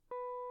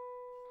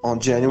On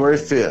January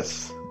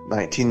 5th,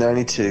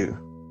 1992,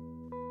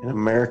 an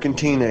American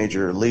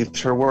teenager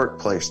leaves her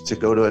workplace to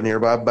go to a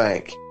nearby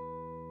bank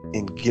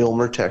in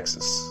Gilmer,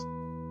 Texas.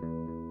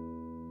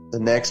 The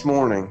next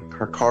morning,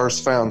 her car is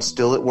found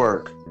still at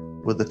work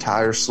with the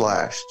tires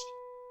slashed,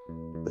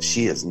 but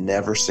she is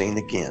never seen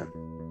again.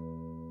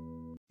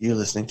 You're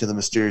listening to the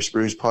Mysterious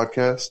Brews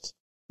podcast,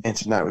 and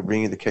tonight we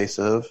bring you the case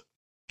of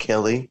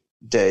Kelly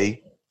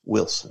Day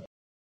Wilson.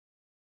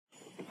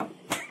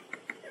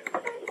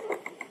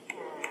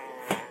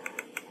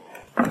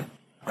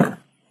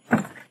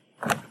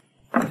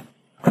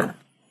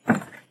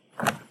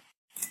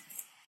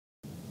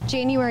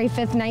 January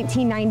 5th,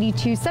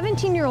 1992,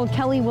 17-year-old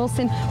Kelly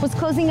Wilson was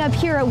closing up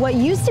here at what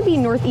used to be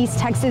Northeast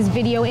Texas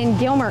Video in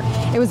Gilmer.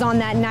 It was on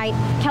that night.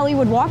 Kelly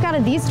would walk out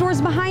of these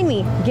doors behind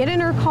me, get in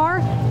her car,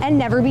 and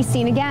never be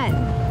seen again.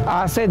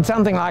 I said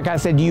something like,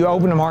 do you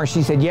open tomorrow?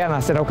 She said, yeah, and I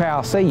said, okay,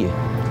 I'll see you.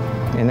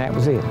 And that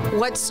was it.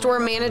 What store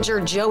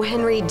manager Joe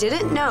Henry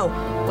didn't know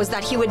was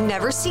that he would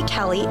never see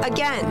Kelly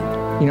again.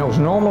 You know, it was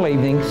normal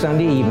evening,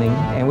 Sunday evening,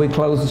 and we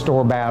closed the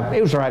store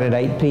it was right at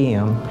 8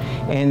 p.m.,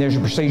 and there's a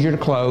procedure to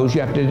close.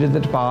 You have to do the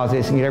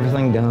deposits and get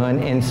everything done,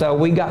 and so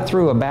we got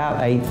through about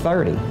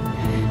 8:30.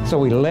 So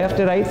we left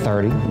at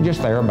 8:30,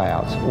 just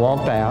thereabouts,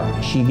 walked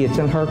out. She gets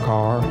in her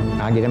car,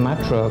 I get in my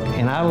truck,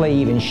 and I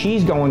leave, and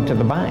she's going to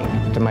the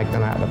bank to make the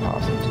night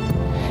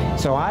deposit.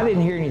 So I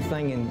didn't hear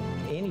anything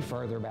any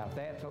further about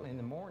that until in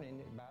the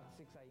morning, about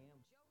 6 a.m.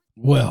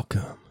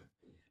 Welcome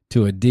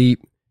to a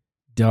deep,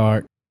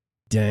 dark,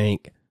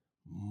 dank,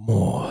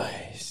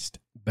 moist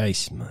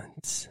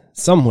basement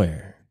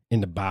somewhere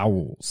in the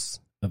bowels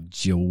of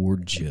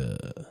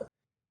Georgia.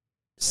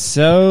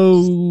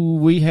 So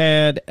we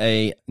had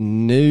a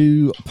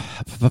new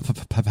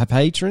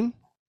patron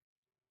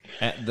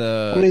at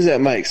the. What does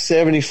that make?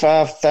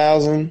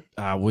 $75,000.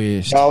 I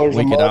wish dollars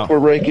a month we're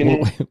raking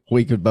in.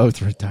 We could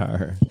both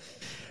retire.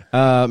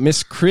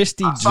 Miss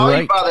Christy Drake. I saw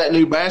you buy that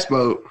new bass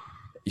boat.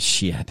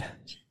 Shit.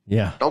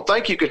 Yeah. Don't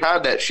think you could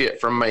hide that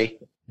shit from me.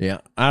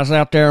 Yeah. I was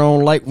out there on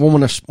Lake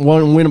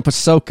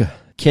Winnipesaukee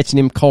catching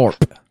him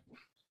carp.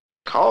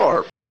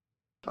 Carp?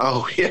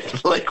 Oh, yeah,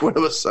 Lake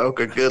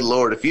Winnipesaukee. Good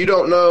Lord. If you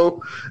don't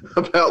know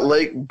about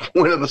Lake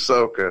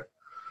Winnipesaukee.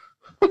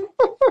 I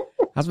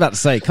was about to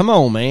say, come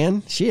on,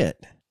 man.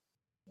 Shit.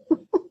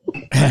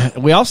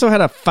 We also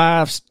had a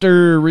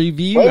 5-star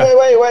review. Wait.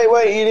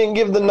 You didn't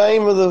give the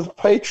name of the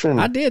patron.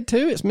 I did,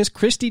 too. It's Miss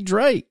Christy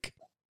Drake.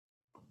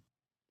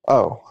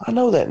 Oh, I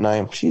know that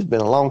name. She's been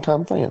a long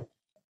time fan.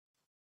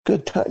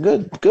 Good.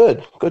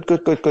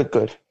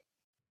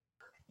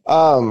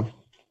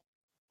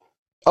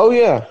 Oh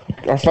yeah,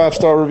 our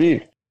 5-star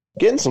review.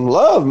 Getting some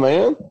love,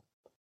 man.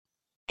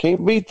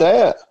 Can't beat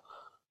that.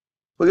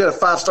 We got a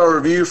 5-star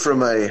review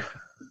from a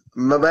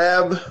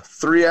Mabab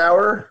 3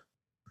 hour.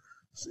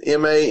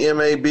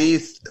 MAB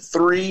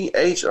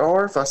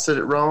 3HR. If I said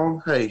it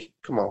wrong, hey,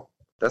 come on.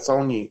 That's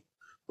on you.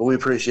 But we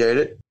appreciate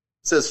it.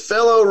 It says,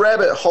 fellow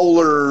rabbit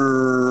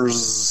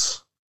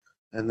holers.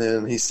 And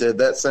then he said,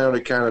 that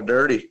sounded kind of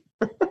dirty.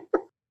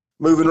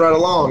 Moving right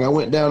along, I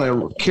went down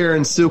a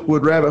Karen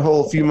Silkwood rabbit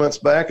hole a few months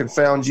back and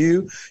found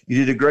you.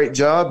 You did a great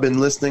job. Been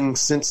listening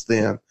since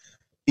then.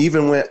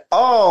 Even went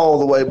all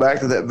the way back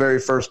to that very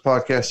first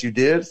podcast you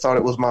did. Thought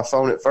it was my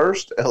phone at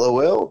first.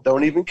 LOL.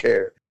 Don't even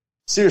care.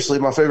 Seriously,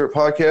 my favorite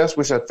podcast.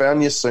 Wish I'd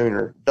found you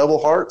sooner.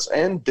 Double hearts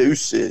and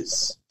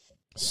deuces.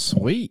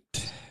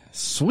 Sweet.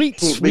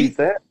 Can't beat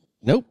that.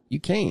 Nope, you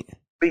can't.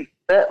 Beat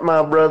that,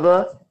 my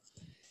brother.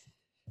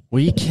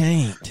 Well, you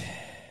can't.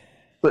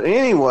 But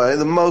anyway,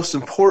 the most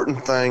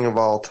important thing of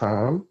all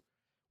time.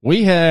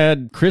 We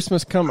had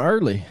Christmas come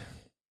early.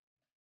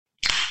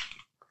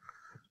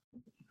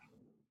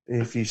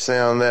 If you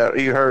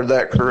you heard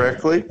that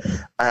correctly.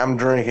 I'm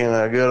drinking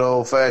a good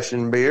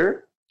old-fashioned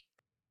beer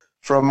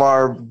from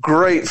our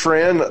great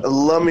friend,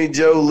 Lummy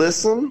Joe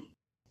Linson,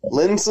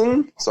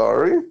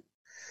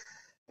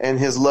 and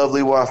his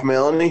lovely wife,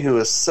 Melanie, who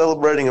is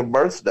celebrating a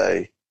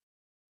birthday.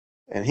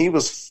 And he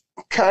was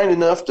kind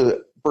enough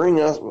to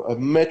bring us a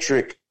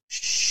metric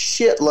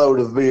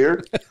shitload of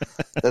beer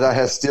that I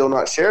have still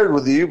not shared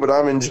with you, but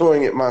I'm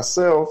enjoying it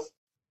myself.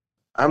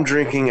 I'm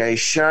drinking a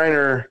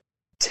Shiner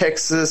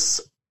Tex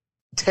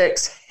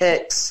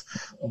Hex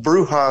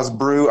Brewhouse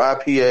Brew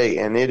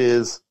IPA, and it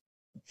is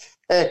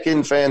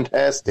heckin'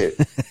 fantastic.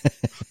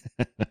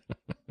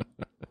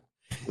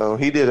 So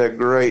he did a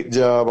great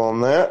job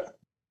on that,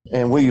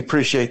 and we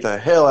appreciate the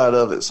hell out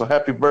of it. So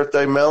happy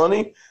birthday,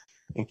 Melanie,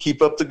 and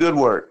keep up the good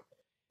work.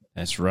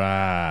 That's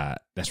right.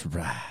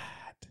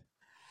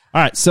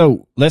 All right,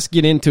 so let's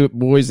get into it,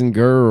 boys and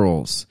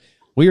girls.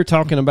 We are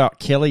talking about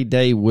Kelly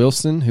Day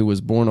Wilson, who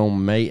was born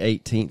on May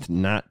 18th,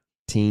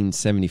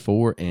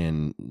 1974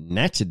 in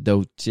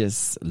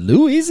Natchitoches,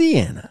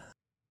 Louisiana.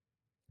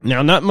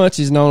 Now, not much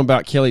is known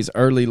about Kelly's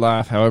early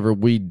life. However,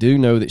 we do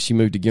know that she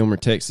moved to Gilmer,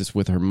 Texas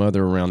with her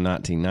mother around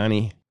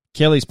 1990.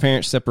 Kelly's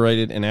parents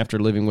separated, and after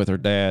living with her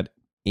dad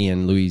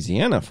in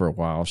Louisiana for a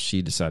while,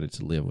 she decided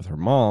to live with her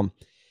mom.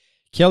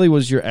 Kelly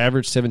was your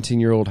average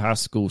 17-year-old high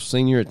school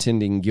senior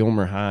attending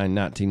Gilmer High in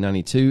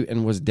 1992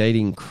 and was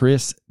dating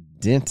Chris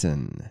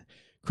Denton.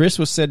 Chris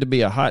was said to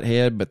be a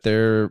hothead, but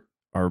there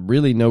are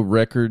really no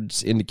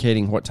records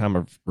indicating what type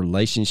of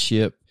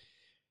relationship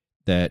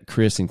that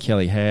Chris and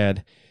Kelly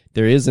had.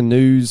 There is a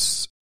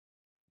news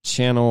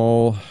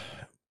channel,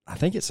 I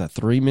think it's a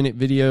 3-minute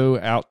video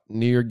out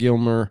near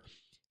Gilmer,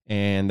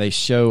 and they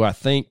show, I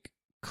think,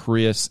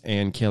 Chris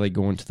and Kelly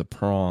going to the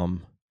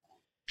prom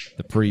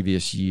the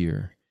previous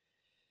year.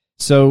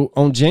 So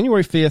on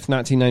January 5th,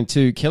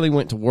 1992, Kelly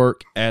went to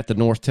work at the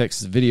North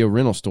Texas Video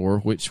Rental Store,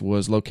 which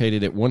was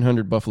located at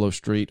 100 Buffalo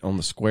Street on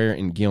the square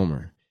in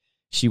Gilmer.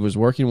 She was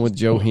working with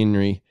Joe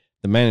Henry,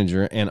 the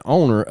manager and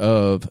owner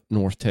of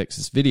North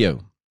Texas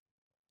Video.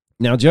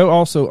 Now, Joe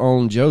also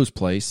owned Joe's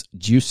Place,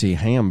 Juicy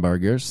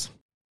Hamburgers.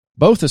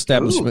 Both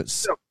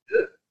establishments...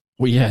 Ooh,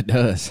 well, yeah, it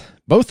does.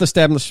 Both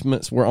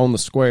establishments were on the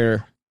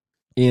square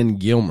in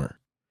Gilmer.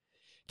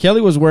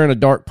 Kelly was wearing a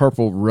dark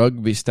purple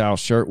rugby-style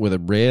shirt with a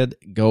red,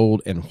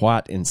 gold, and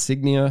white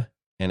insignia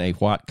and a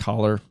white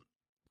collar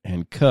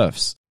and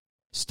cuffs.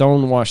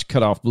 Stonewashed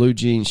cut-off blue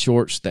jean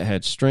shorts that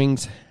had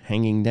strings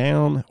hanging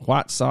down,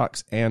 white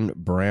socks, and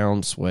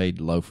brown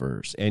suede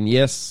loafers. And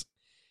yes,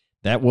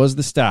 that was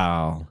the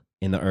style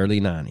in the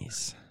early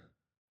 90s.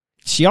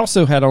 She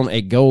also had on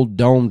a gold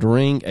domed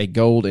ring, a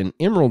gold and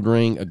emerald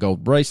ring, a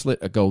gold bracelet,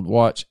 a gold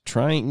watch,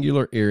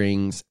 triangular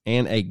earrings,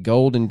 and a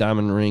gold and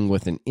diamond ring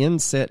with an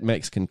inset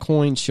Mexican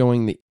coin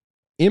showing the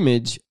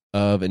image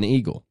of an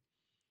eagle.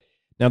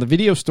 Now, the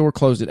video store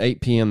closed at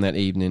 8 p.m. that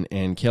evening,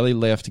 and Kelly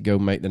left to go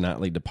make the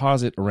nightly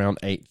deposit around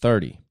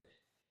 8:30.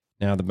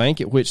 Now, the bank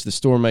at which the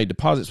store made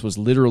deposits was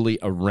literally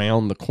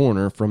around the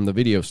corner from the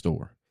video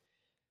store.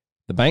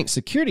 The bank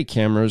security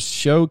cameras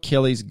show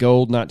Kelly's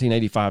gold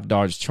 1985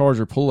 Dodge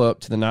Charger pull up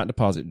to the night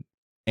deposit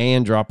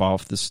and drop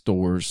off the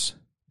store's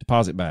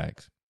deposit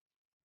bags.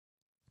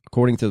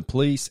 According to the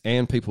police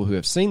and people who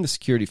have seen the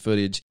security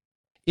footage,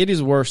 it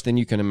is worse than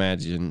you can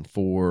imagine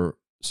for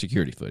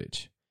security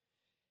footage.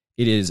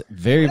 It is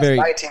very, That's very...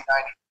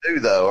 1992,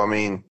 though. I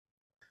mean,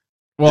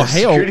 well, the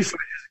hell, security footage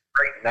is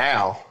great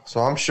now,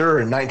 so I'm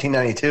sure in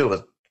 1992 it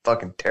was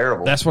fucking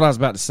terrible. that's what I was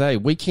about to say.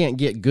 We can't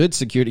get good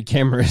security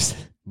cameras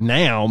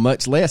now,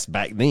 much less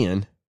back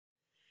then.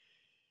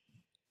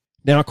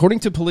 Now, according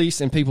to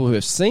police and people who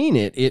have seen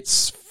it,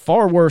 it's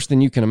far worse than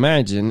you can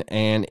imagine,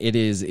 and it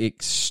is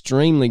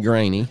extremely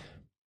grainy.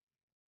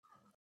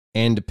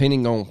 And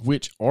depending on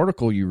which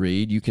article you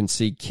read, you can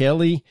see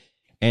Kelly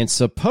and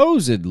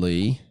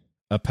supposedly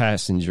a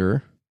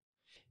passenger,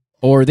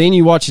 or then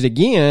you watch it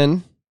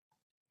again,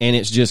 and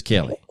it's just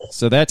Kelly.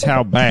 So that's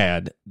how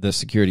bad the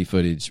security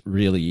footage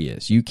really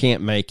is. You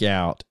can't make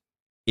out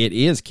it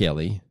is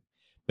Kelly,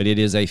 but it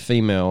is a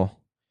female.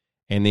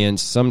 And then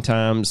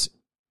sometimes,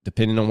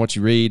 depending on what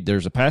you read,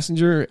 there's a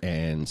passenger,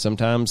 and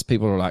sometimes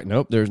people are like,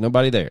 nope, there's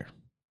nobody there.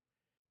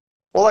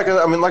 Well, like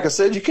I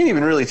said, you can't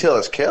even really tell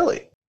it's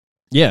Kelly.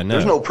 Yeah, no.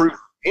 There's no proof of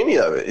any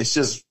of it. It's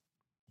just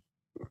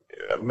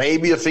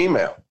maybe a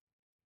female.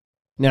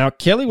 Now,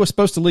 Kelly was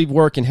supposed to leave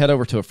work and head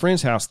over to a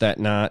friend's house that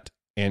night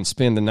and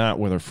spend the night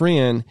with her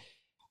friend.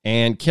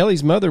 And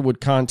Kelly's mother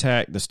would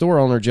contact the store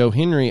owner, Joe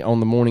Henry, on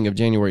the morning of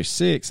January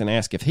 6th and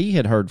ask if he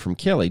had heard from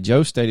Kelly.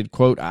 Joe stated,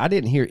 quote, "I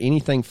didn't hear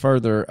anything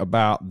further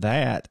about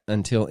that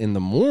until in the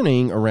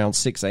morning around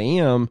 6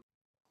 a.m.,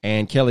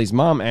 and Kelly's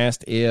mom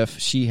asked if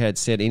she had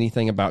said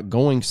anything about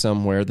going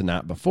somewhere the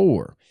night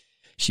before.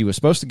 She was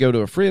supposed to go to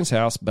a friend's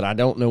house, but I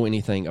don't know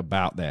anything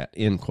about that,"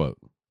 end quote.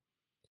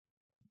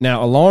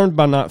 Now, alarmed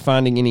by not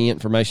finding any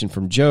information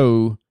from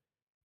Joe,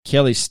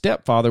 Kelly's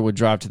stepfather would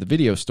drive to the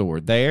video store.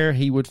 There,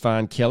 he would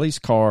find Kelly's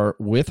car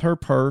with her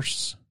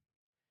purse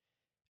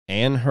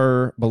and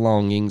her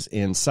belongings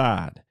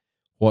inside.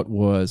 What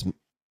was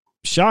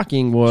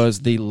shocking was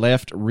the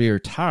left rear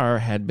tire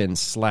had been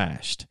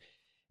slashed.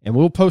 And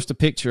we'll post a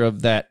picture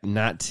of that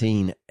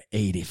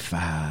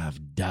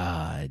 1985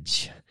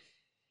 Dodge.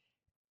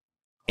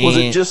 Was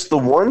it just the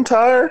one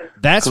tire?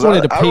 That's what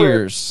it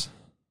appears.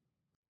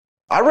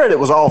 I read it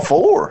was all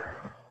four.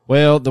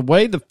 Well, the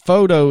way the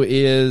photo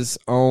is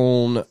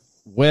on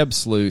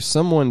WebSleuth,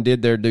 someone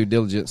did their due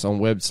diligence on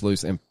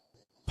WebSleuth and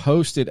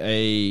posted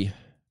a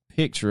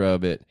picture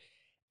of it.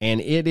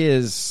 And it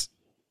is,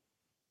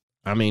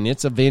 I mean,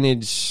 it's a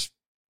vintage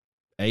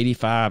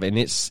 85,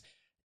 and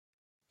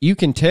you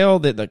can tell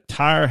that the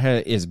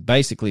tire is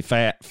basically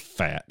flat,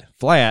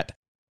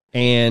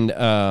 and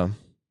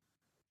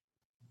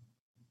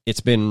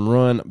it's been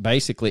run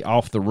basically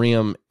off the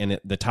rim, and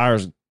the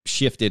tire's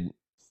shifted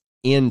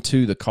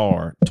into the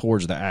car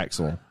towards the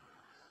axle.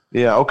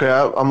 Yeah, okay.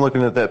 I'm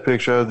looking at that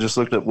picture. I just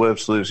looked at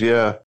WebSleuth.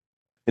 Yeah,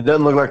 it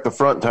doesn't look like the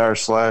front tire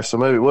slashed, so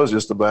maybe it was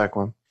just the back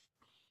one.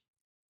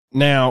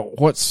 Now,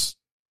 what's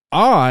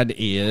odd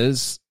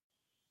is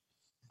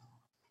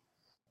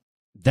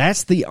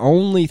that's the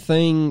only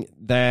thing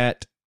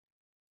that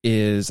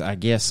is, I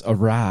guess,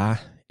 awry,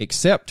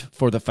 except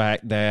for the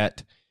fact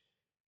that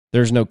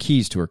there's no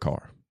keys to her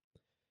car.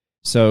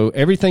 So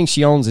everything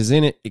she owns is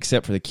in it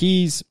except for the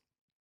keys,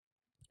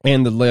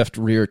 and the left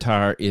rear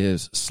tire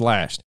is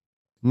slashed.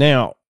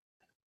 Now,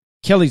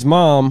 Kelly's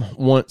mom,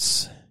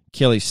 once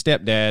Kelly's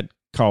stepdad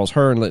calls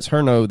her and lets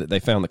her know that they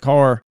found the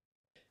car,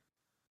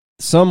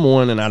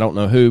 someone, and I don't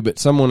know who, but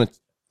someone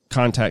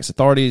contacts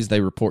authorities.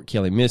 They report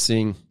Kelly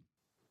missing,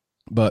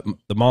 but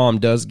the mom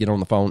does get on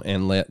the phone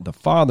and let the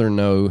father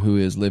know, who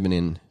is living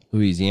in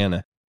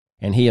Louisiana,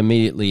 and he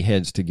immediately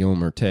heads to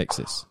Gilmer,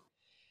 Texas.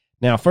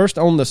 Now, first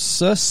on the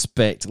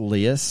suspect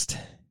list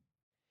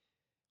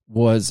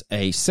was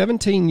a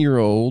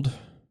 17-year-old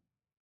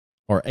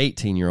or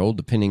 18-year-old,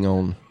 depending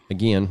on,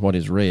 again, what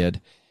is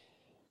read,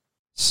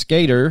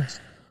 skater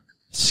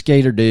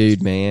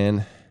dude,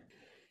 man.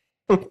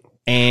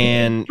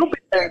 And don't be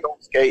tagged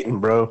on skating,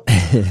 bro.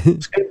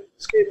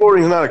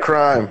 Skateboarding is not a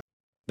crime.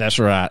 That's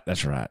right.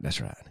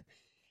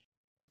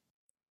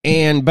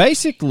 And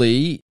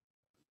basically,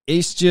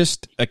 it's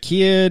just a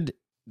kid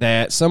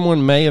that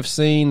someone may have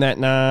seen that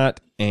night,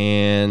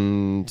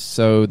 and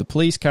so the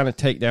police kind of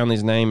take down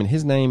his name, and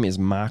his name is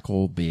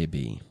Michael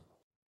Bibby.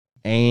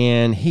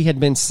 And he had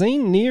been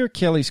seen near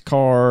Kelly's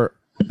car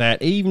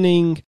that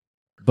evening,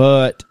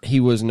 but he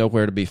was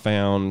nowhere to be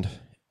found,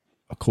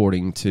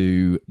 according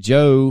to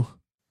Joe,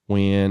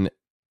 when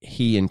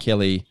he and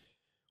Kelly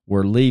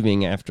were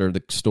leaving after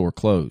the store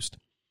closed.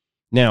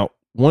 Now,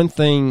 one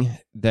thing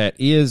that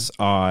is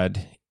odd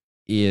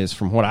is,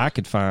 from what I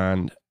could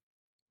find,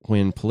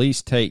 when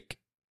police take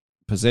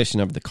possession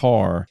of the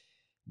car,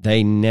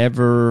 they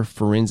never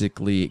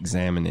forensically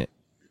examine it.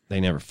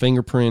 They never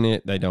fingerprint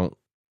it. They don't,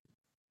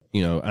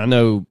 I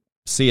know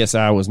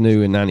CSI was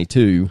new in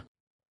 92,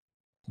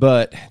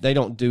 but they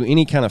don't do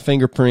any kind of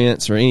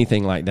fingerprints or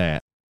anything like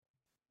that.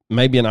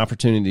 Maybe an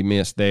opportunity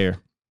missed there.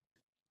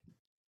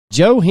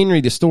 Joe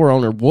Henry, the store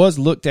owner, was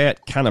looked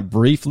at kind of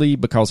briefly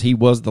because he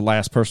was the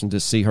last person to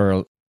see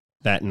her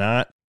that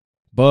night,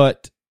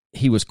 but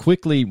he was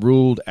quickly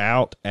ruled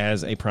out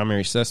as a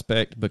primary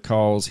suspect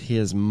because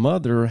his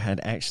mother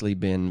had actually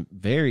been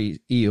very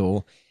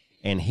ill,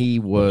 and he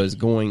was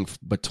going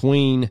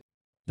between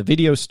the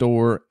video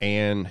store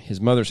and his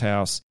mother's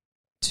house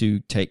to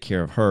take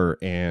care of her.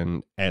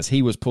 And as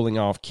he was pulling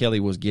off, Kelly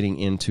was getting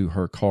into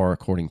her car,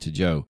 according to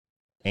Joe.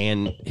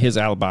 And his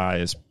alibi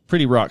is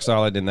pretty rock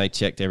solid, and they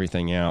checked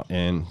everything out.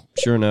 And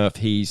sure enough,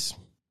 he's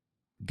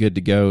good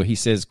to go. He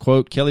says,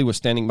 quote, Kelly was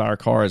standing by her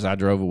car as I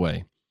drove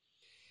away.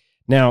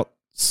 Now,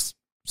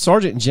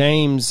 Sergeant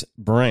James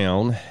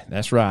Brown,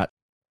 that's right.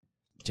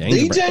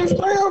 James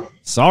Brown?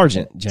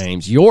 Sergeant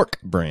James York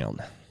Brown.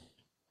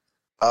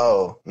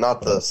 Oh,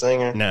 not the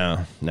singer?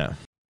 No.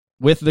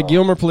 With the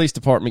Gilmer Police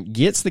Department,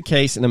 gets the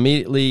case and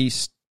immediately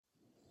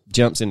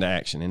jumps into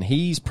action. And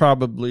he's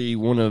probably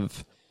one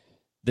of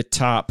the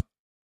top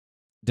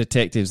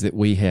detectives that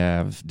we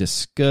have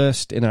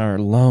discussed in our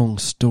long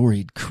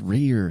storied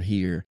career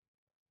here.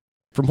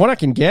 From what I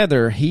can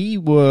gather, he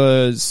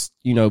was,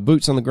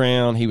 boots on the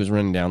ground. He was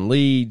running down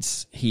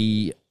leads.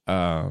 He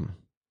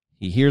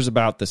hears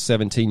about the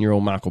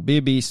 17-year-old Michael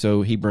Bibby,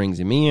 so he brings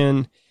him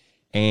in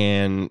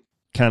and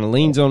kind of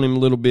leans on him a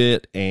little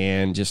bit.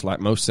 And just like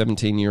most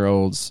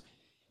 17-year-olds,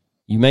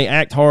 you may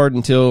act hard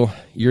until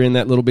you're in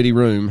that little bitty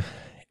room,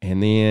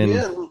 and then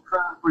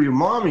crying for your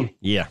mommy.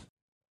 Yeah.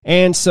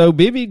 And so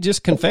Bibby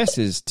just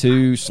confesses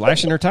to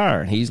slashing her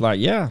tire. He's like,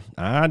 yeah,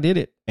 I did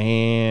it.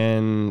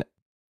 And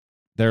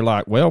they're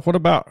like, well, what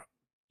about,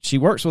 she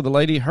works with a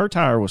lady, her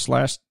tire was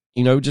slashed,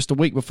 just a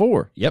week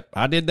before. Yep,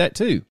 I did that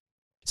too.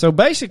 So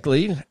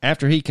basically,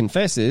 after he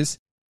confesses,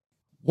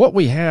 what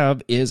we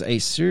have is a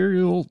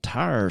serial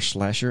tire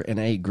slasher and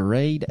a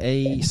grade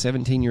A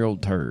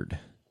 17-year-old turd.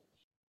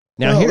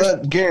 Now,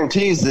 that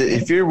guarantees that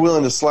if you're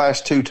willing to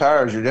slash two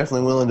tires, you're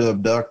definitely willing to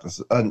abduct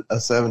a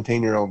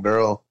 17-year-old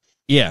girl.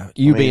 Yeah,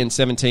 being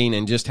 17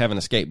 and just having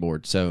a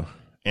skateboard. So,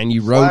 and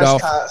you rode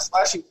off.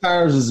 Slashing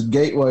tires is a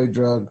gateway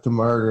drug to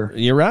murder.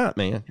 You're right,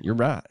 man. You're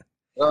right.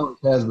 Oh,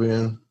 it has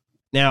been.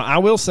 Now, I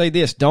will say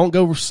this. Don't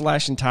go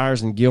slashing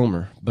tires in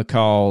Gilmer,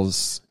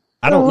 because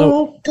I don't know.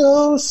 Don't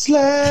go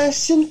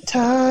slashing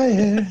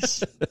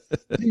tires.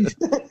 They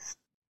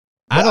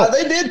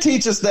did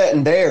teach us that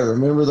in Dare.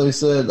 Remember, they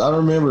said, I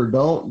remember,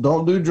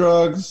 don't do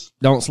drugs.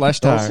 Don't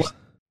slash tires.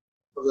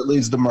 It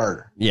leads to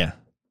murder. Yeah.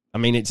 I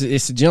mean, it's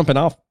a jumping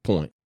off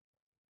point.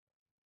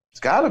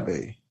 It's got to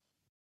be.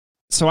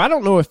 So I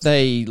don't know if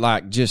they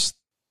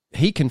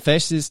he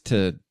confesses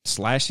to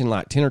slashing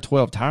like 10 or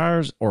 12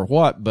 tires or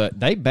what, but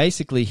they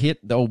basically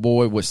hit the old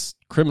boy with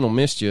criminal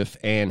mischief,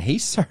 and he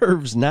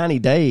serves 90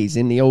 days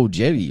in the old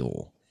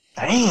jail.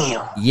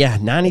 Damn. Yeah,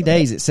 90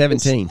 days at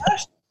 17.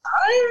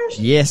 Tires?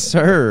 Yes,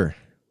 sir.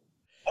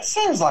 That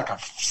sounds like a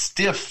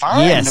stiff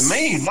fine to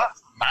me. Not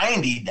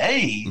 90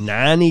 days.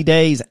 90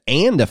 days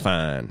and a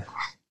fine.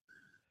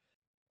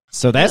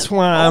 So that's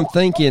why I'm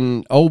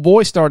thinking old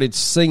boy started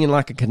singing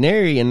like a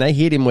canary, and they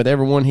hit him with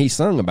everyone he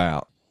sung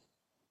about.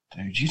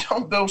 Dude, you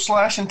don't go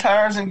slashing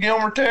tires in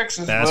Gilmer,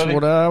 Texas. That's buddy.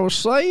 what I was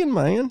saying,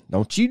 man.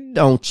 Don't you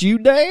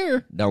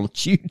dare.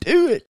 Don't you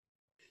do it.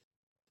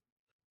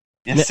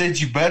 You said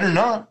you better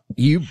not.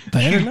 You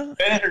better not.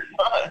 Better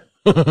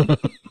not.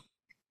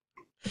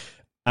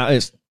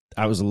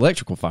 I was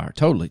electrical fire.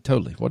 Totally.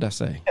 What'd I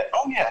say?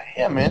 Oh, yeah.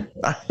 Yeah, man.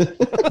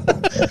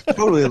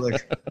 Totally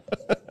electric.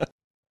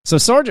 So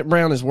Sergeant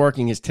Brown is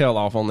working his tail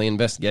off on the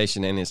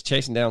investigation and is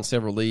chasing down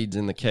several leads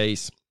in the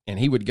case, and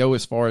he would go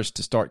as far as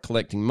to start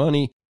collecting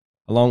money,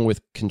 along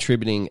with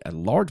contributing a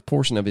large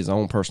portion of his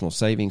own personal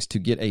savings to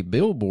get a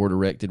billboard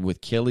erected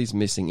with Kelly's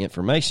missing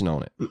information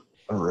on it.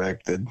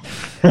 Erected.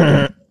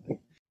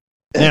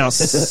 Now,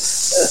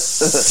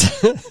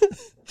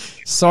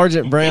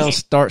 Sergeant Brown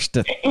starts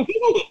to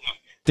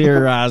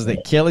theorize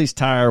that Kelly's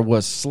tire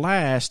was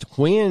slashed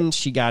when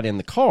she got in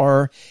the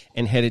car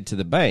and headed to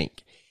the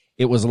bank.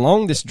 It was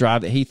along this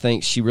drive that he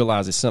thinks she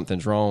realizes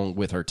something's wrong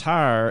with her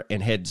tire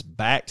and heads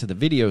back to the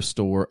video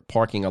store,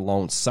 parking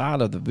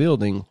alongside of the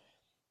building.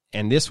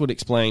 And this would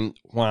explain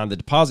why the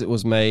deposit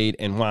was made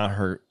and why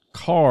her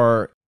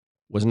car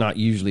was not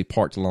usually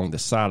parked along the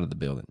side of the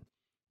building.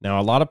 Now,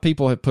 a lot of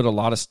people have put a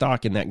lot of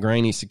stock in that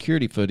grainy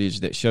security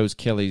footage that shows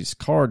Kelly's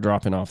car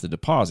dropping off the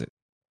deposit.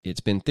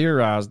 It's been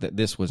theorized that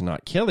this was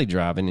not Kelly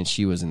driving and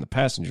she was in the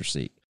passenger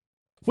seat.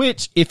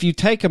 Which, if you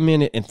take a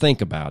minute and think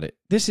about it,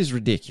 this is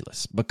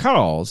ridiculous.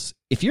 Because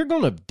if you're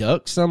going to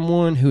abduct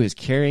someone who is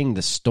carrying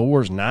the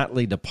store's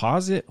nightly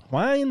deposit,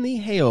 why in the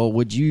hell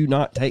would you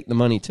not take the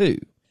money too?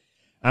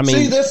 I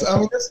mean,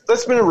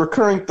 that's been a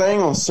recurring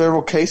thing on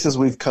several cases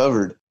we've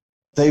covered.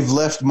 They've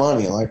left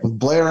money, like with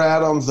Blair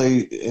Adams,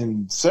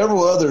 and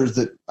several others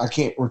that I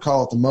can't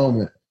recall at the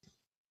moment.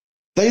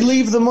 They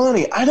leave the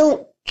money. I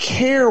don't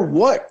care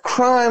what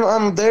crime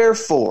I'm there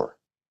for.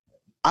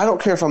 I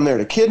don't care if I'm there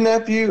to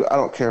kidnap you. I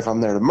don't care if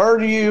I'm there to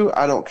murder you.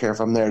 I don't care if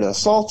I'm there to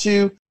assault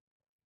you.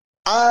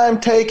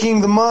 I'm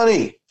taking the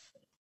money.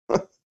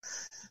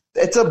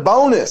 It's a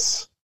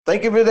bonus.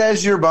 Think of it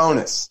as your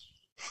bonus.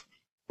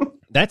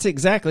 That's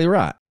exactly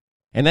right.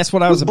 And that's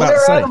what I was about Blair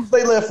to say. Adams,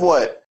 they left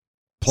what?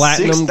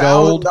 Platinum,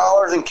 gold.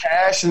 $6,000 in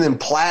cash and then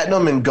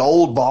platinum and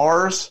gold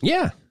bars.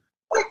 Yeah.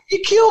 You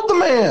killed the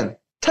man.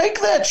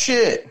 Take that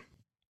shit.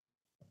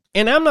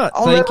 And I'm not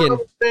I'll thinking,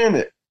 never understand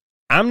it.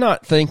 I'm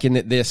not thinking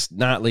that this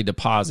nightly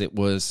deposit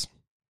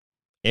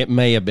it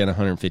may have been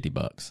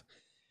 $150.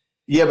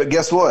 Yeah, but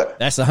guess what?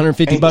 That's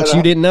 $150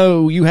 you didn't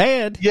know you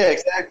had. Yeah,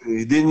 exactly.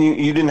 You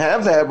didn't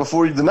have that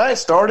before the night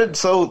started,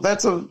 so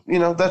that's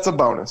a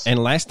bonus.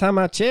 And last time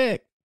I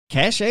checked,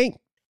 cash ain't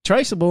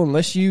traceable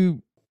unless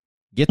you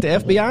get the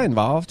FBI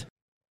involved.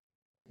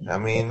 I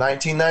mean,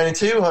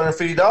 1992,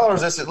 $150.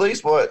 That's at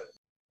least what?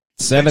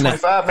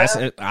 $7.25. That's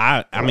it.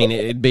 I mean,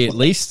 it'd be at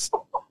least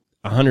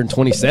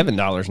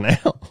 $127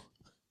 now.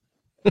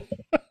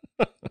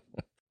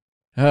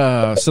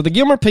 So the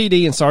Gilmer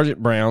PD and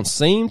Sergeant Brown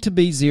seem to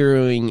be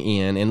zeroing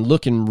in and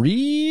looking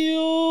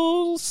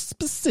real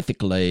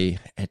specifically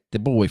at the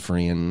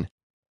boyfriend,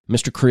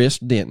 Mr. Chris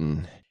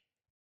Denton,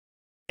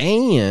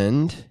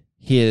 and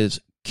his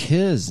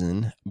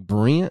cousin,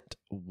 Brent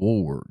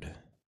Ward.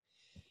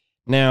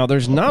 Now,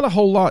 there's not a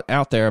whole lot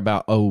out there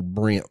about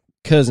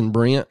cousin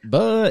Brent,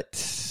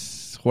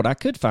 but what I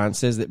could find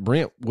says that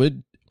Brent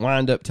would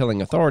wind up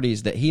telling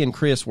authorities that he and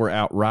Chris were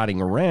out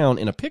riding around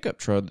in a pickup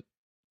truck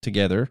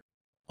together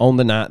on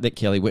the night that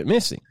Kelly went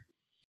missing.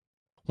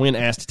 When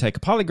asked to take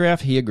a polygraph,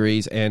 he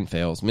agrees and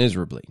fails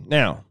miserably.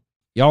 Now,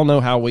 y'all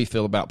know how we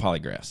feel about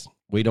polygraphs.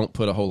 We don't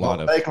put a whole lot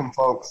of... Don't take them,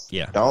 folks.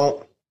 Yeah.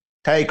 Don't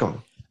take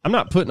them. I'm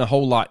not putting a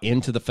whole lot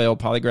into the failed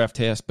polygraph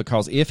test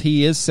because if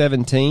he is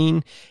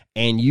 17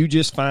 and you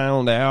just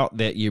found out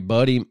that your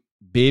buddy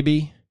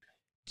Bibby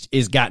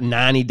is got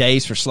 90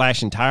 days for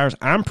slashing tires,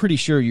 I'm pretty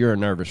sure you're a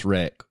nervous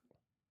wreck.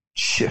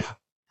 Yeah.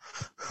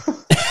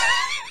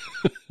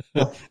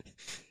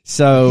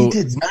 So he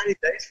did 90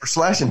 days for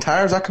slashing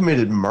tires. I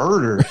committed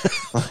murder.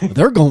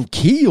 They're going to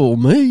kill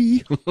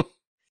me.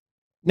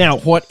 Now,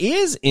 what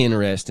is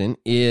interesting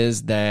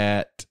is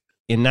that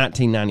in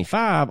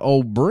 1995,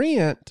 old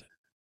Brent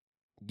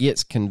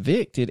gets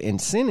convicted and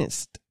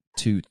sentenced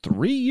to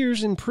 3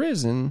 years in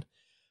prison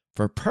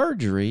for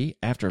perjury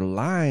after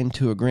lying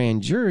to a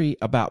grand jury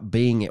about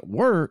being at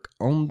work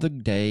on the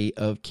day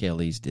of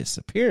Kelly's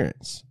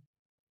disappearance.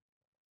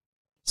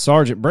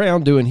 Sergeant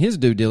Brown, doing his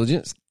due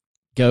diligence,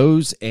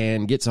 goes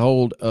and gets a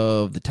hold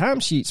of the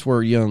timesheets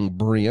where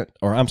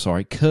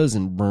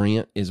cousin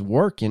Brent is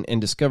working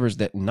and discovers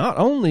that not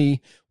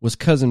only was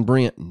cousin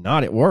Brent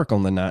not at work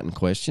on the night in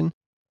question,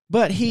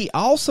 but he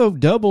also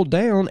doubled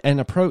down and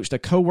approached a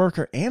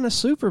coworker and a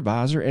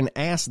supervisor and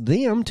asked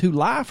them to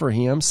lie for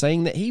him,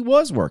 saying that he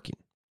was working.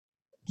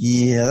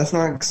 Yeah, that's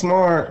not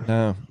smart.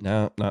 No,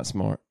 not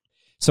smart.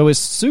 So his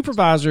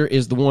supervisor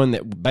is the one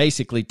that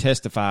basically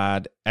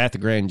testified at the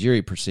grand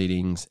jury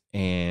proceedings,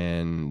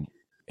 and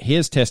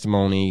his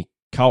testimony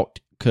caught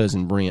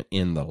cousin Brent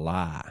in the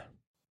lie.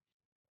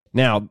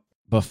 Now,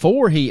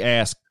 before he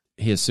asked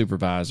his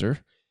supervisor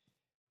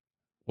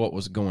what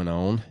was going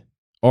on,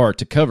 or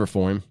to cover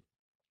for him,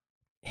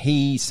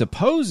 he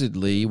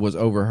supposedly was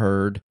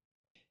overheard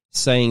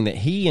saying that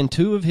he and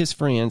two of his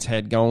friends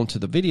had gone to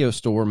the video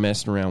store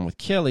messing around with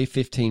Kelly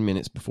 15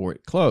 minutes before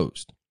it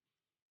closed.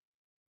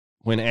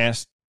 When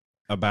asked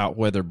about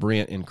whether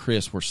Brent and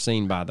Chris were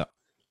seen by the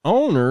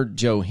owner,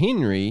 Joe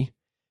Henry,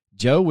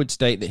 Joe would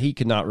state that he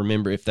could not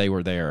remember if they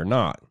were there or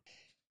not.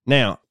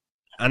 Now,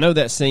 I know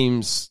that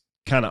seems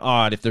kind of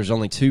odd if there's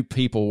only two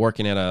people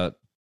working at a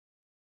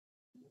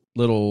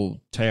little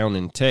town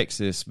in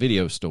Texas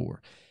video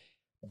store.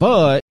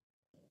 But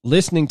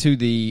listening to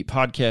the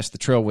podcast The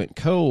Trail Went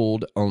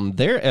Cold, on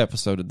their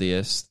episode of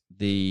this,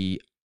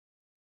 the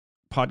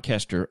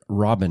podcaster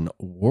Robin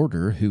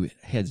Warder, who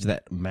heads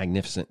that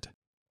magnificent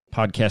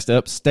podcast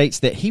up, states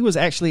that he was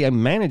actually a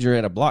manager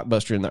at a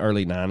Blockbuster in the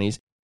early 90s,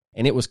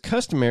 and it was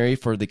customary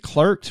for the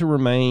clerk to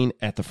remain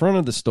at the front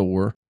of the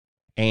store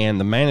and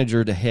the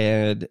manager to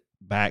head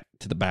back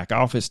to the back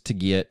office to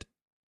get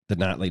the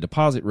nightly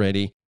deposit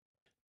ready.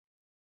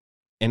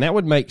 And that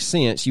would make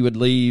sense. You would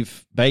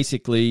leave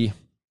basically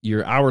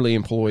your hourly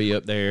employee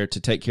up there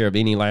to take care of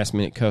any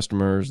last-minute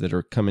customers that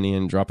are coming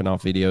in, dropping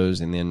off videos,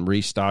 and then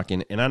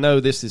restocking. And I know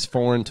this is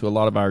foreign to a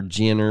lot of our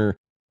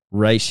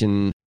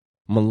generation,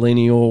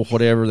 millennial,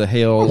 whatever the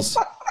hell's,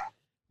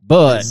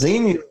 but...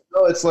 Xenial.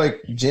 No, it's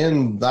like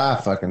Gen...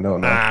 I fucking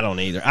don't know. I don't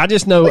either. I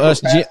just know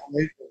us Gen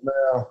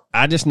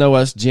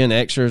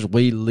Xers,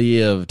 we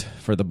lived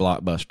for the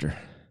Blockbuster.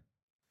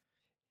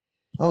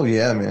 Oh,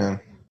 yeah,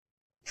 man.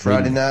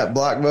 Friday night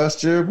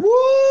Blockbuster.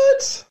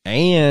 What?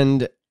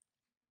 And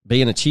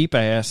being a cheap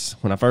ass,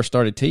 when I first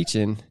started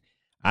teaching,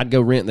 I'd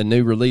go rent the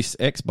new release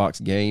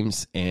Xbox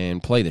games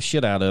and play the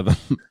shit out of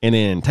them and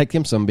then take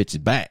them some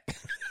bitches back.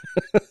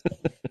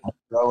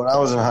 Bro, when I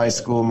was in high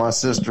school, my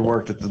sister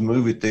worked at the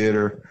movie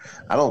theater.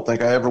 I don't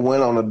think I ever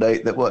went on a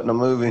date that wasn't a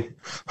movie.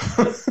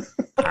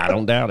 I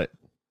don't doubt it.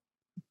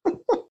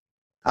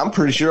 I'm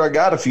pretty sure I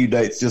got a few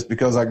dates just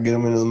because I could get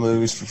them into the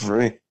movies for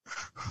free.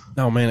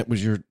 Oh, man, it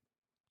was your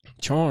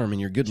charm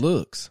and your good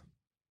looks.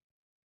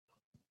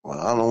 Well,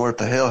 I don't know what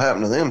the hell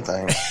happened to them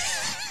things.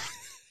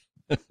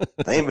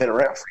 They ain't been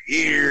around for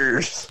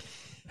years.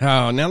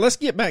 Oh, now let's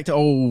get back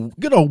to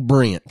good old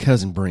Brent,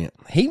 cousin Brent.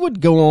 He would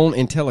go on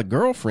and tell a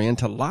girlfriend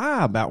to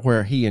lie about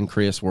where he and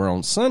Chris were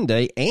on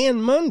Sunday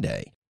and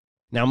Monday.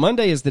 Now,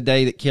 Monday is the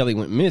day that Kelly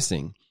went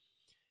missing.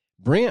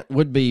 Brent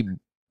would be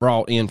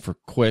brought in for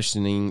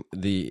questioning,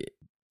 and the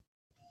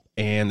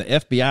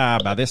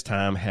FBI by this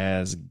time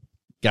has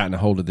gotten a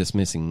hold of this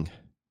missing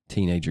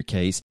teenager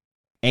case.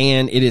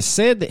 And it is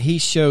said that he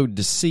showed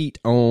deceit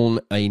on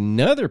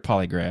another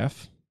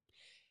polygraph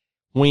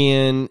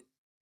when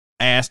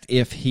asked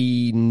if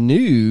he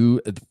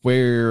knew the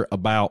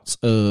whereabouts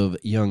of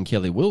young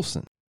Kelly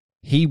Wilson.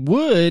 He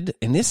would,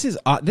 and this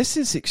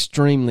is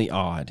extremely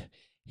odd,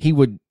 he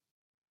would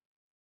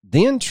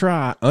then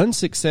try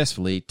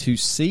unsuccessfully to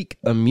seek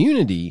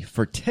immunity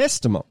for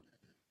testimony.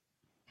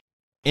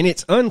 And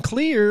it's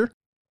unclear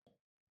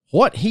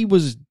what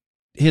his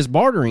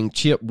bartering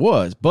chip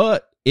was,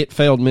 but it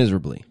failed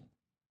miserably.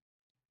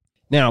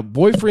 Now,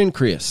 boyfriend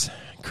Chris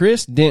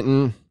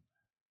Denton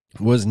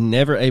was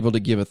never able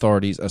to give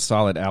authorities a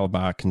solid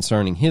alibi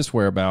concerning his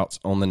whereabouts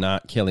on the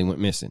night Kelly went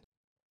missing.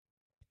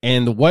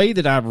 And the way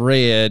that I've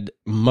read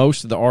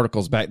most of the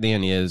articles back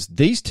then is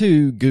these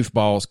two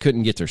goofballs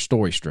couldn't get their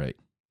story straight.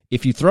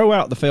 If you throw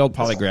out the failed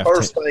polygraph...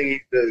 First thing you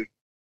do.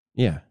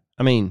 Yeah.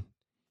 I mean,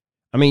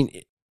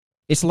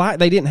 it's like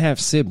they didn't have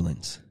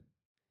siblings.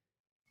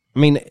 I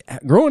mean,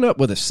 growing up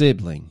with a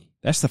sibling,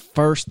 that's the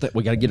first that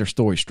we got to get our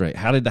story straight.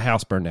 How did the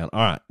house burn down? All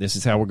right, this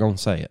is how we're going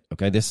to say it.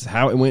 Okay, this is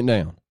how it went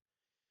down.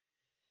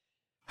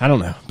 I don't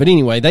know. But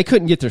anyway, they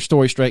couldn't get their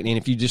story straight. And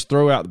if you just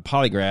throw out the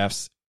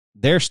polygraphs,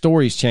 their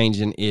stories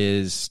changing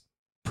is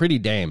pretty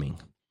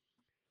damning.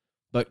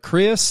 But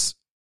Chris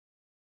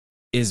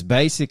is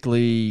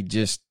basically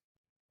just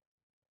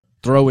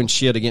throwing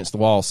shit against the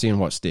wall, seeing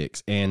what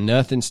sticks. And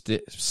nothing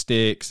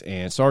sticks,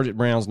 and Sergeant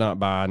Brown's not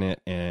buying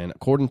it. And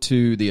according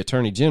to the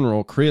Attorney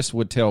General, Chris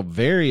would tell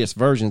various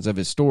versions of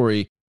his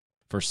story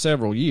for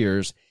several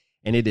years.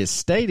 And it is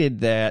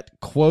stated that,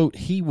 quote,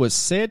 he was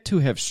said to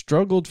have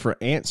struggled for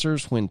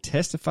answers when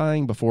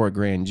testifying before a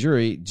grand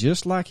jury,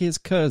 just like his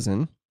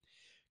cousin.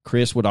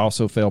 Chris would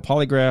also fail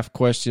polygraph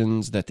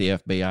questions that the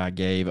FBI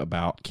gave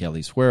about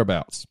Kelly's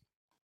whereabouts.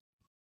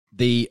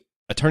 The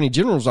Attorney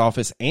General's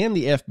office and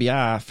the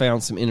FBI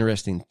found some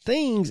interesting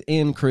things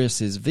in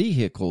Chris's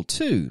vehicle,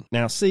 too.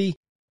 Now, see,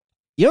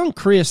 young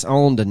Chris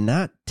owned a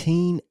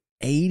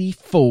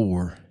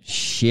 1984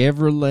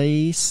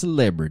 Chevrolet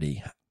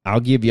Celebrity. I'll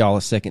give y'all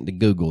a second to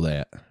Google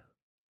that.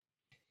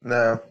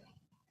 No.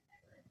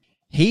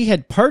 He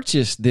had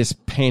purchased this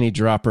panty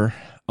dropper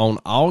on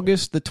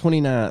August the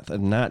 29th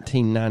of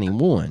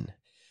 1991,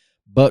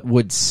 but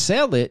would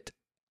sell it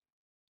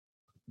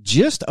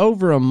just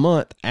over a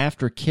month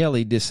after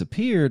Kelly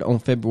disappeared on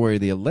February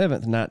the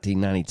 11th,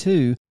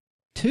 1992,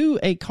 to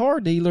a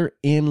car dealer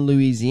in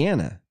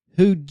Louisiana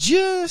who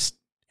just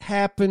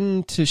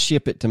happened to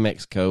ship it to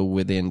Mexico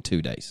within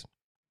 2 days.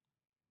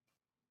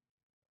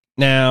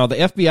 Now, the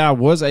FBI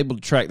was able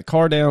to track the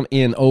car down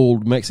in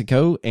Old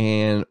Mexico,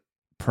 and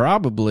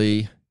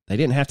probably they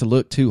didn't have to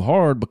look too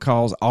hard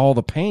because all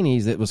the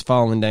panties that was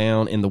falling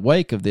down in the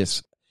wake of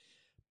this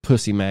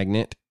pussy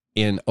magnet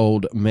in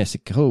Old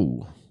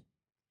Mexico.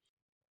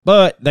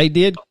 But they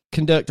did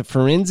conduct a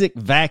forensic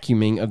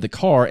vacuuming of the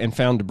car and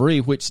found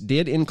debris, which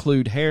did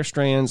include hair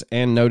strands,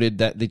 and noted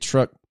that the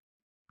trunk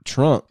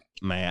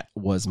mat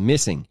was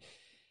missing.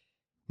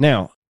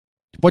 Now,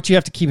 what you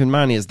have to keep in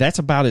mind is that's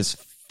about as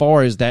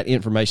far as that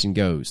information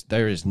goes.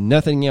 There is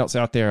nothing else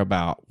out there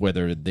about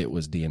whether it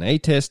was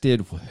DNA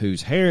tested,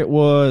 whose hair it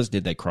was,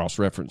 did they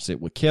cross-reference it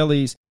with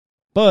Kelly's.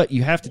 But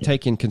you have to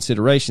take in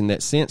consideration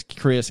that since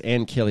Chris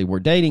and Kelly were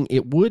dating,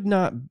 it would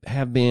not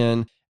have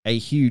been a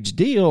huge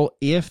deal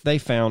if they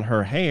found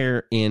her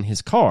hair in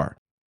his car.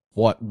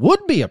 What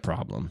would be a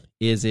problem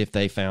is if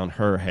they found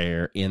her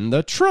hair in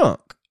the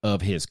trunk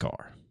of his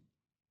car.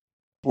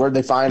 Where'd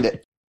they find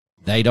it?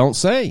 They don't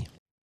say.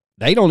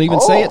 They don't even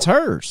say it's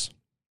hers.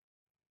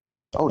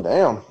 Oh,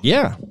 damn.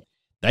 Yeah.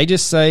 They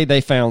just say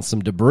they found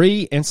some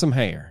debris and some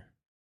hair.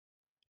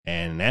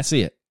 And that's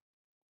it.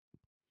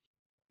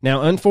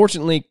 Now,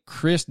 unfortunately,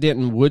 Chris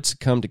Denton would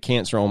succumb to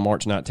cancer on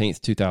March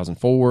 19th,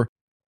 2004,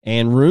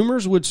 and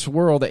rumors would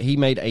swirl that he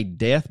made a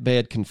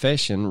deathbed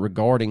confession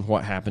regarding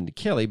what happened to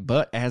Kelly,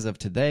 but as of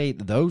today,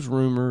 those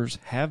rumors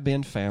have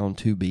been found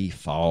to be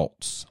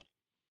false.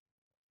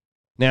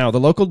 Now, the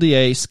local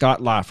DA, Scott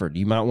Lyford,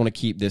 you might want to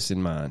keep this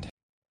in mind,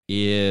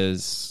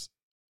 is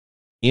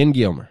in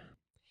Gilmer.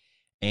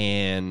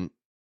 And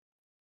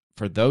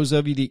for those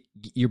of you that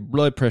your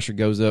blood pressure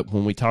goes up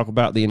when we talk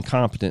about the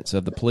incompetence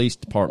of the police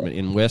department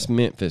in West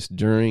Memphis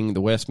during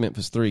the West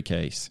Memphis 3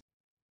 case,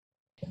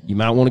 you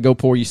might want to go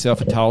pour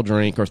yourself a tall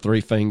drink or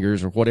 3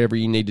 fingers or whatever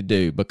you need to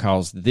do,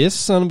 because this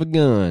son of a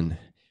gun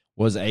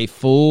was a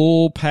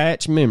full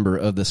patch member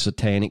of the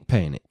Satanic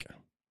Panic.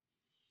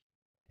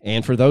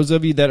 And for those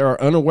of you that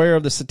are unaware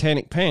of the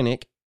Satanic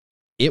Panic,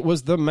 it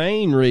was the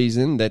main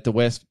reason that the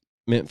West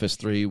Memphis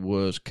 3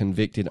 was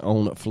convicted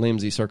on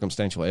flimsy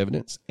circumstantial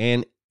evidence,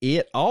 and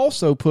it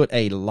also put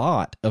a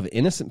lot of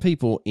innocent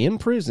people in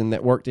prison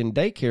that worked in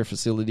daycare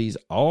facilities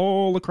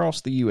all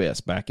across the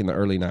U.S. back in the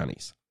early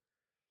 90s.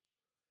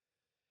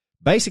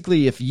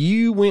 Basically, if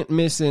you went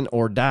missing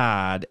or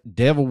died,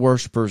 devil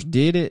worshippers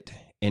did it,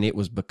 and it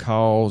was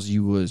because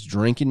you was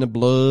drinking the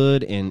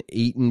blood and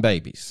eating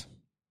babies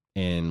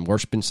and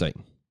worshiping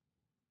Satan.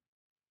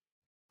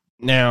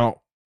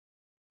 Now,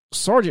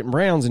 Sergeant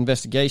Brown's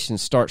investigation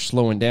starts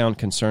slowing down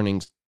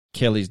concerning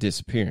Kelly's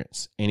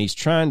disappearance, and he's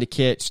trying to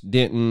catch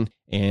Denton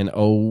and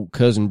old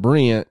cousin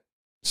Brent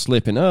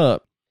slipping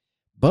up,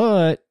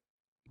 but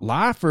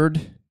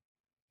Lyford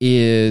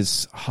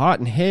is hot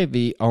and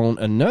heavy on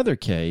another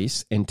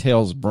case and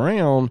tells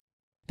Brown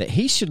that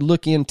he should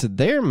look into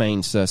their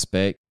main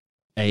suspect,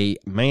 a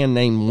man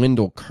named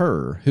Wendell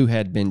Kerr, who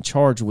had been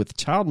charged with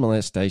child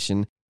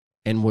molestation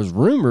and was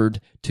rumored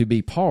to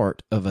be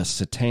part of a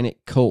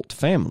satanic cult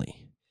family.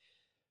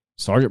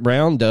 Sergeant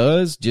Brown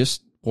does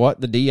just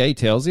what the DA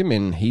tells him,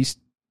 and he's,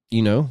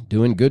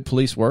 doing good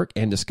police work,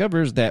 and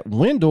discovers that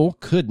Wendell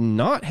could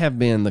not have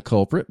been the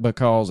culprit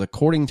because,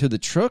 according to the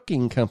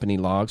trucking company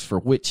logs for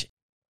which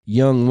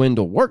young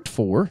Wendell worked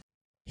for,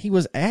 he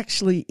was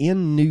actually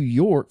in New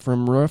York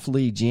from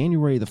roughly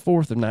January the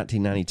 4th of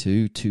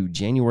 1992 to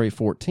January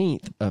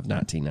 14th of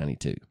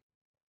 1992.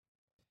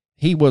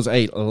 He was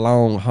a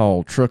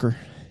long-haul trucker.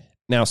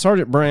 Now,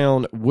 Sergeant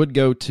Brown would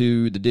go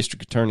to the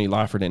district attorney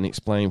Lyford and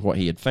explain what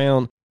he had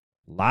found.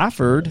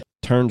 Lyford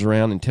turns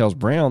around and tells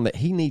Brown that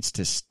he needs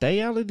to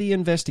stay out of the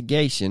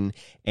investigation,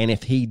 and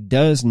if he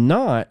does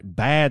not,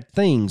 bad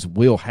things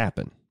will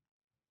happen.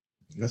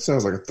 That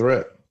sounds like a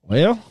threat.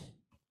 Well,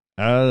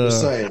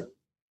 Just saying.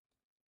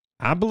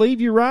 I believe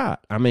you're right.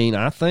 I mean,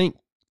 I think,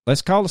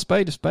 let's call a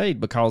spade,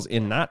 because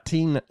in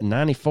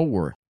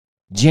 1994,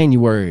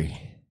 January,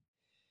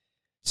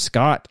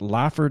 Scott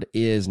Lyford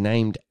is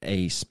named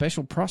a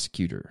special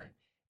prosecutor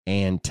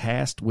and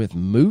tasked with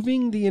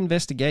moving the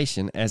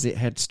investigation as it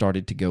had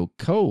started to go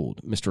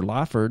cold. Mr.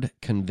 Lyford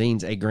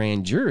convenes a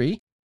grand jury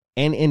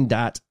and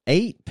indicts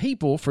 8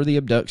 people for the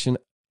abduction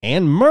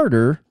and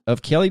murder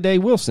of Kelly Day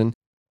Wilson,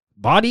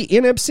 body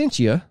in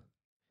absentia.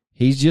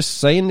 He's just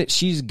saying that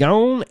she's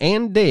gone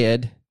and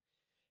dead,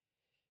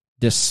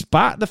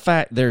 despite the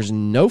fact there's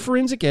no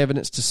forensic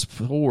evidence to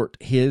support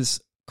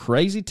his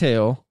crazy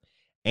tale,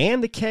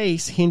 and the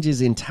case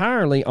hinges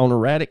entirely on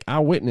erratic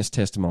eyewitness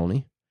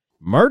testimony.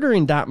 Murder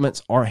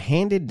indictments are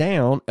handed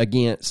down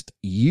against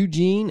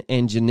Eugene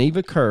and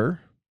Geneva Kerr,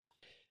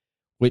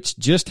 which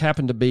just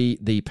happened to be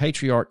the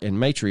patriarch and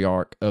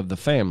matriarch of the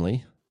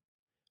family,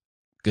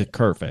 the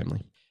Kerr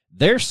family.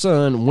 Their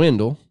son,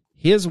 Wendell,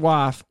 his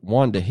wife,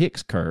 Wanda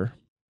Hicks Kerr,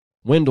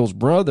 Wendell's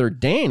brother,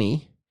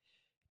 Danny,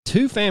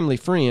 2 family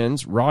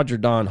friends, Roger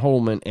Don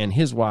Holman and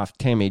his wife,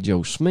 Tammy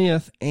Jo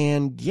Smith,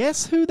 and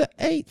guess who the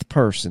 8th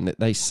person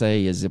that they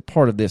say is a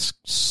part of this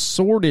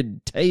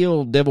sordid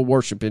tale,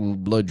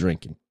 devil-worshipping,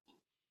 blood-drinking?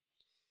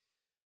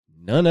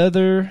 None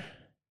other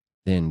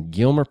than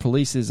Gilmer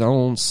Police's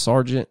own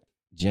Sergeant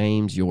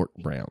James York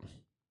Brown.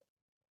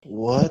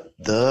 What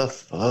the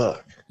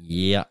fuck?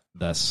 Yeah,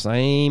 the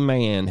same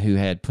man who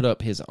had put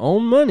up his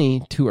own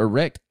money to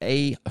erect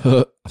I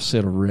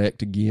said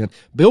erect again,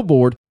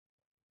 billboard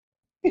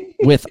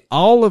with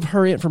all of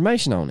her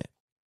information on it.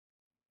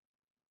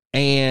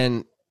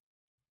 And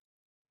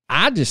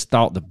I just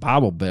thought the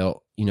Bible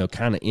Belt,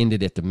 kind of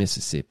ended at the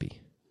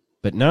Mississippi.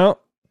 But no,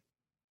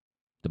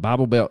 The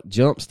Bible Belt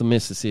jumps the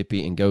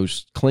Mississippi and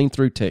goes clean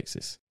through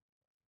Texas.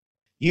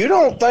 You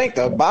don't think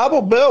the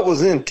Bible Belt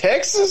was in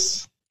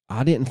Texas?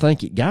 I didn't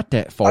think it got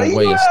that far Are you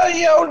west. out of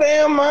your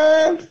damn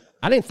mind?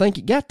 I didn't think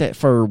it got that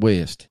far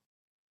west.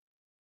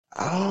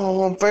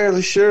 Oh, I'm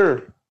fairly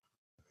sure.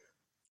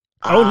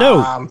 Oh, no.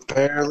 I'm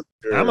fairly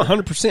sure. I'm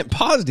 100%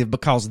 positive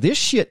because this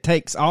shit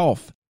takes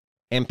off,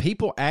 and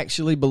people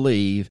actually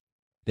believe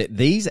that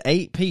these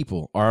 8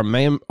 people are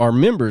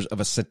members of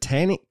a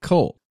satanic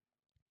cult.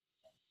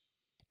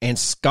 And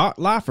Scott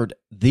Lyford,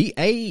 the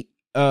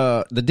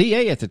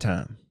DA at the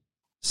time,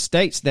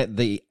 states that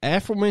the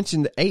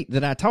aforementioned 8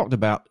 that I talked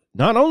about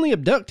not only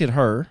abducted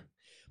her,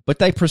 but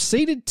they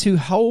proceeded to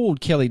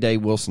hold Kelly Day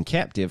Wilson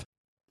captive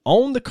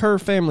on the Kerr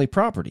family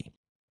property.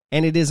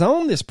 And it is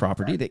on this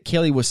property that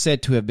Kelly was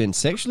said to have been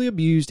sexually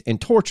abused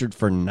and tortured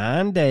for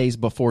 9 days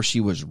before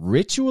she was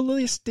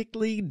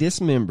ritualistically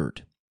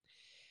dismembered.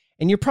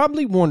 And you're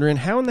probably wondering,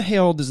 how in the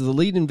hell does the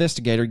lead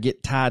investigator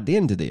get tied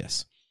into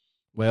this?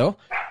 Well,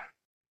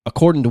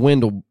 according to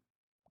Wendell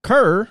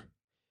Kerr,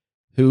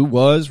 who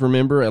was,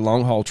 remember, a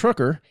long-haul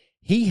trucker,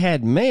 he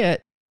had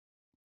met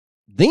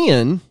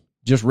then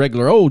just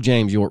regular old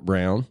James York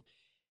Brown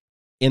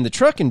in the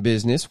trucking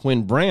business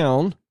when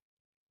Brown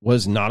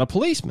was not a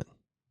policeman.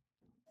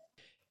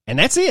 And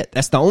that's it.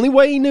 That's the only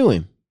way he knew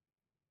him.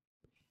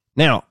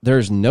 Now,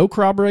 there's no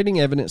corroborating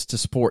evidence to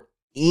support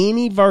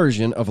any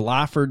version of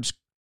Lyford's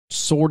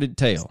sordid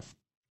tale.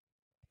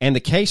 And the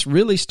case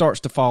really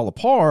starts to fall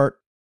apart,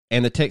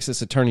 and the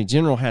Texas Attorney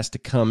General has to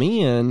come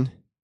in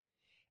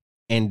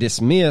and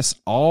dismiss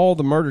all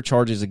the murder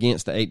charges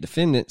against the 8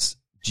 defendants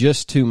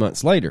just 2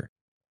 months later.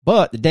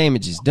 But the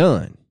damage is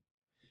done.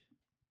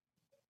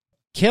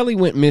 Kelly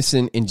went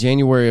missing in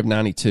January of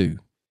 92.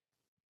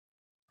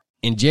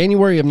 In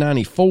January of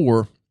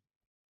 94,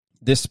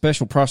 this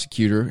special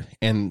prosecutor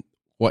and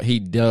what he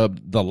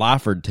dubbed the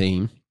Lyford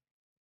team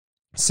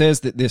says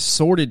that this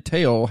sordid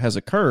tale has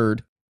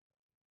occurred,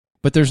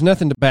 but there's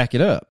nothing to back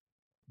it up.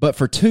 But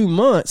for 2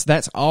 months,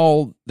 that's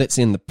all that's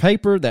in the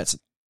paper. That's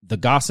the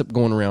gossip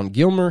going around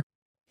Gilmer,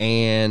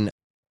 and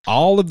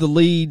all of the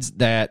leads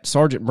that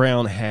Sergeant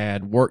Brown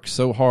had worked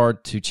so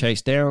hard to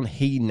chase down,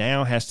 he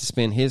now has to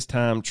spend his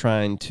time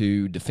trying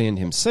to defend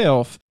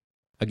himself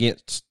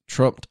against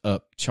trumped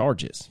up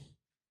charges.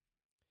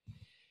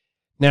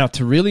 Now,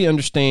 to really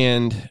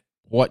understand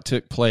what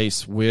took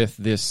place with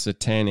this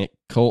satanic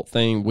cult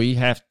thing, we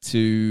have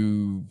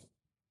to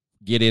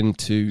get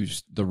into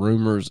the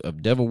rumors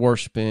of devil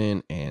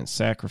worshiping and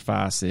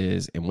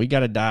sacrifices, and we got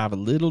to dive a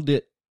little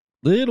bit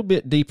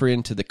deeper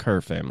into the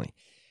Kerr family.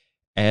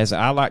 As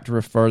I like to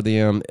refer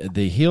them,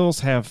 the Hills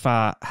Have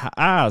Five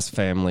Eyes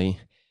family,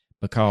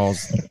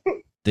 because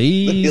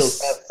these The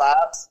Hills Have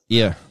Fives?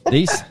 Yeah,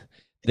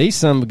 these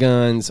some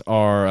guns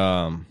are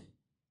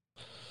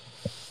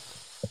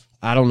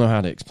I don't know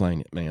how to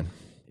explain it, man.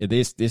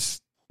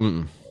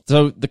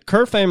 So the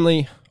Kerr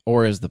family,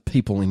 or as the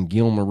people in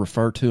Gilmer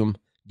refer to them,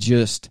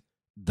 just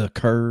the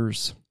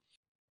Kerrs,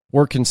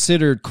 were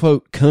considered,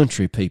 quote,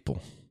 country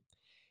people,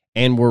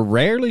 and were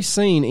rarely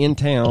seen in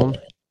town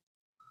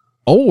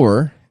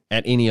or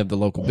at any of the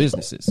local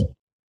businesses.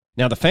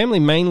 Now, the family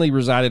mainly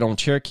resided on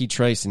Cherokee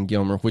Trace in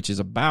Gilmer, which is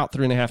about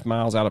 3.5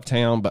 miles out of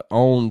town, but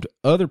owned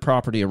other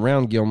property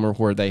around Gilmer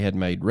where they had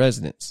made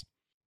residence.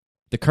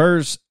 The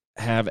Kerrs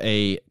have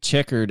a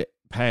checkered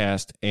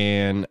past,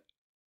 and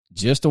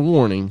just a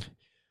warning,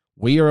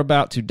 we are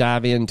about to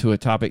dive into a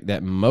topic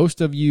that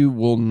most of you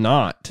will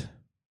not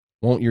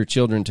want your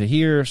children to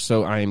hear,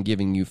 so I am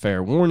giving you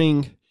fair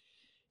warning.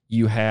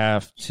 You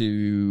have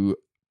to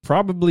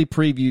probably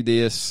preview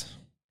this,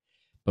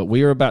 but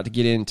we are about to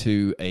get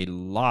into a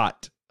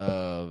lot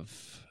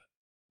of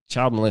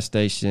child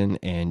molestation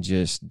and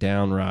just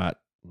downright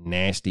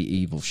nasty,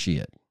 evil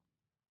shit.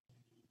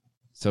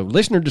 So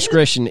listener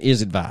discretion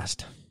is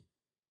advised.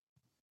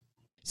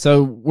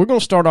 So we're going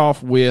to start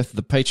off with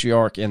the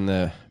patriarch and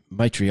the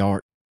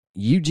matriarch,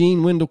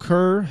 Eugene Wendell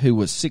Kerr, who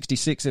was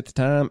 66 at the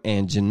time,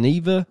 and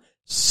Geneva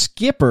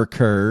Skipper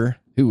Kerr,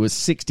 who was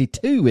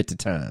 62 at the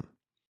time.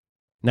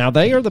 Now,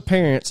 they are the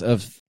parents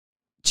of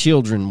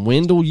children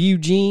Wendell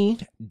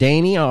Eugene,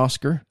 Danny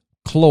Oscar,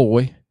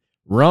 Chloe,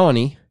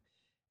 Ronnie,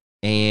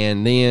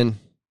 and then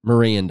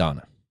Marie and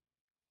Donna.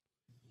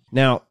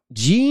 Now,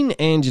 Gene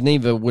and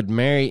Geneva would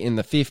marry in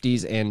the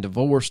 50s and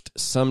divorced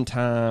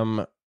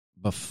sometime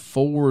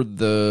before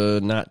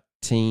the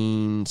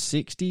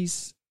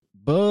 1960s,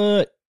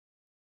 but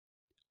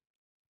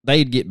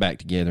they'd get back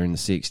together in the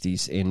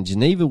 60s, and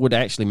Geneva would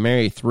actually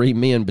marry 3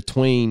 men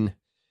between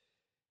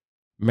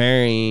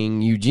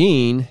marrying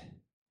Eugene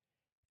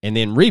and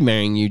then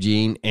remarrying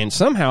Eugene, and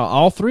somehow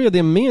all 3 of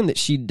them men that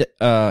she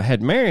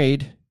had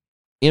married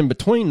in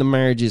between the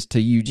marriages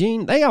to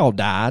Eugene, they all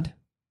died.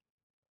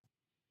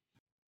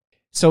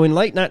 So in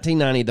late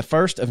 1990, the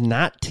first of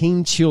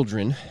 19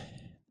 children,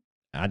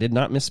 I did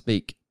not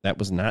misspeak, that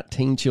was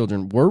 19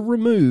 children, were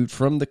removed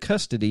from the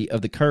custody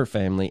of the Kerr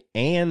family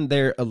and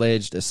their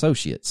alleged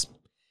associates.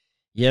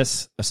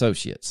 Yes,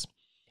 associates.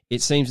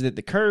 it seems that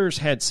the Kerrs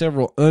had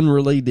several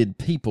unrelated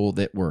people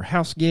that were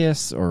house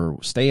guests or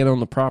staying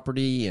on the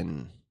property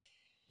and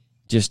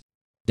just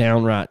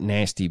downright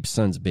nasty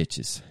sons of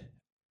bitches.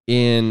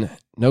 In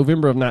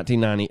November of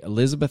 1990,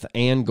 Elizabeth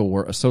Ann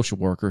Gore, a social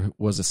worker,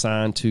 was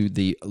assigned to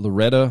the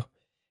Loretta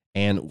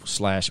and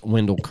 /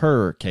 Wendell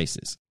Kerr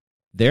cases.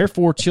 Their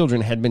 4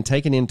 children had been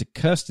taken into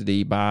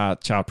custody by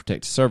Child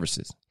Protective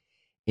Services.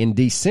 In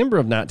December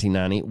of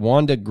 1990,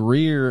 Wanda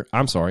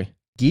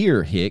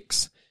Geer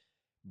Hicks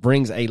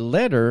brings a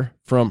letter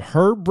from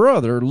her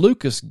brother,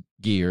 Lucas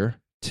Geer,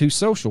 to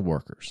social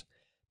workers.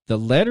 The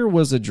letter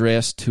was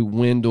addressed to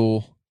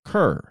Wendell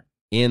Kerr.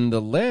 In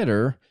the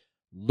letter,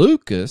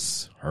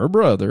 Lucas, her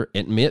brother,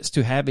 admits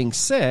to having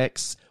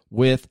sex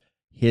with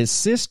his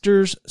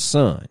sister's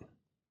son.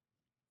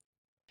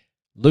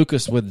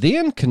 Lucas would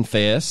then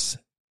confess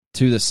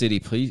to the city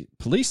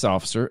police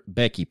officer,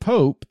 Becky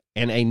Pope,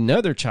 and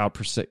another Child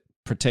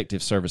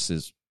Protective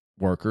Services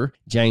worker,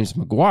 James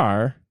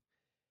McGuire,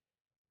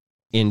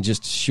 in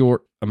just a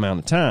short amount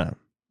of time.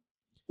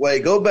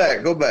 Wait, go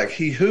back.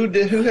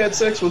 Who had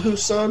sex with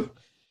whose son?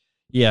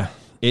 Yeah,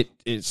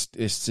 it's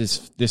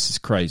just, this is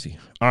crazy.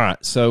 All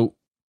right, so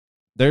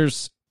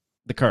there's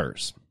the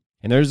Kerrs,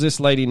 and there's this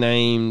lady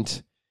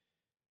named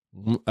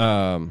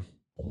Wanda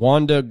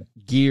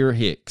Geer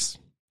Hicks,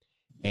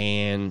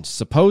 and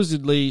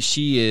supposedly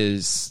she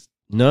is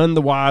none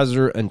the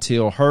wiser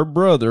until her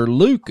brother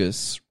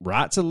Lucas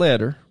writes a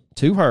letter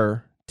to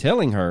her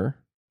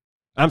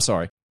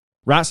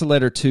writes a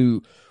letter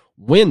to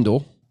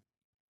Wendell,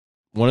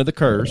 one of the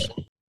Kerrs,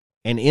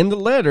 and in the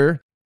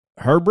letter,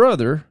 her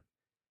brother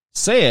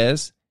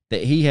says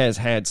that he has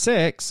had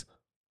sex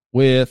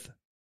with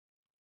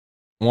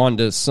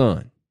Wanda's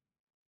son.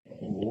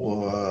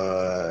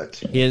 What?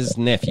 His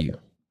nephew.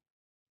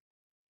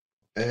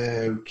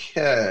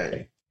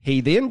 Okay.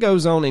 He then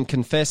goes on and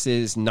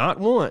confesses not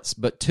once,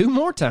 but 2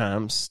 more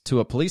times to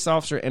a police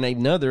officer and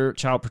another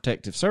Child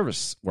Protective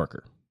Service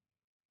worker.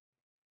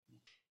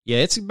 Yeah,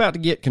 it's about to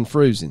get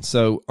confusing.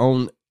 So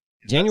on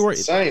January...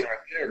 That's insane right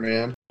there,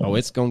 man. Oh,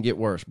 it's going to get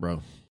worse,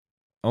 bro.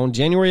 On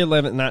January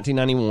 11th,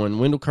 1991,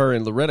 Wendell Kerr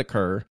and Loretta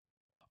Kerr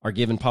are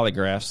given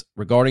polygraphs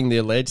regarding the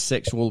alleged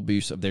sexual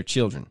abuse of their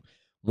children.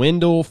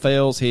 Wendell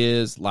fails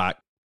his,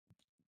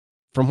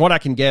 from what I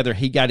can gather,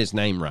 he got his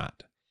name right.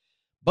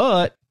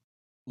 But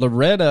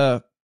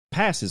Loretta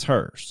passes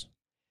hers.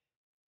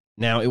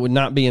 Now, it would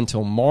not be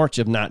until March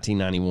of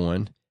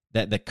 1991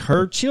 that the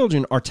Kerr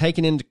children are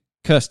taken into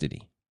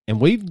custody. And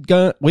we've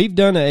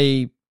done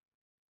a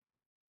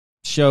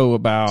show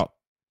about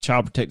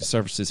Child Protective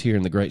Services here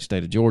in the great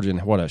state of Georgia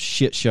and what a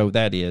shit show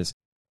that is.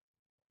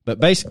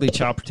 But basically,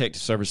 Child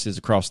Protective Services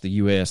across the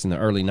U.S. in the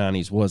early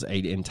 90s was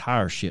an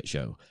entire shit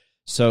show.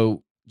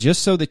 So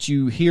just so that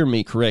you hear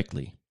me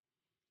correctly,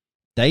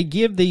 they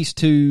give these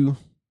two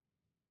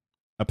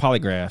a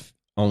polygraph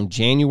on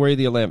January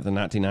the 11th of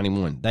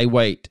 1991. They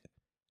wait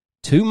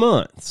 2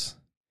 months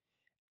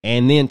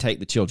and then take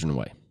the children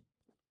away.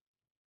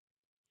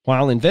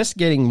 While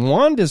investigating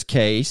Wanda's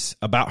case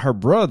about her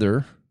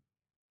brother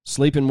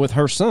sleeping with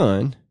her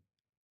son,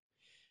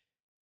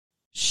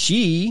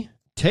 she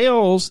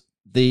tells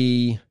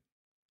the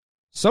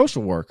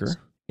social worker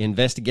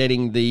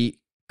investigating the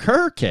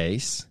Kerr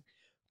case,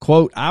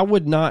 quote, "I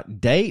would not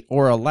date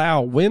or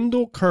allow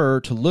Wendell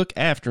Kerr to look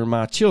after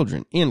my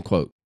children," end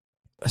quote.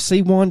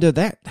 See, Wanda,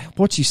 that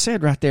what you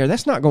said right there,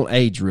 that's not going to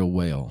age real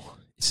well.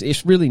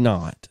 It's really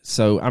not.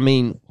 So, I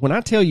mean, when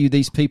I tell you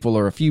these people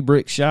are a few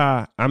bricks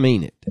shy, I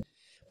mean it.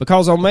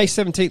 Because on May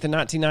 17th of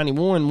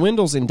 1991,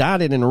 Wendell's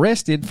indicted and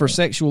arrested for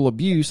sexual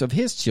abuse of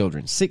his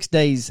children. 6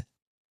 days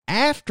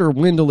after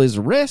Wendell is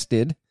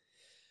arrested,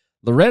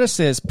 Loretta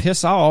says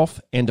piss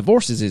off and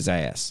divorces his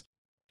ass.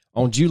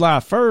 On July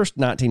 1st,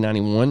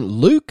 1991,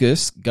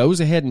 Lucas goes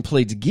ahead and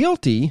pleads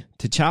guilty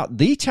to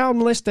the child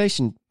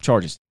molestation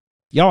charges.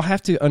 Y'all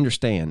have to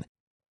understand,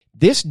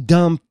 this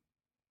dumb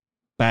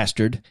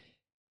bastard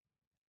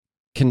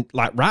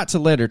writes a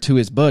letter to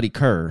his buddy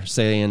Kerr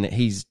saying that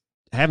he's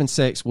having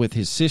sex with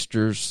his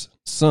sister's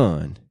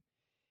son.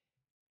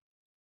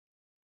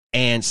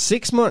 And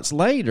 6 months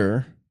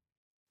later,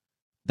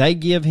 they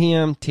give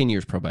him 10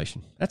 years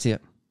probation. That's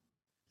it.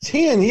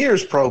 10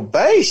 years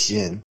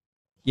probation?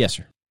 Yes,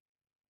 sir.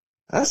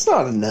 That's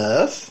not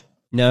enough.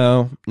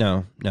 No,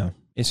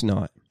 it's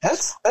not.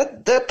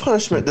 That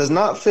punishment does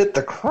not fit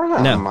the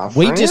crime, my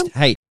friend.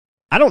 Hey,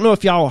 I don't know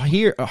if y'all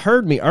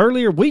heard me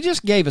earlier. We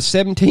just gave a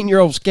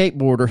 17-year-old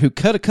skateboarder who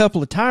cut a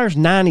couple of tires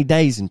 90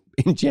 days in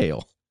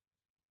jail.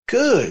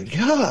 Good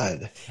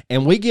God.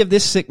 And we give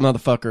this sick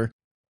motherfucker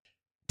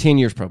 10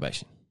 years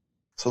probation.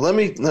 So let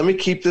me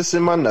keep this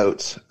in my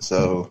notes.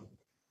 So,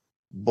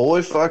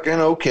 boy fucking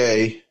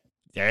okay.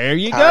 There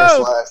you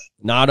go.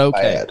 Not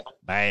okay.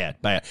 Bad.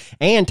 Bad.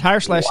 And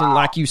tire slashing,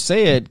 like you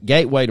said,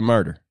 gateway to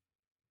murder.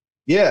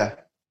 Yeah.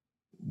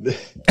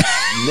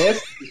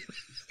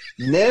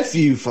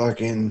 Nephew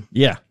fucking.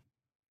 Yeah.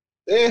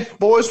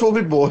 Boys will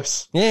be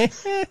boys. Yeah.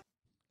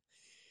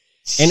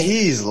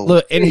 Jeez,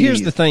 look, and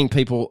here's the thing,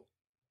 people.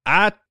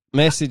 I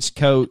messaged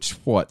Coach,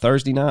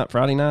 Thursday night,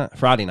 Friday night?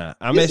 Friday night.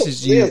 I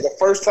messaged you. Yeah, the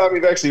first time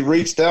you've actually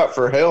reached out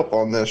for help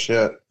on this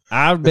shit.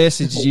 I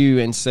messaged you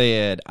and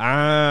said,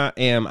 I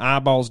am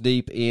eyeballs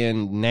deep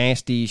in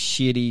nasty,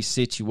 shitty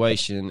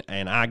situation,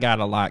 and I got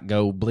to,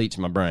 go bleach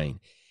my brain.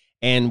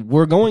 And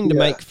we're going to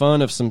make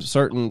fun of some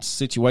certain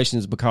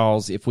situations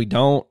because if we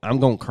don't, I'm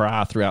going to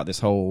cry throughout this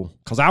whole...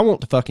 Because I want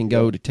to fucking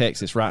go to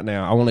Texas right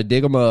now. I want to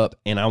dig them up,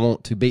 and I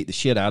want to beat the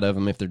shit out of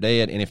them if they're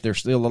dead. And if they're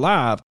still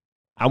alive,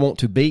 I want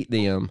to beat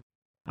them.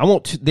 I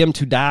want them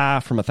to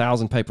die from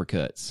 1,000 paper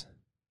cuts.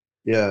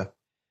 Yeah.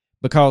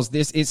 Because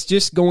it's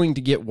just going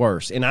to get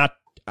worse. And I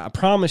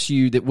promise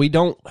you that we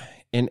don't...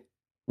 And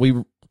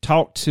we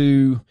talked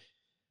to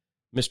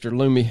Mr.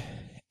 Lumi,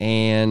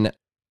 and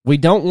we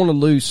don't want to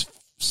lose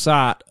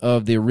sight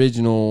of the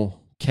original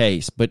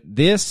case, but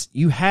this,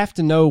 you have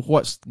to know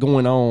what's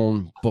going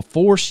on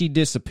before she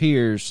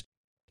disappears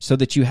so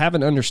that you have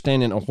an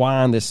understanding of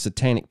why this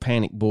satanic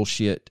panic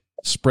bullshit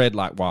spread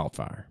like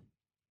wildfire.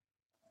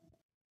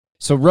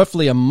 So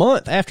roughly a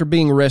month after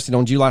being arrested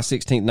on July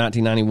 16th,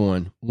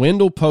 1991,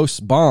 Wendell posts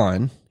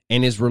bond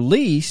and is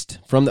released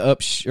from the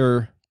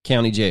Upshur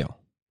County Jail.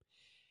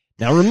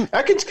 Now,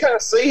 I can kind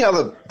of see how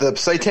the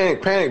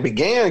satanic panic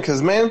began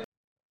because, man,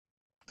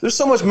 there's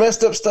so much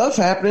messed up stuff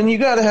happening. You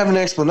got to have an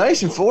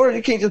explanation for it.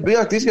 You can't just be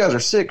like, these guys are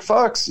sick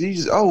fucks. You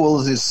just,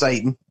 it's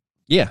Satan.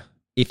 Yeah.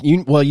 If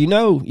you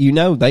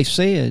know, they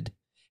said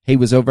he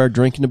was over there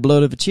drinking the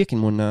blood of a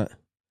chicken one night.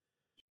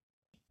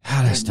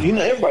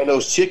 Everybody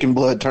knows chicken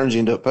blood turns you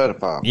into a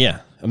pedophile.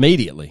 Yeah,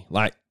 immediately.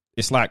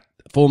 It's like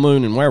full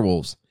moon and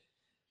werewolves.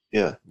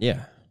 Yeah.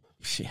 Yeah.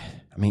 Shit.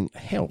 I mean,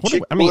 hell.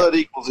 Chicken blood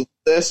equals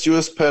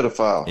incestuous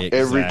pedophile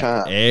every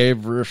time.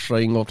 Every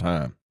single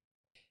time.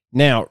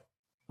 Now,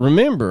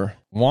 remember,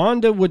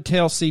 Wanda would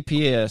tell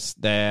CPS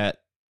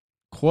that,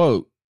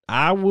 quote,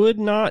 I would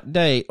not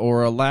date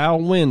or allow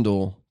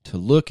Wendell to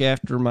look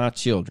after my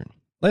children.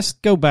 Let's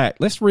go back.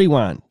 Let's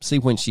rewind. See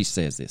when she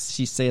says this.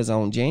 She says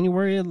on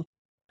January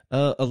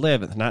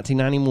 11th,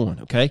 1991.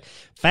 Okay.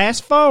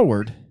 Fast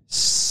forward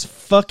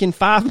fucking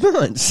 5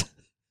 months.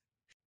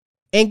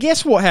 And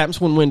guess what happens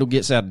when Wendell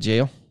gets out of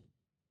jail?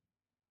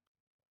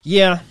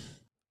 Yeah.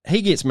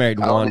 He gets married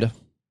to Wanda.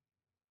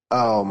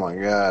 Oh my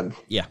God.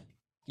 Yeah.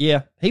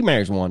 Yeah. He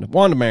marries Wanda.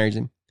 Wanda marries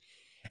him.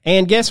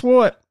 And guess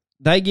what?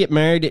 They get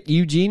married at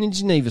Eugene and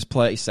Geneva's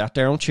place out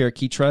there on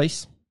Cherokee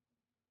Trace.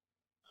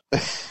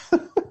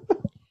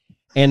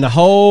 And the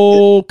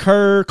whole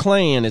Kerr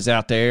clan is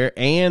out there,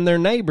 and their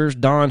neighbors,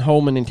 Don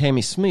Holman and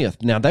Tammy Smith.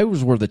 Now,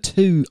 those were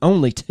the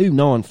only two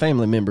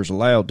non-family members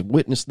allowed to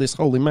witness this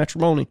holy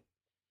matrimony.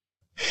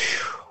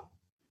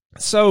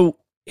 So,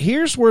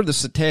 here's where the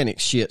satanic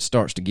shit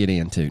starts to get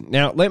into.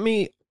 Now,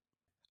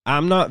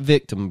 I'm not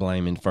victim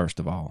blaming, first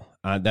of all.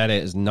 That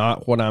is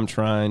not what I'm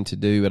trying to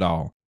do at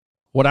all.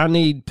 What I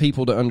need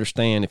people to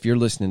understand, if you're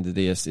listening to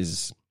this,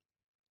 is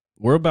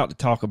we're about to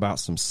talk about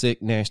some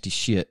sick, nasty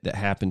shit that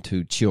happened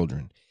to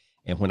children.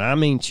 And when I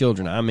mean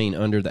children, I mean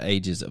under the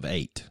ages of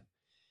 8.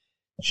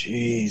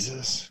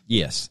 Jesus.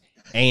 Yes.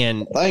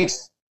 And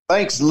thanks,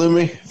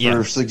 Lumi,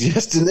 for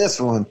suggesting this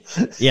one.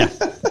 Yeah.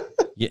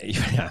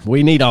 Yeah.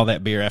 We need all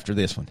that beer after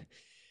this one.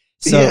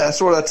 So, yeah,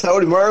 that's what I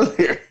told him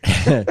earlier.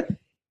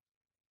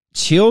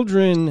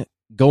 Children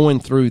going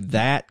through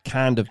that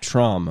kind of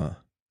trauma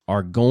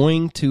are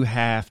going to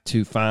have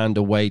to find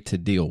a way to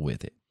deal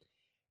with it.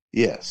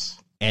 Yes.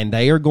 And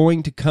they are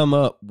going to come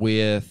up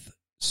with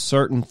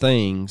certain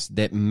things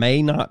that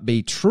may not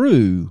be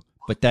true,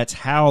 but that's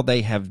how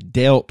they have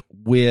dealt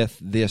with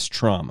this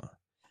trauma.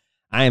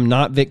 I am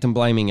not victim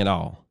blaming at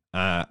all.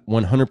 I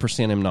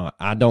 100% am not.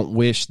 I don't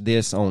wish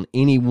this on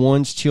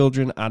anyone's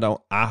children.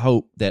 I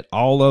hope that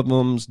all of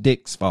them's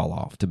dicks fall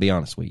off, to be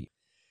honest with you.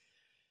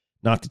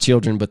 Not the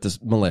children, but the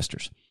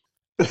molesters.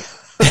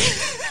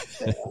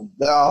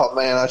 Oh,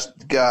 man,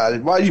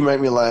 God, why'd you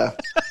make me laugh?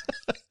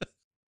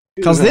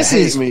 Because this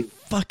is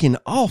fucking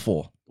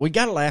awful. We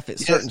got to laugh at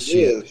certain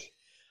shit.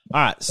 All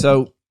right,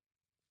 so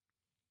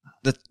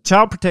the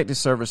Child Protective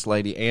Service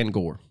lady, Ann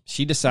Gore,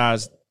 she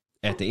decides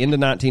at the end of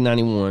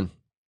 1991,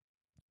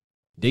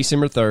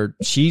 December 3rd,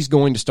 she's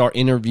going to start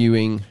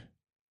interviewing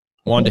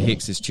Wanda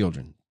Hicks's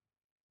children.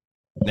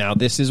 Now,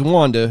 this is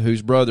Wanda,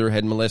 whose brother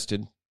had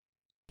molested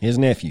his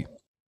nephew.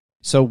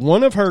 So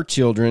one of her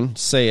children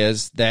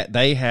says that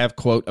they have,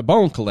 quote, a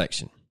bone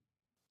collection.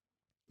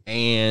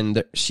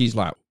 And she's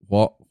like,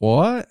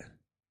 what?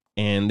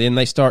 And then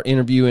they start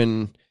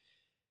interviewing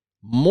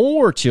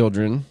more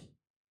children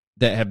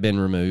that have been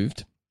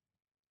removed.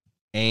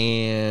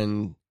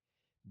 And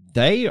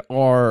they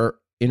are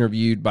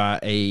interviewed by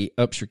a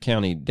Upshur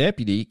County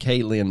deputy,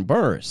 Kaylin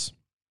Burris.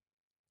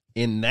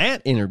 In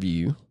that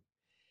interview,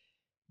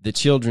 the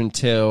children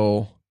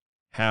tell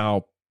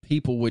how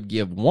people would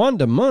give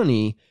Wanda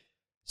money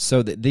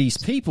so that these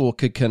people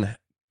could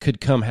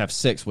come have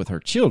sex with her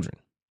children.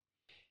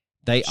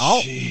 They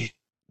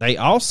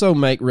also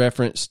make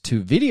reference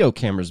to video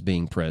cameras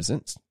being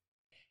present,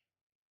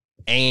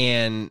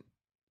 and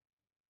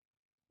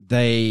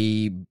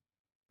they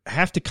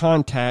have to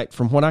contact,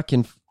 from what I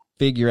can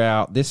figure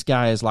out this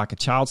guy is like a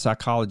child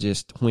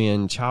psychologist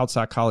when child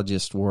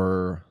psychologists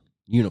were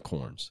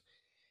unicorns.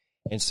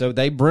 And so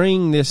they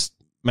bring this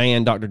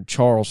man, Dr.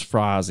 Charles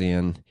Fries,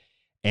 in,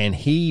 and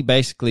he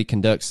basically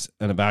conducts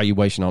an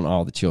evaluation on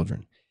all the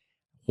children.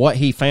 What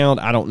he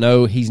found, I don't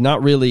know. He's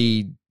not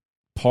really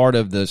part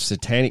of the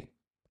satanic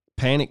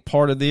panic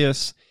part of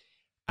this.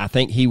 I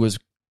think he was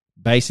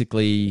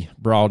basically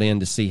brought in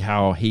to see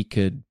how he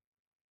could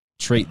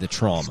treat the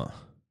trauma.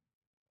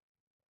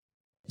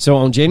 So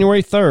on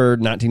January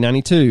 3rd,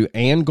 1992,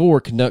 Ann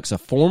Gore conducts a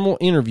formal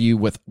interview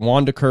with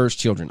Wanda Kerr's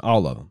children,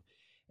 all of them.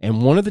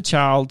 And one of the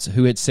childs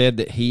who had said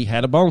that he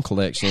had a bone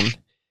collection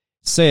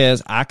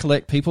says, I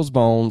collect people's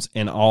bones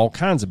and all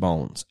kinds of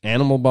bones,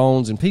 animal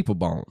bones and people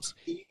bones.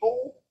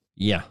 People?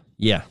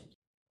 Yeah.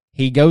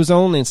 He goes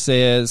on and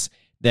says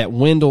that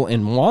Wendell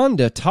and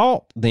Wanda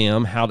taught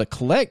them how to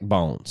collect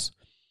bones.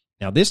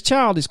 Now, this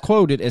child is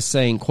quoted as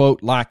saying,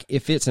 quote, like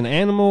if it's an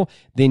animal,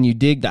 then you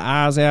dig the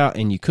eyes out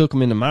and you cook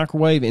them in the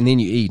microwave and then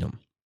you eat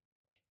them.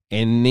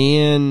 And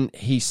then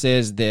he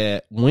says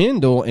that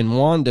Wendell and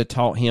Wanda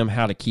taught him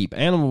how to keep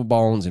animal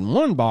bones in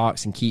one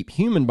box and keep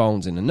human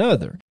bones in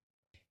another.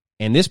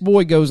 And this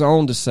boy goes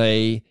on to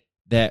say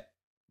that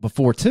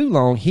before too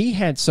long, he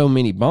had so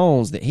many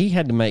bones that he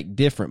had to make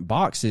different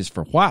boxes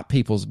for white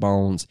people's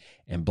bones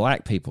and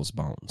black people's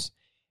bones,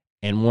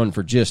 and one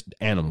for just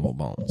animal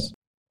bones.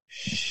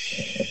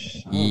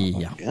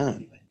 Yeah.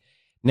 God.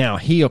 Now,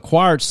 he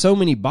acquired so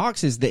many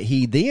boxes that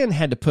he then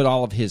had to put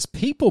all of his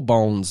people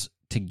bones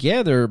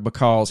together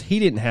because he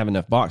didn't have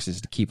enough boxes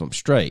to keep them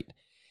straight.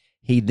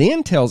 He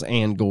then tells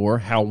Ann Gore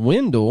how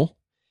Wendell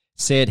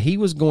said he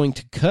was going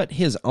to cut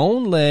his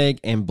own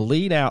leg and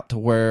bleed out to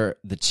where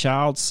the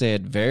child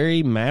said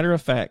very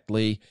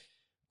matter-of-factly,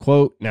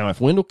 quote, now if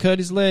Wendell cut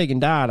his leg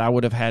and died, I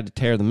would have had to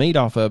tear the meat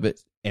off of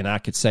it, and I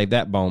could save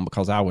that bone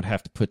because I would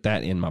have to put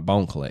that in my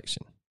bone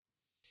collection.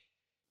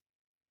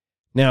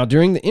 Now,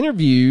 during the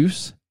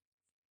interviews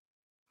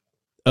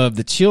of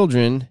the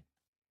children,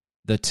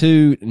 the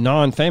two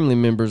non-family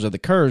members of the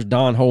Kerrs,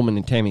 Don Holman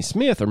and Tammy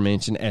Smith, are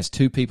mentioned as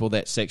two people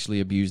that sexually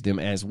abused them,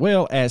 as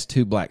well as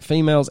two black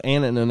females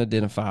and an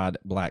unidentified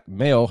black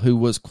male who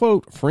was,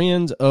 quote,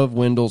 friends of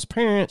Wendell's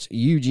parents,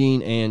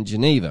 Eugene and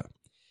Geneva,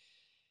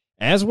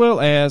 as well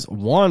as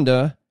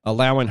Wanda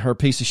allowing her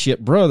piece of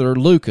shit brother,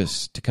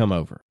 Lucas, to come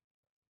over.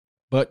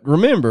 But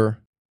remember,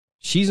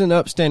 she's an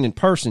upstanding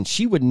person.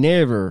 She would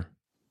never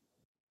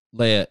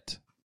let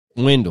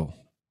Wendell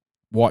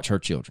watch her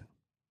children.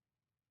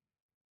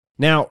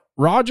 Now,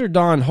 Roger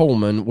Don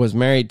Holman was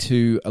married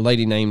to a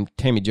lady named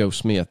Tammy Jo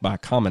Smith by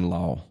common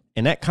law,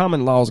 and that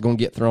common law is going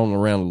to get thrown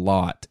around a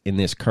lot in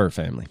this Kerr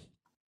family.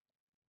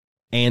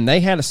 And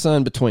they had a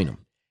son between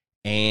them.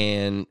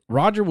 And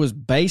Roger was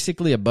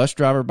basically a bus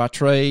driver by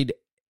trade,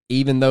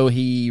 even though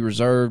he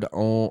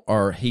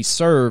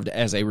served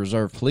as a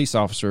reserve police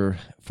officer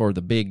for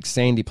the Big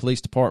Sandy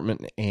Police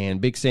Department,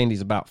 and Big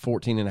Sandy's about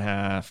 14 and a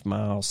half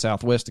miles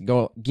southwest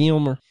of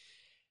Gilmer.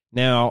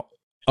 Now,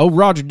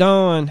 Roger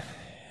Don,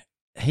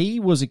 he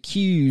was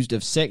accused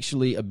of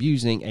sexually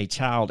abusing a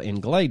child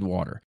in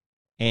Gladewater,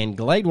 and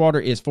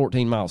Gladewater is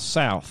 14 miles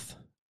south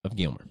of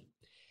Gilmer.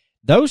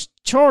 Those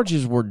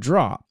charges were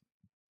dropped,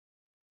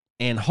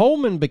 and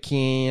Holman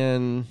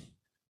began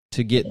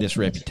to get this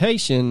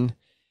reputation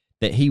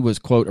that he was,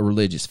 quote, a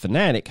religious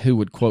fanatic who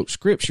would quote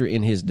scripture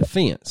in his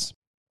defense.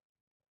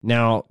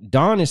 Now,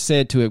 Don is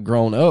said to have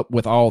grown up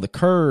with all the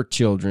Kerr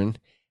children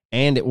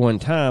and at one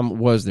time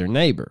was their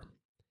neighbor.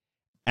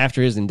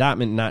 After his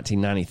indictment in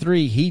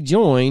 1993, he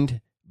joined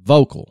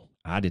VOCAL.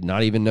 I did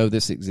not even know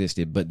this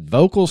existed, but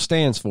VOCAL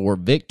stands for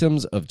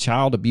Victims of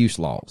Child Abuse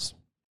Laws.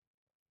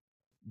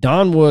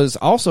 Don was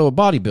also a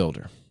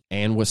bodybuilder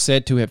and was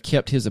said to have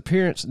kept his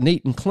appearance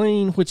neat and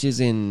clean, which is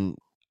in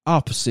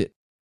opposite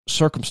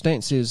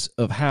circumstances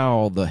of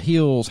how the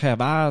Hills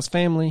Have Eyes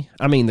family,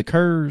 the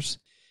Kerrs,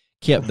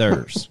 kept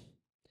theirs.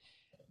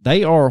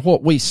 They are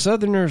what we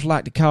Southerners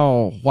like to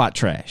call white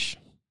trash.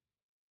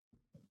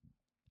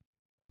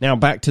 Now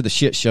back to the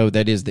shit show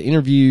that is the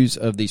interviews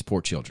of these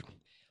poor children.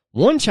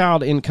 One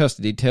child in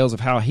custody tells of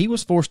how he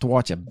was forced to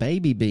watch a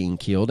baby being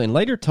killed and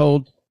later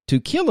told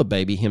to kill a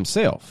baby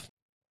himself.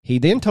 He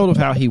then told of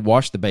how he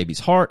washed the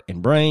baby's heart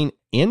and brain,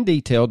 in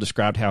detail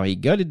described how he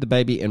gutted the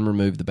baby and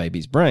removed the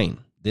baby's brain.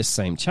 This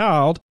same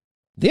child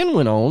then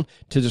went on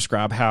to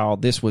describe how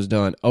this was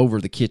done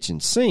over the kitchen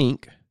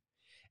sink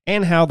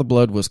and how the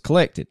blood was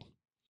collected.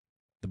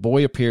 The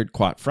boy appeared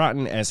quite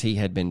frightened as he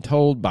had been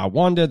told by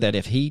Wanda that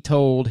if he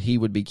told, he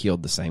would be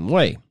killed the same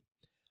way.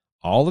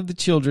 All of the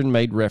children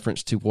made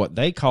reference to what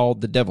they called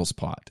the devil's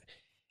pot.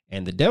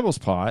 And the devil's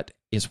pot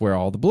is where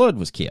all the blood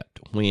was kept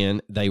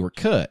when they were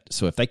cut.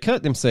 So if they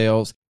cut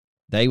themselves,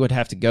 they would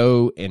have to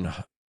go and,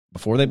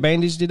 before they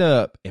bandaged it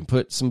up, and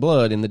put some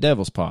blood in the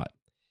devil's pot.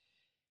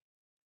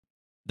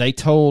 They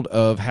told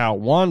of how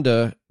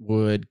Wanda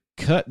would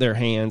cut their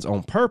hands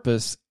on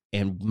purpose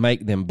and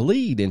make them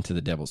bleed into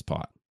the devil's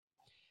pot.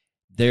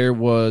 There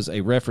was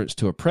a reference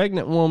to a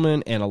pregnant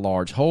woman and a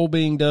large hole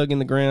being dug in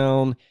the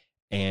ground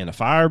and a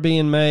fire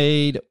being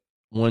made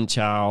one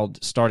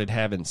child started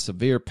having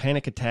severe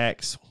panic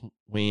attacks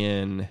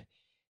when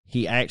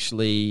he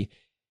actually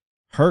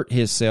hurt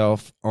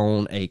himself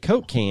on a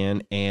Coke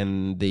can,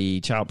 and the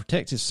Child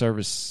Protective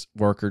Service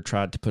worker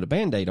tried to put a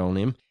Band-Aid on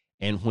him.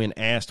 And when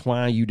asked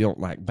why you don't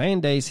like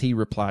Band-Aids, he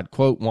replied,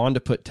 quote, "Wanda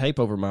put tape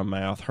over my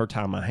mouth, her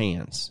tie my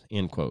hands,"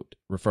 end quote,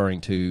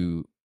 referring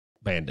to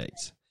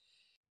Band-Aids.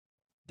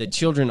 The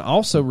children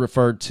also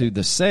referred to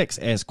the sex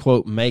as,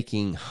 quote,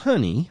 "making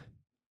honey,"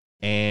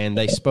 and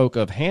they spoke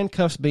of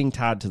handcuffs being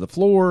tied to the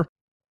floor,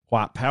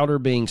 white powder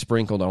being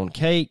sprinkled on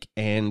cake,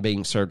 and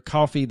being served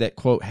coffee that,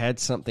 quote, "had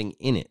something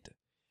in it."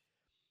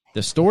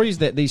 The stories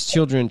that these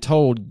children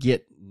told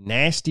get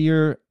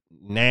nastier,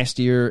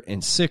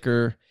 and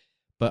sicker,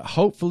 but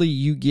hopefully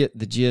you get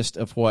the gist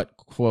of what,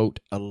 quote,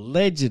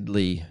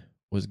 allegedly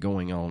was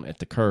going on at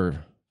the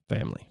Kerr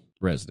family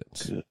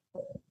residence.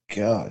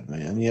 God,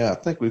 man. Yeah, I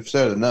think we've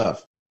said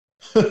enough.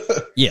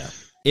 Yeah.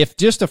 If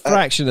just a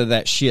fraction of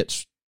that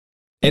shit's,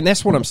 and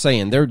that's what I'm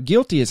saying, they're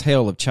guilty as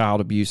hell of child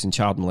abuse and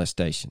child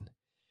molestation.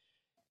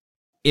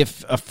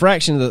 If a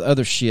fraction of the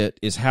other shit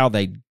is how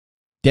they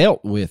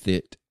dealt with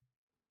it,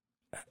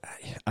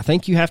 I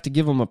think you have to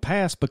give them a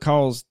pass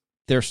because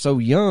they're so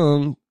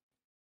young.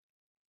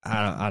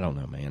 I don't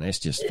know, man. It's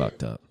just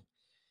fucked up.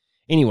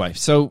 Anyway,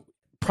 so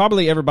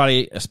probably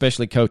everybody,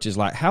 especially coaches,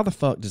 like, how the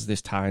fuck does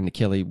this tie into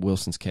Kelly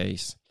Wilson's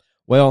case?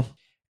 Well,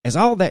 as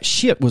all that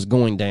shit was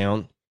going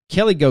down,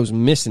 Kelly goes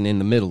missing in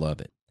the middle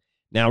of it.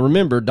 Now,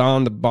 remember,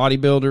 Don, the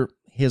bodybuilder,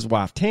 his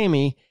wife,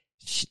 Tammy,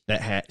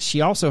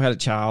 she also had a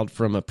child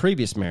from a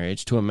previous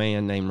marriage to a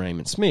man named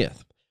Raymond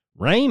Smith.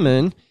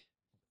 Raymond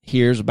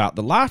hears about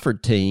the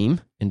Lyford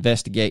team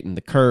investigating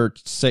the Kerr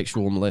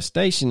sexual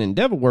molestation and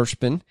devil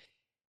worshiping,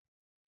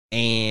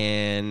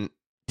 and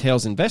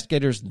tells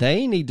investigators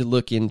they need to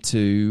look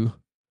into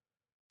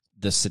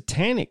the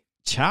satanic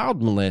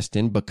child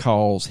molesting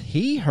because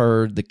he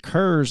heard the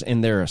Kerrs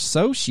and their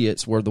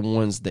associates were the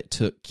ones that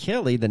took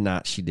Kelly the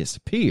night she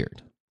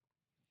disappeared.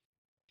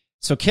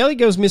 So Kelly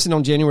goes missing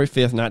on January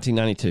 5th,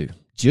 1992.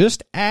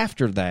 Just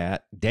after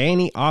that,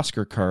 Danny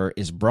Oscar Kerr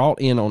is brought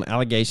in on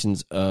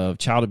allegations of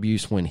child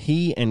abuse when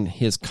he and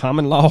his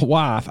common-law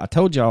wife, I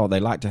told y'all they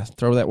like to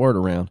throw that word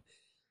around,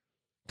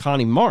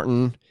 Connie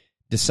Martin,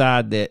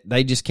 decide that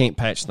they just can't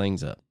patch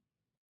things up.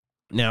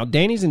 Now,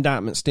 Danny's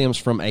indictment stems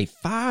from a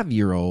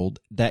 5-year-old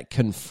that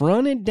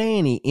confronted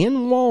Danny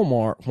in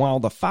Walmart while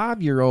the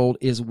 5-year-old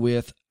is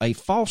with a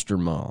foster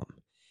mom.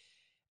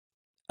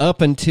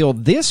 Up until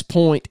this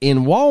point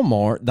in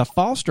Walmart, the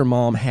foster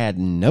mom had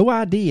no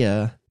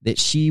idea that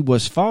she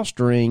was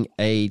fostering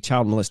a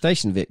child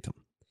molestation victim.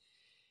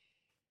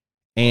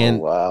 And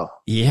oh, wow.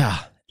 Yeah,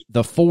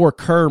 the 4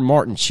 Kerr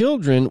Martin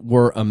children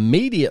were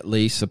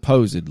immediately,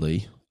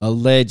 supposedly,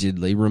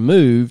 allegedly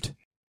removed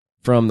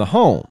from the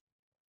home.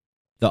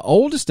 The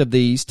oldest of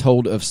these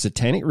told of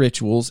satanic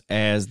rituals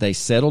as they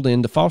settled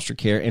into foster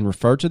care and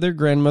referred to their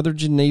grandmother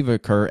Geneva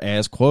Kerr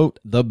as, quote,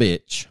 the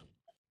bitch.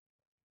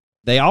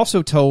 They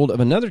also told of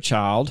another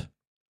child.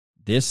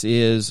 This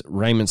is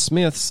Raymond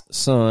Smith's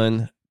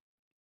son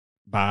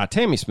by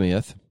Tammy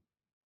Smith.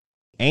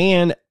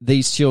 And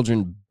these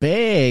children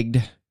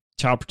begged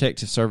Child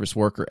Protective Service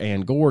worker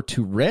Ann Gore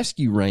to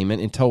rescue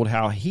Raymond and told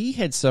how he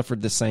had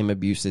suffered the same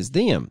abuse as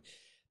them.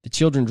 The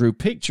children drew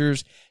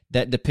pictures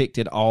that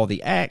depicted all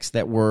the acts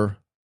that were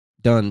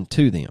done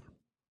to them.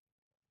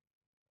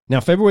 Now,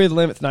 February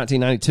 11th,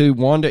 1992,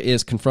 Wanda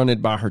is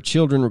confronted by her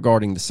children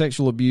regarding the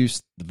sexual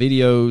abuse, the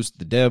videos,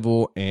 the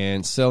devil,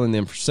 and selling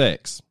them for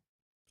sex.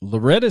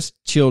 Loretta's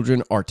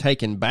children are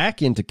taken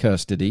back into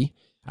custody.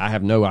 I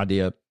have no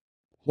idea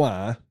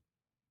why.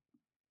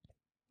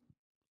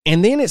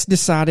 And then it's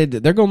decided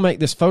that they're going to make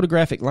this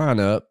photographic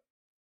lineup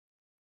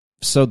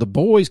so the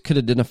boys could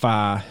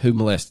identify who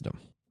molested them.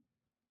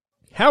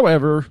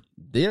 However,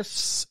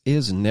 this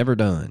is never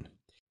done.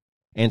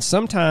 And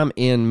sometime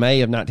in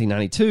May of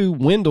 1992,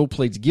 Wendell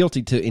pleads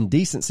guilty to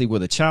indecency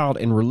with a child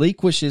and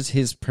relinquishes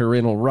his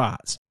parental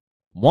rights.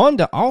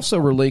 Wanda also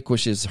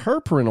relinquishes her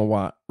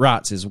parental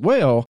rights as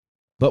well,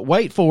 but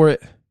wait for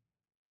it.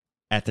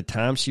 At the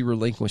time she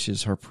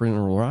relinquishes her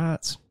parental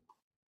rights,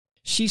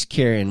 she's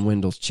carrying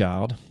Wendell's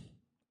child.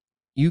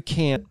 You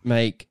can't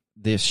make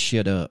this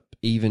shit up,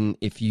 even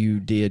if you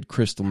did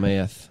crystal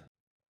meth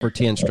for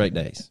 10 straight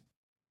days.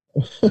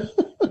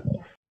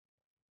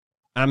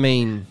 I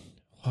mean,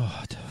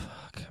 what the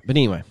fuck? But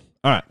anyway,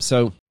 all right,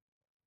 so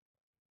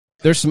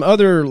there's some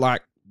other,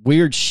 like,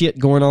 weird shit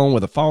going on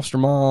with a foster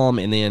mom,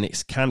 and then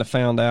it's kind of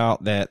found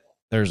out that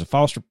there's a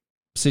foster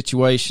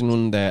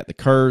situation that the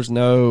Kerrs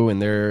know,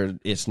 and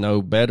it's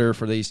no better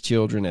for these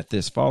children at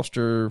this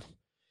foster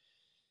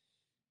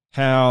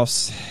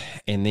house.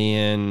 And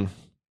then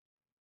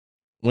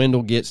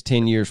Wendell gets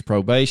 10 years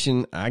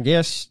probation. I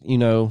guess,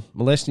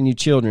 molesting your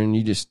children,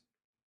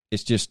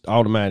 it's just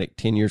automatic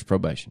 10 years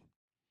probation.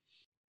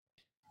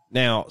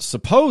 Now,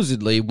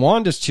 supposedly,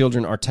 Wanda's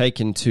children are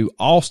taken to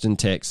Austin,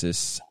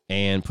 Texas,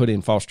 and put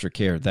in foster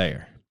care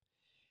there.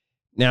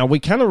 Now, we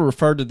kind of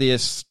referred to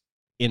this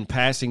in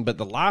passing, but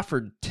the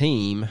Lyford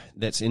team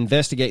that's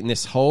investigating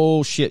this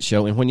whole shit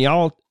show, and when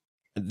y'all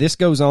this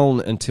goes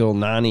on until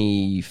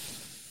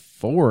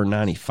 94 or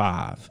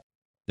 95.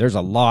 There's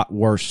a lot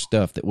worse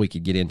stuff that we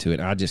could get into it.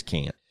 I just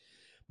can't.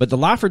 But the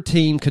Lyford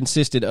team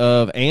consisted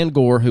of Ann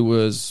Gore, who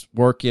was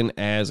working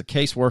as a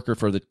caseworker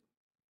for the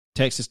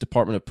Texas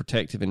Department of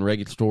Protective and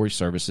Regulatory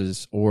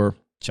Services, or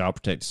Child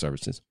Protective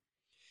Services.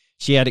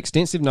 She had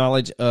extensive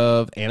knowledge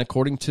of, and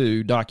according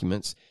to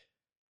documents,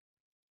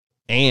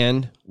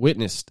 and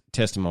witnessed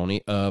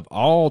testimony of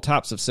all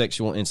types of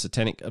sexual and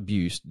satanic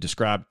abuse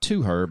described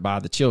to her by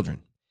the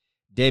children.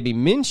 Debbie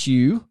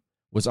Minshew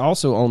was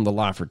also on the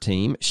Lyford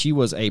team. She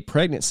was a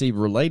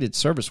pregnancy-related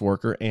service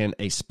worker and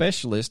a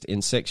specialist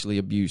in sexually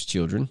abused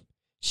children.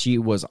 She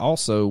was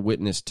also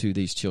witness to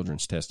these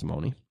children's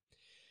testimony.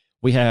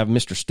 We have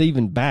Mr.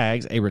 Stephen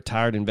Baggs, a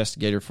retired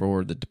investigator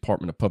for the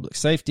Department of Public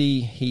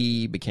Safety.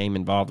 He became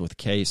involved with the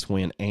case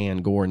when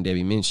Ann Gore and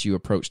Debbie Minshew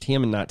approached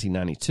him in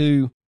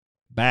 1992.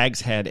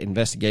 Baggs had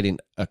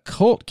investigated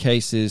occult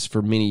cases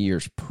for many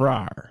years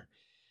prior.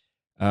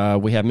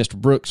 We have Mr.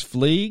 Brooks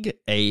Fleeg,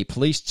 a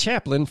police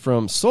chaplain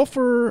from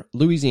Sulphur,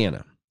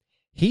 Louisiana.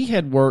 He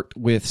had worked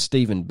with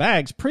Stephen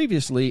Baggs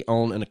previously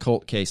on an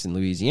occult case in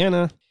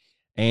Louisiana,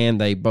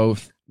 and they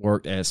both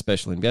worked as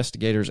special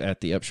investigators at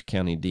the Upshur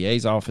County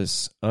DA's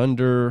office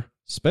under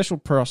Special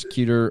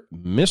Prosecutor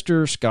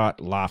Mr. Scott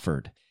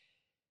Lyford.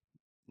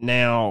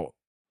 Now,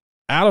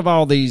 out of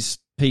all these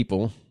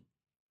people,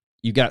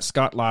 you got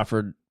Scott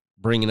Lyford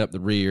bringing up the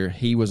rear.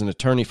 He was an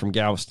attorney from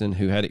Galveston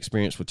who had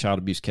experience with child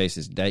abuse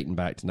cases dating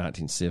back to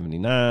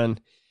 1979.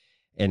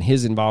 And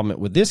his involvement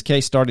with this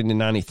case started in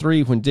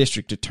 93 when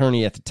district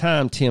attorney at the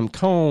time, Tim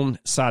Cone,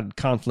 cited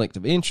conflict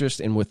of interest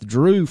and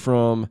withdrew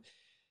from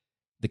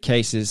the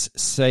cases,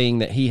 saying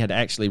that he had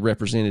actually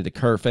represented a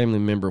Kerr family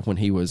member when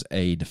he was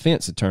a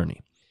defense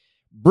attorney.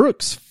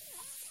 Brooks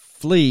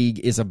Fleeg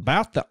is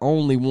about the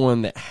only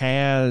one that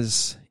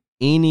has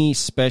any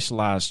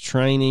specialized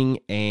training,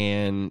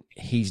 and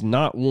he's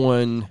not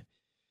like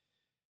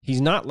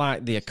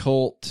the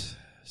occult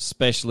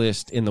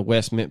specialist in the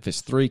West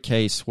Memphis 3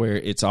 case where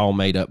it's all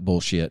made up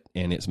bullshit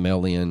and it's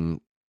mail-in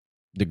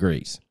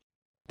degrees.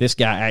 This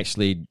guy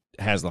actually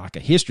has like a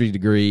history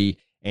degree,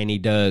 and he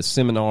does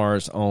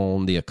seminars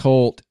on the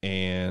occult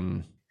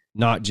and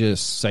not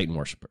just Satan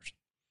worshipers.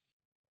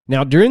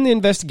 Now, during the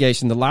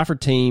investigation, the Lyford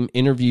team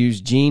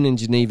interviews Jean and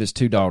Geneva's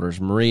 2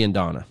 daughters, Marie and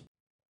Donna,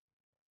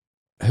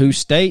 who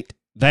state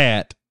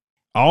that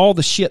all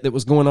the shit that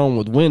was going on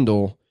with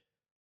Wendell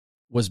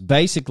was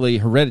basically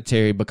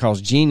hereditary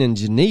because Jean and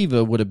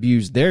Geneva would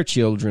abuse their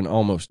children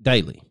almost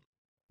daily.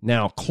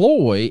 Now,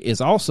 Chloe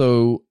is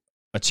also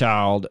a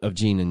child of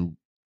Jean and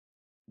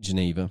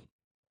Geneva,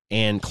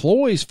 and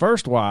Chloe's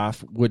first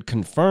wife would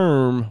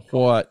confirm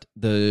what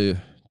the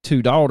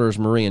 2 daughters,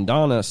 Marie and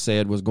Donna,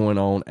 said was going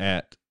on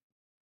at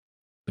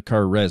the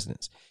Kerr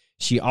residence.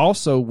 She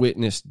also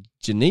witnessed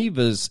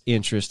Geneva's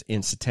interest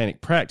in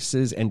satanic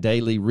practices and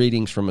daily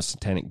readings from a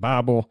satanic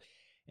Bible,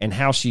 and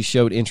how she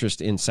showed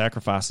interest in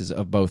sacrifices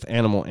of both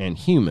animal and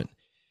human.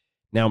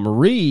 Now,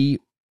 Marie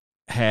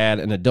had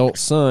an adult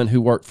son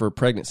who worked for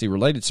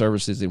pregnancy-related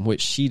services in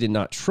which she did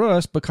not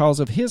trust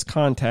because of his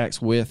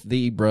contacts with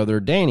the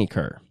brother Danny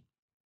Kerr.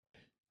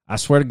 I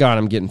swear to God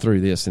I'm getting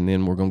through this, and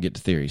then we're going to get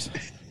to theories.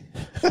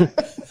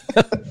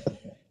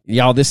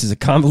 Y'all, this is a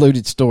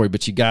convoluted story,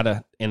 but you got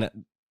to, and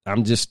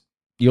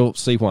you'll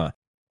see why.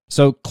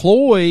 So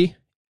Chloe,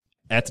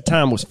 at the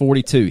time, was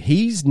 42.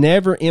 He's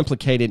never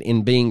implicated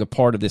in being a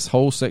part of this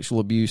whole sexual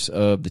abuse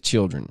of the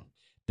children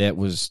that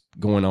was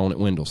going on at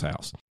Wendell's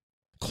house.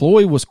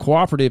 Chloe was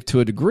cooperative to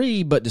a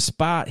degree, but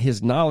despite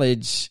his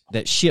knowledge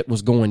that shit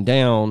was going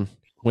down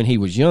when he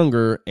was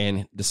younger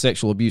and the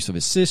sexual abuse of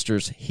his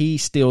sisters, he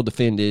still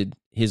defended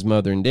his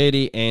mother and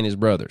daddy and his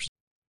brothers.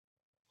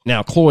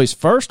 Now, Chloe's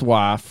first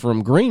wife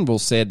from Greenville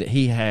said that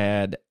he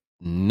had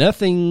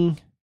nothing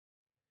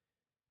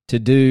to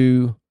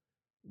do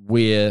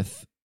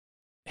with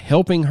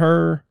helping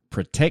her,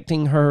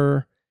 protecting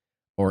her,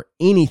 or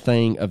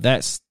anything of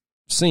that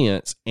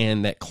sense,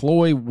 and that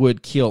Chloe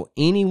would kill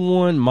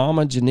anyone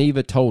Mama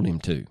Geneva told him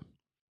to.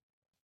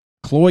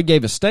 Chloe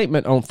gave a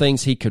statement on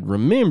things he could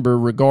remember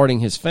regarding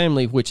his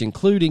family, which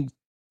included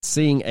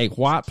seeing a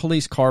white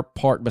police car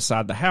parked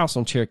beside the house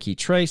on Cherokee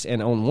Trace,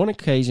 and on one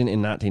occasion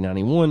in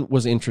 1991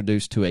 was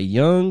introduced to a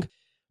young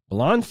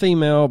blonde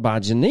female by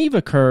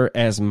Geneva Kerr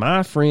as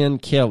my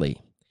friend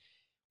Kelly.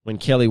 When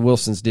Kelly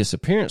Wilson's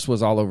disappearance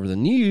was all over the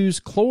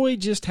news, Chloe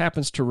just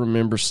happens to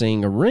remember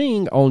seeing a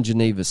ring on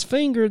Geneva's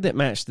finger that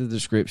matched the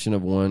description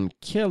of one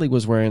Kelly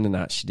was wearing the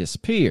night she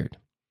disappeared.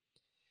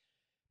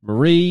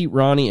 Marie,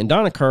 Ronnie, and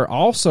Donna Kerr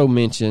also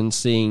mentioned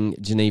seeing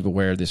Geneva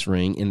wear this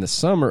ring in the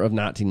summer of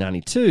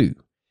 1992.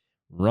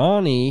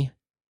 Ronnie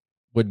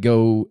would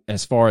go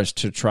as far as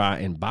to try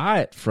and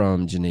buy it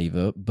from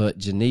Geneva, but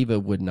Geneva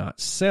would not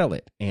sell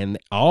it. And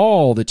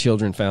all the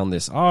children found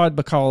this odd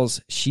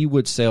because she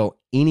would sell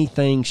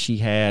anything she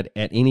had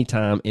at any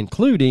time,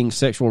 including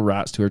sexual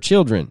rights to her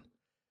children.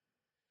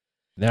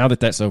 Now that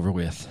that's over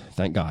with,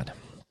 thank God.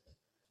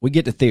 We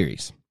get to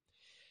theories.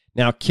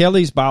 Now,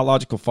 Kelly's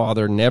biological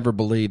father never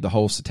believed the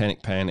whole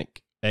satanic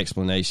panic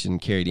explanation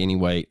carried any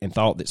weight and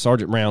thought that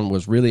Sergeant Brown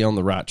was really on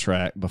the right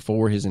track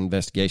before his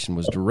investigation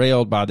was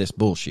derailed by this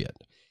bullshit.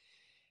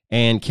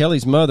 And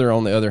Kelly's mother,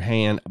 on the other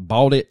hand,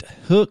 bought it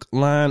hook,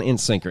 line, and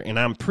sinker. And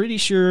I'm pretty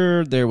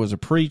sure there was a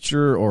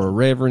preacher or a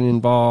reverend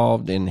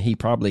involved, and he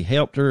probably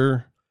helped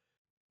her.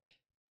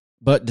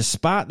 But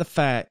despite the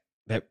fact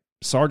that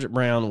Sergeant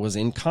Brown was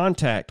in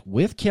contact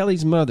with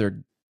Kelly's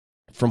mother,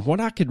 from what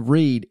I could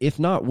read, if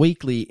not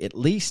weekly, at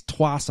least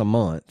twice a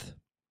month,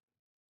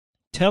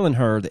 telling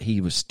her that he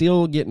was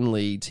still getting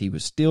leads, he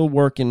was still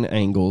working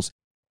angles,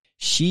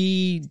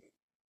 she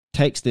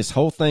takes this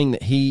whole thing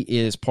that he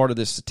is part of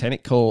this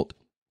satanic cult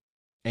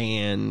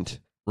and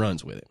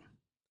runs with it.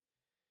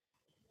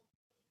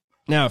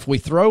 Now, if we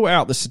throw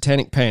out the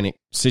satanic panic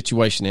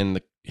situation in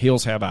The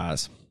Hills Have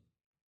Eyes,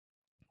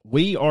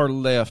 we are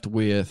left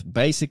with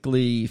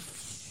basically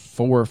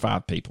 4 or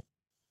 5 people.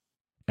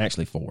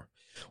 Actually 4.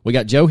 We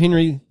got Joe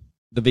Henry,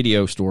 the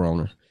video store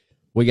owner.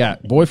 We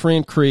got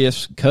boyfriend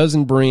Chris,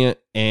 cousin Brent,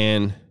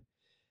 and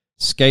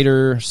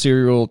skater,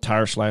 serial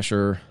tire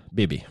slasher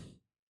Bibby.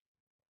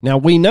 Now,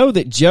 we know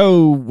that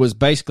Joe was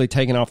basically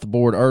taken off the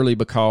board early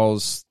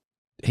because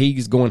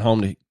he's going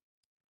home to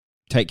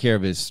take care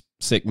of his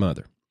sick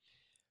mother.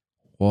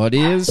 What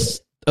is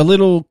a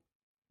little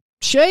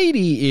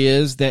shady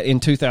is that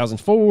in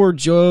 2004,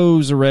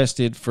 Joe's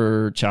arrested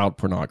for child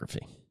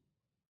pornography.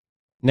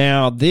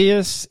 Now,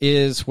 this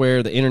is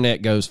where the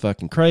internet goes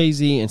fucking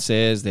crazy and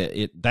says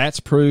that that's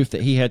proof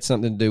that he had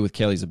something to do with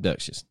Kelly's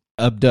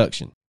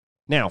abduction.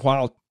 Now,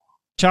 while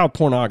child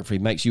pornography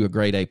makes you a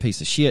grade A piece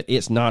of shit,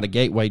 it's not a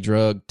gateway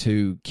drug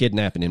to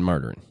kidnapping and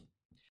murdering.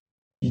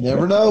 You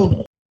never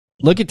know.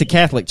 Look at the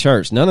Catholic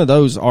Church. None of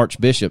those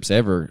archbishops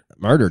ever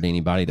murdered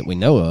anybody that we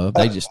know of.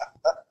 They just...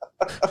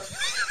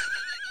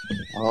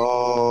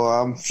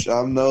 Oh,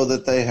 I know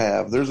that they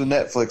have. There's a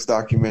Netflix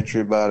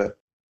documentary about it.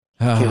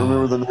 I can't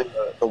remember the name.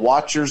 The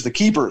Watchers, the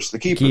Keepers.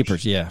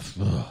 Keepers, yeah.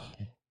 Ugh.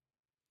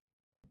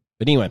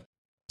 But anyway,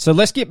 so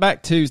let's get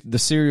back to the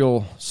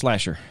serial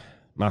slasher,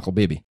 Michael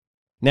Bibby.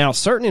 Now,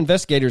 certain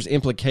investigators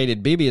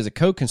implicated Bibby as a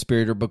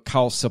co-conspirator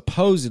because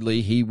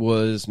supposedly he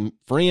was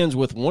friends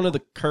with one of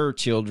the Kerr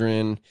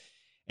children,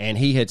 and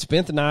he had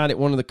spent the night at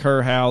one of the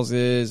Kerr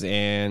houses,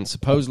 and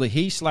supposedly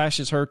he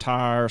slashes her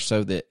tire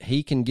so that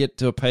he can get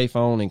to a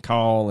payphone and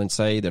call and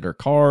say that her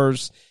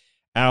car's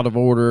out of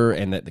order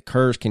and that the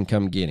Kerrs can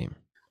come get him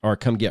or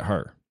come get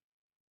her.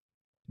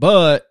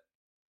 But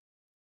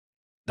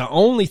the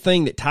only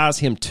thing that ties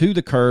him to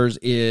the Kerrs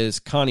is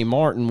Connie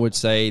Martin would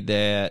say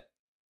that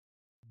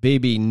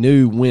Bibby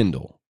knew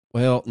Wendell.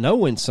 Well,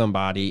 knowing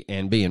somebody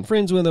and being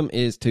friends with them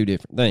is 2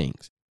 different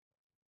things.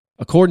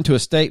 According to a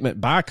statement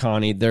by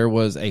Connie, there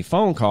was a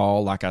phone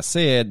call, like I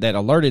said, that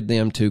alerted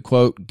them to,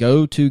 quote,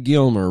 go to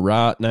Gilmer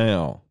right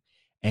now.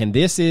 And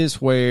this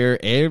is where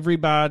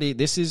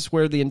this is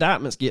where the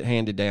indictments get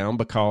handed down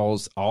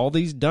because all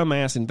these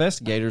dumbass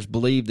investigators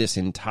believe this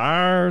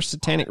entire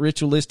satanic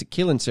ritualistic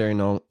killing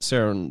scenario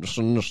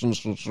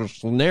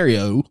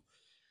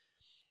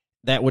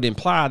that would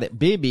imply that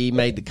Bibby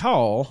made the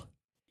call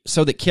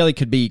so that Kelly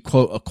could be,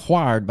 quote,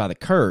 acquired by the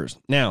Kerrs.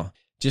 Now,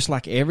 just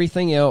like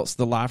everything else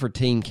the Lifer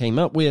team came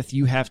up with,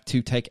 you have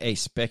to take a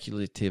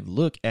speculative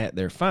look at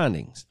their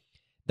findings.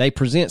 They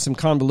present some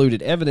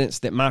convoluted evidence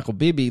that Michael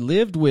Bibby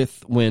lived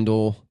with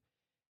Wendell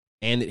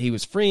and that he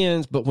was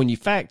friends, but when you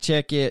fact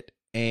check it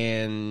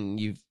and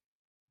you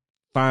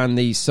find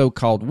these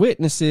so-called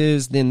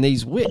witnesses, then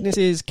these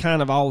witnesses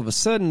kind of all of a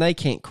sudden, they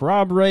can't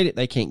corroborate it,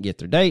 they can't get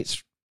their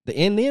dates,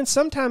 and then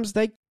sometimes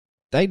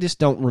they just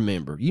don't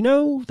remember. You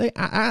know,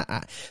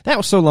 that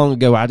was so long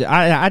ago,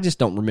 I just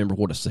don't remember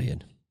what I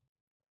said.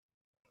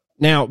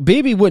 Now,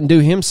 Bibby wouldn't do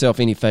himself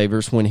any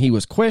favors when he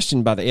was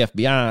questioned by the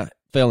FBI,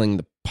 failing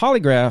the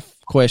polygraph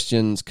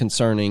questions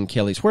concerning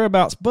Kelly's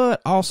whereabouts,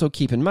 but also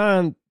keep in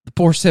mind, the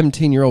poor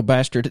 17-year-old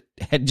bastard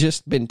had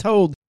just been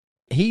told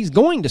he's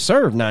going to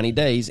serve 90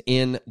 days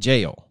in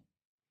jail.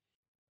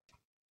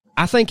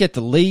 I think at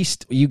the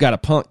least you got a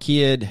punk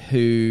kid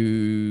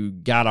who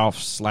got off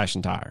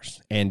slashing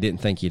tires and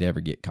didn't think he'd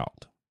ever get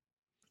caught.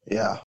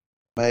 Yeah,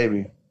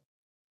 maybe.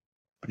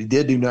 But he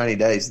did do 90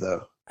 days,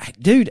 though.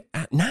 Dude,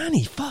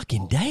 90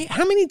 fucking days?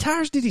 How many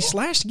tires did he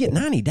slash to get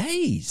 90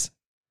 days?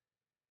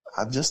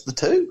 Just the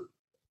 2.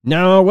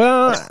 No,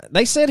 well,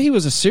 they said he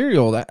was a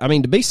serial. I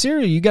mean, to be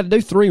serial, you got to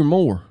do 3 or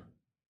more.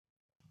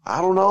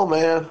 I don't know,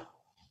 man.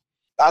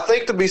 I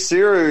think to be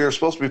serial, you're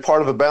supposed to be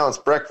part of a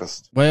balanced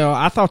breakfast. Well,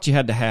 I thought you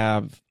had to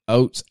have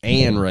oats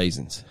and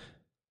raisins.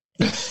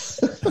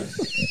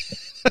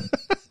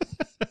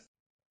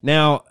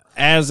 Now,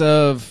 as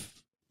of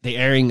the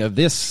airing of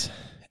this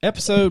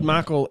episode,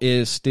 Michael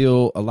is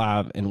still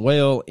alive and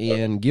well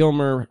in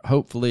Gilmer,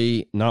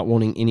 hopefully not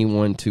wanting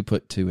anyone to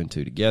put 2 and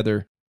 2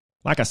 together.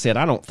 Like I said,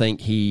 I don't think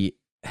he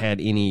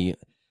had any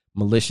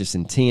malicious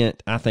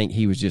intent. I think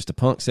he was just a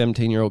punk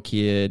 17-year-old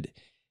kid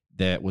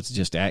that was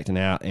just acting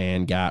out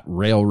and got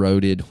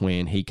railroaded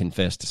when he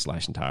confessed to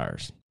slashing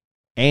tires.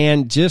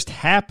 And just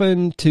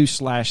happened to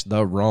slash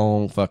the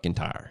wrong fucking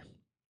tire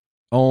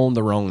on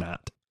the wrong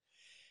night.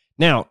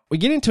 Now, we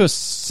get into a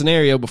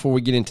scenario before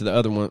we get into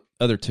the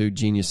other two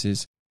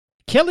geniuses.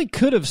 Kelly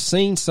could have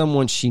seen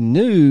someone she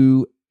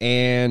knew,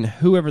 and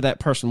whoever that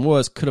person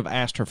was could have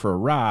asked her for a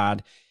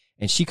ride,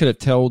 and she could have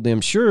told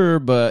them, sure,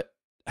 but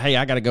hey,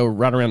 I got to go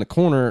right around the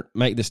corner,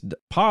 make this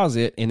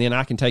deposit, and then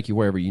I can take you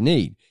wherever you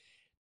need.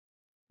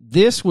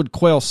 This would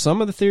quell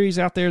some of the theories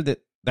out there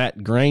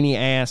that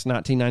grainy-ass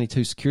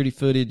 1992 security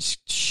footage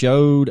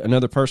showed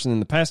another person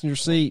in the passenger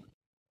seat.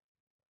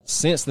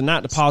 Since the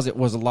night deposit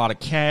was a lot of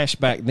cash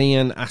back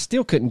then, I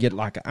still couldn't get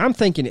I'm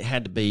thinking it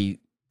had to be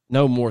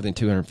no more than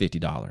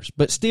 $250.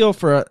 But still,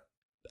 for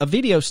a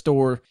video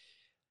store,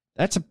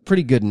 that's a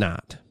pretty good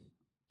night.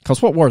 Because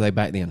what were they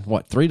back then?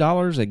 What,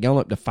 $3? They'd gone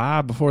up to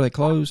 $5 before they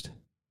closed?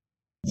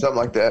 Something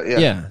like that, yeah.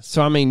 Yeah.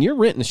 So, I mean, you're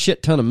renting a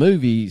shit ton of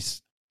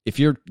movies if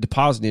you're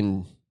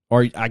depositing,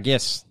 or I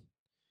guess,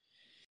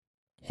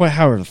 well,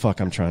 however the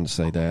fuck I'm trying to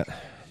say that.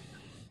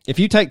 If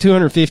you take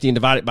 $250 and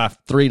divide it by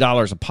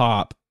 $3 a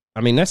pop, I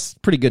mean, that's a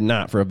pretty good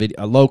night for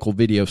a local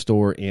video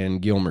store in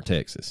Gilmer,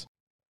 Texas.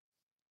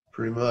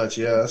 Pretty much,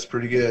 yeah, that's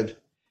pretty good.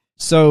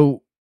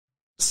 So,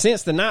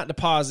 since the night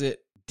deposit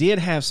did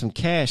have some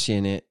cash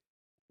in it,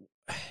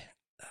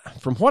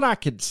 from what I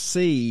could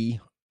see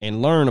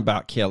and learn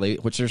about Kelly,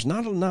 which there's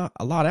not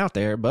a lot out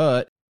there,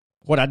 but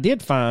what I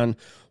did find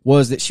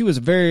was that she was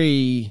a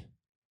very,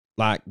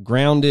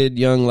 grounded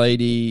young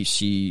lady.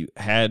 She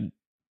had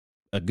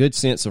a good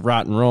sense of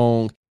right and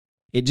wrong.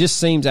 It just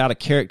seems out of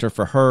character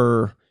for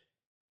her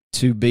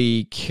to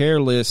be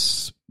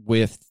careless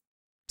with,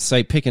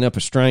 say, picking up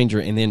a stranger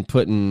and then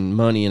putting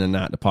money in a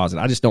night deposit.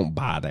 I just don't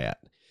buy that.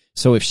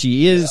 So if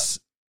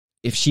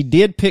she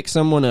did pick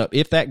someone up,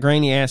 if that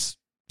grainy ass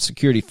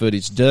security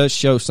footage does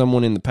show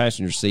someone in the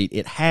passenger seat,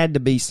 it had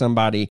to be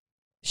somebody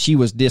she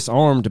was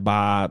disarmed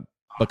by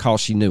because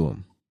she knew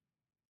him.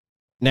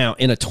 Now,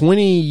 in a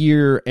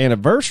 20-year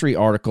anniversary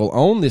article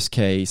on this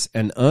case,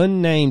 an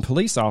unnamed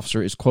police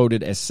officer is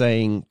quoted as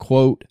saying,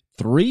 quote,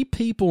 3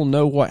 people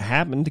know what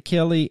happened to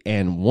Kelly,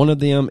 and one of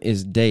them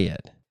is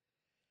dead.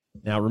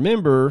 Now,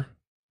 remember,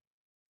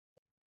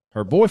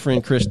 her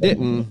boyfriend, Chris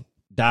Denton,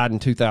 died in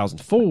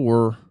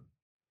 2004,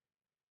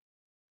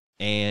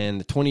 and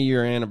the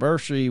 20-year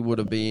anniversary would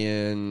have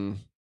been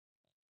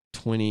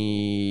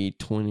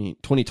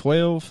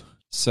 2012.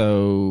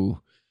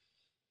 So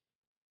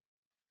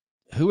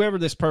whoever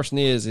this person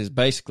is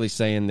basically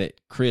saying that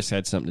Chris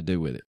had something to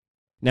do with it.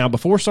 Now,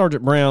 before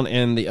Sergeant Brown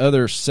and the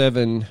other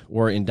 7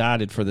 were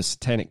indicted for the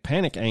satanic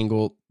panic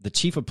angle, the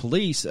chief of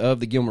police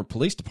of the Gilmer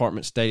Police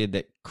Department stated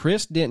that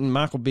Chris Denton,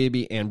 Michael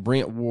Bibby, and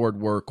Brent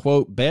Ward were,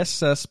 quote, best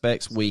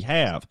suspects we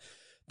have.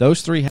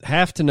 Those 3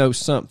 have to know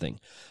something.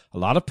 A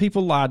lot of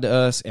people lied to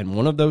us, and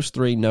one of those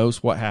 3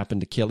 knows what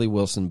happened to Kelly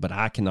Wilson, but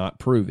I cannot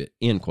prove it,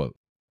 end quote.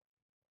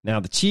 Now,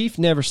 the chief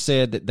never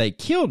said that they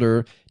killed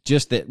her,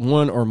 just that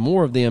one or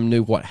more of them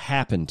knew what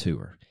happened to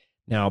her.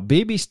 Now,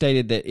 Bibby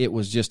stated that it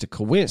was just a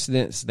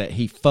coincidence that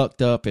he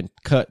fucked up and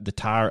cut the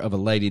tire of a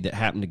lady that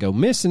happened to go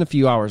missing a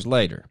few hours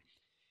later.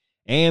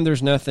 And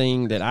there's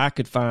nothing that I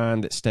could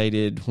find that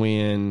stated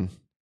when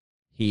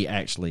he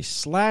actually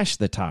slashed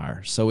the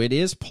tire. So it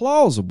is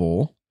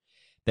plausible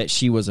that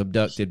she was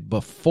abducted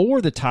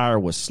before the tire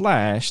was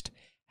slashed.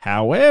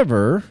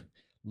 However,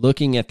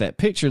 looking at that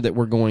picture that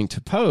we're going to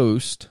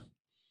post,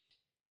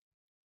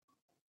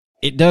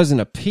 it doesn't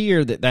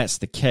appear that that's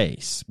the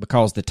case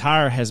because the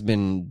tire has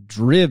been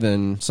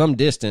driven some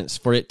distance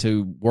for it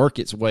to work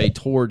its way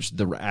towards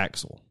the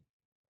axle.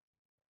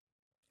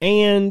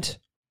 And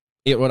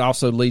it would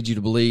also lead you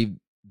to believe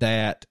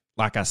that,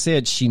 like I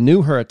said, she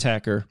knew her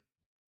attacker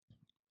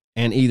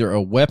and either a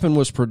weapon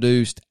was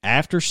produced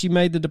after she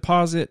made the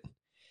deposit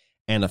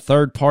and a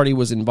third party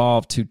was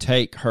involved to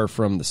take her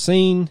from the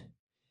scene.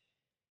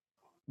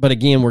 But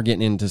again, we're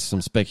getting into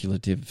some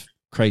speculative,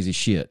 crazy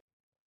shit.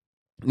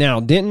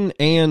 Now, Denton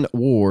and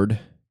Ward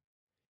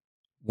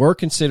were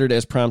considered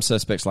as prime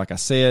suspects, like I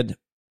said,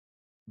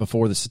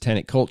 before the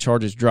satanic cult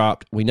charges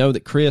dropped. We know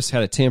that Chris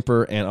had a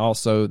temper and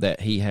also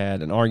that he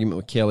had an argument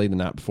with Kelly the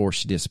night before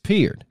she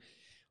disappeared.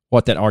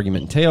 What that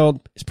argument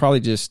entailed is probably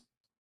just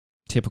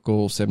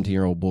typical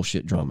 17-year-old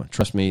bullshit drama.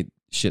 Trust me,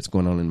 shit's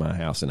going on in my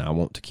house and I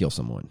want to kill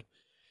someone.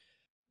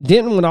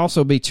 Denton would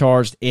also be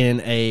charged in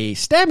a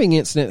stabbing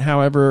incident,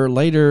 however,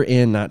 later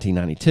in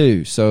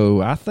 1992.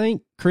 So I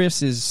think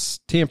Chris's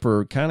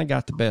temper kind of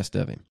got the best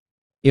of him.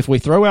 If we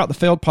throw out the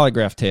failed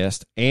polygraph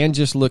test and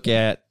just look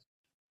at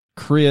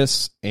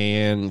Chris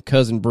and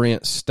cousin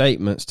Brent's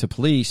statements to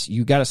police,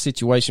 you got a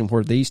situation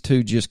where these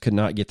 2 just could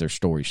not get their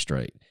story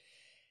straight.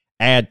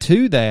 Add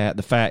to that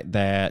the fact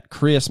that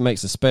Chris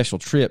makes a special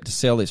trip to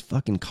sell his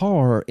fucking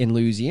car in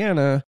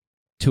Louisiana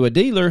to a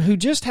dealer who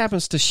just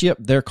happens to ship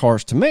their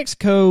cars to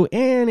Mexico,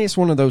 and it's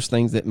one of those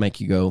things that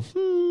make you go,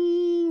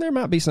 there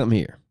might be something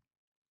here.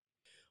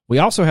 We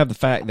also have the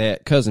fact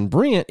that cousin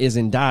Brent is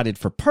indicted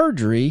for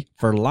perjury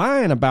for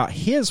lying about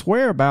his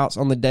whereabouts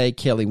on the day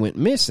Kelly went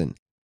missing.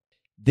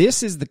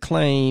 This is the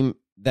claim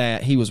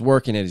that he was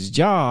working at his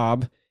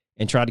job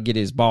and tried to get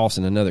his boss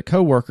and another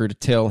coworker to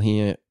tell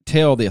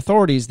the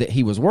authorities that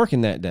he was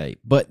working that day.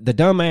 But the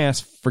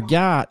dumbass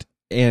forgot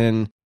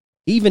And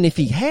even if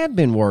he had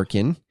been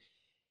working,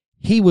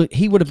 he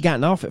would have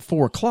gotten off at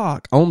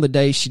 4:00 on the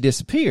day she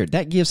disappeared.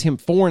 That gives him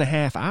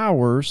 4.5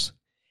 hours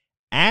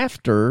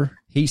after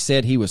he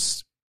said he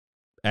was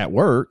at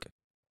work,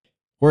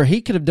 where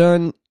he could have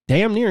done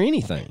damn near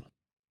anything.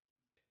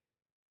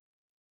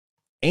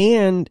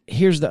 And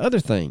here's the other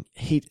thing.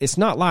 It's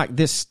not like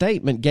this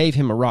statement gave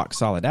him a rock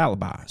solid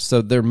alibi.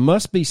 So there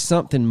must be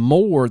something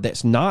more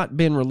that's not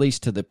been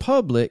released to the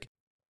public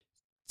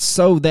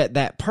so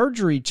that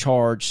perjury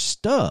charge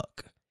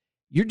stuck.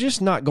 You're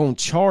just not going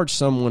to charge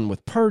someone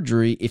with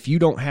perjury if you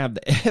don't have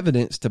the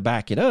evidence to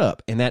back it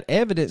up. And that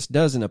evidence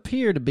doesn't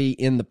appear to be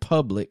in the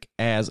public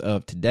as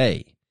of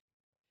today.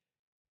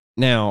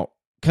 Now,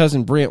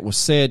 Cousin Brent was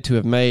said to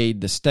have made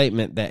the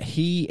statement that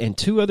he and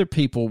 2 other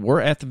people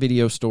were at the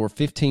video store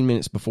 15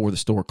 minutes before the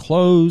store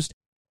closed,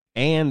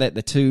 and that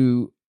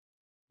the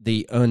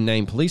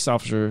unnamed police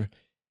officer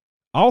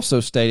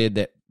also stated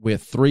that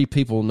with 3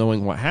 people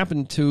knowing what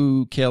happened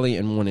to Kelly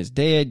and 1 is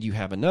dead, you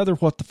have another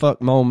what the fuck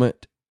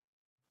moment.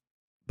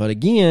 But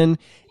again,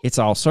 it's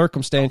all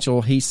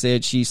circumstantial. He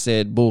said, she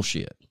said,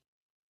 bullshit.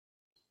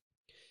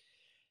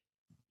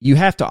 You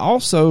have to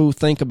also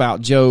think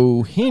about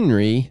Joe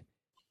Henry.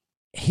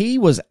 He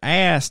was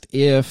asked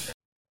if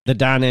the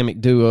dynamic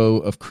duo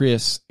of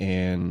Chris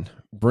and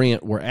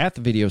Brent were at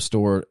the video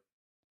store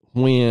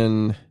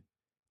when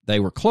they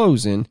were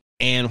closing.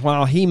 And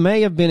while he may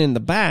have been in the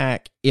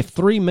back, if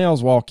 3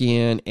 males walk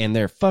in and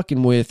they're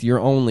fucking with your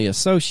only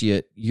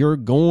associate, you're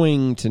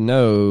going to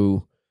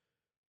know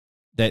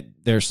that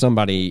there's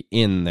somebody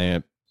in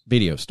that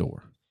video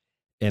store.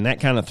 And that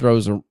kind of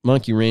throws a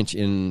monkey wrench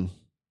in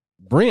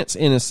Brent's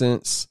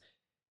innocence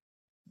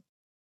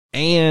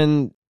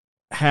and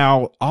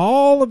how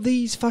all of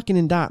these fucking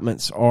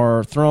indictments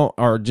they're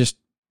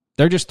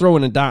just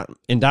throwing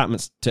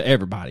indictments to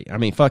everybody. I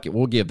mean, fuck it.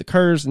 We'll give the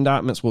Kurz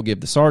indictments. We'll give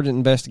the sergeant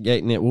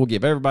investigating it. We'll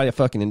give everybody a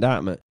fucking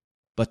indictment.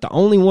 But the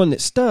only one that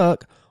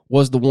stuck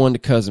was the one to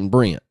Cousin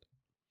Brent.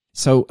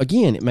 So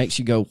again, it makes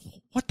you go,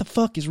 what the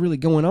fuck is really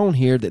going on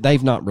here that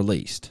they've not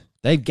released?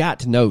 They've got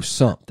to know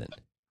something.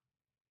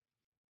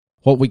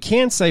 What we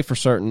can say for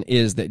certain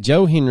is that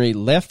Joe Henry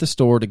left the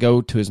store to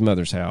go to his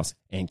mother's house,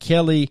 and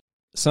Kelly,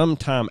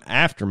 sometime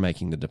after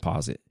making the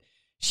deposit,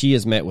 she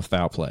is met with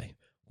foul play.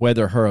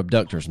 Whether her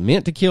abductors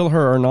meant to kill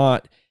her or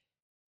not,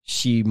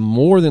 she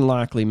more than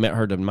likely met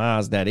her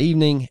demise that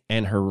evening,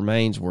 and her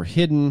remains were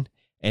hidden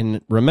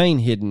and remain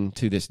hidden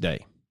to this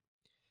day.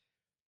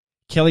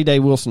 Kelly Day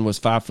Wilson was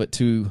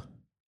 5'2"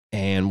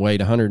 and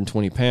weighed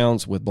 120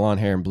 pounds with blonde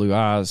hair and blue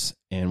eyes,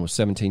 and was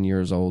 17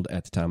 years old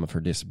at the time of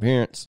her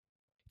disappearance.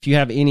 If you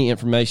have any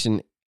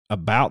information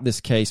about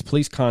this case,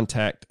 please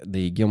contact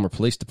the Gilmer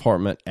Police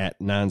Department at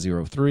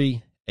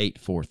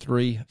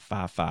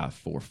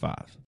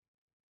 903-843-5545.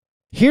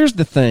 Here's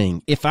the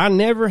thing. If I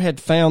never had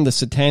found the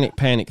satanic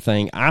panic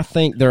thing, I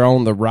think they're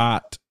on the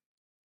right.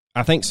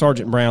 I think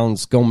Sergeant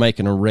Brown's going to make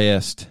an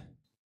arrest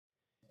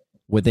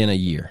within a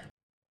year.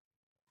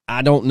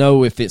 I don't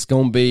know if it's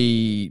going to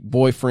be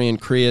boyfriend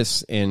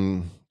Chris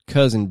and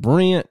cousin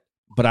Brent,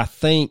 but I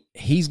think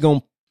he's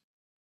going to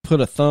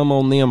put a thumb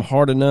on them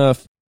hard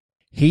enough.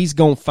 He's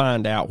going to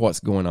find out what's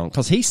going on,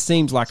 because he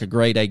seems like a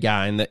grade A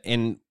guy.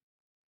 And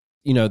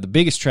you know, the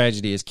biggest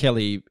tragedy is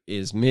Kelly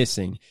is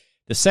missing.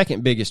 The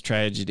second biggest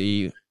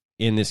tragedy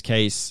in this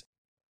case,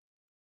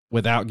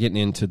 without getting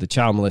into the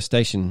child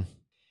molestation,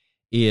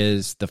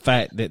 is the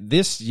fact that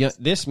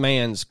this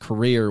man's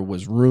career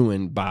was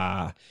ruined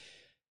by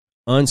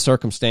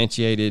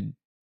uncircumstantiated,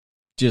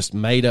 just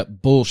made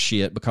up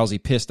bullshit because he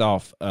pissed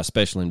off a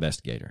special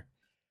investigator.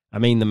 I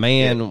mean, the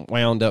man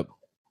wound up,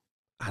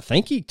 I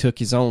think he took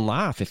his own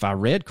life, if I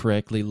read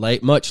correctly,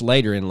 much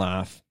later in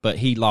life, but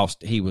he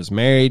was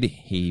married,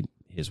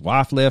 his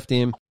wife left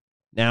him.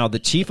 Now, the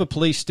chief of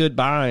police stood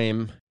by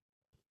him,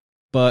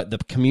 but the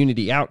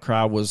community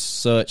outcry was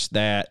such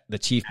that the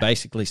chief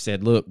basically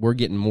said, look, we're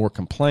getting more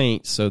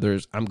complaints, so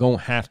I'm going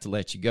to have to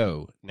let you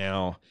go.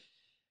 Now,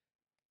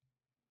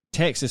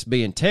 Texas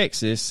being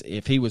Texas,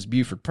 if he was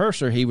Buford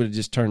Purser, he would have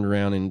just turned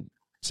around and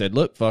said,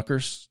 look,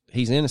 fuckers,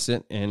 he's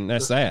innocent, and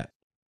that's that.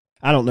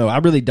 I don't know. I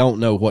really don't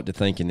know what to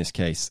think in this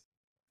case.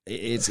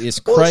 It's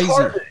crazy. It's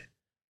hard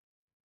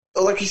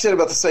like you said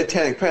about the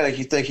satanic panic,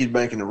 you think he'd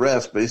make an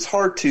arrest, but it's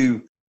hard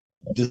to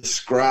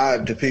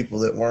describe to people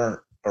that weren't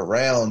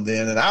around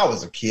then. And I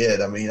was a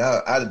kid. I mean,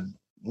 I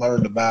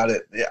learned about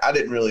it. I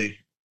didn't really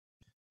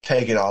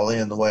take it all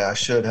in the way I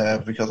should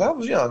have because I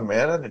was young,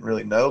 man. I didn't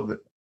really know, but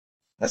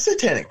that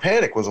satanic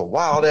panic was a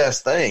wild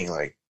ass thing.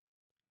 Like,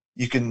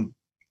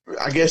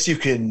 I guess you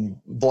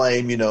can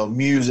blame,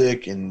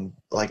 music and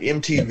like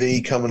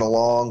MTV coming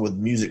along with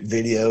music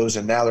videos,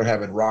 and now they're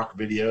having rock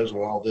videos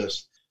with all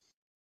this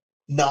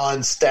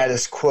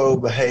non-status quo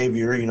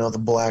behavior, the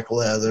black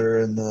leather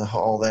and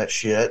all that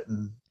shit.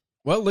 And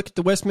well, look at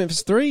the West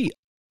Memphis 3.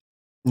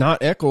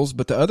 Not Eccles,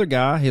 but the other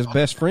guy, his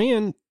best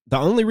friend. The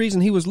only reason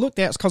he was looked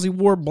at is because he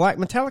wore black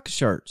Metallica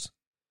shirts.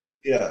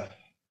 Yeah.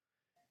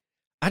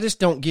 I just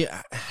don't get.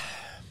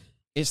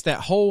 It's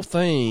that whole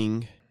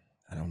thing.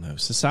 I don't know.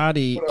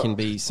 Society can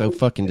be so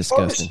fucking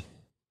disgusting.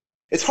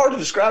 It's hard to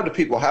describe to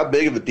people how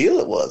big of a deal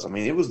it was. I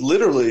mean, it was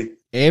literally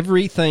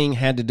everything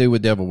had to do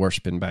with devil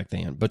worshiping back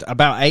then. But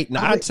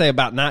I'd say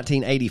about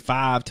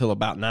 1985 till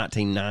about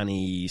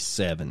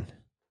 1997.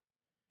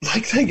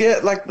 Like they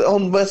get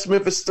on West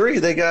Memphis 3,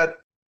 they got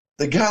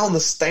the guy on the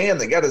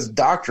stand that got his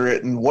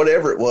doctorate in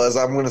whatever it was.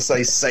 I'm going to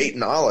say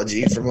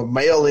Satanology from a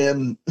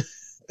mail-in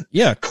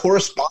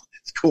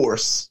correspondence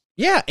course.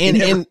 Yeah,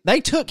 and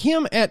they took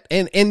him and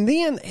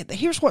then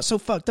here's what's so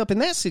fucked up in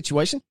that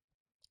situation.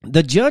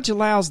 The judge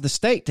allows the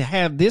state to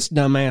have this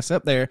dumbass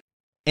up there,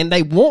 and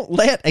they won't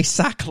let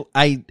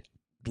a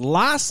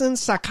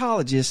licensed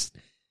psychologist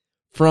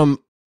from,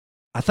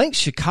 I think,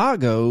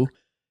 Chicago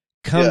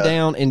come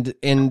down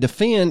and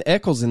defend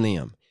Eccles and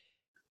them.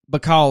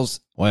 Because,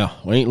 well,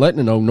 we ain't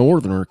letting no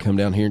northerner come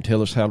down here and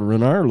tell us how to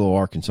run our little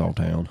Arkansas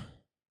town.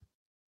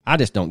 I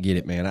just don't get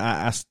it, man.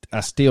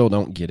 I still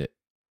don't get it.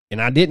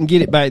 And I didn't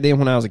get it back then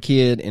when I was a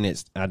kid,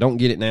 and I don't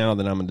get it now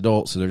that I'm an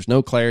adult, so there's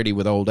no clarity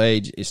with old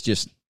age. It's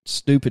just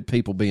stupid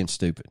people being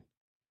stupid.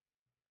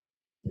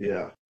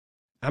 Yeah.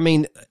 I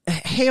mean,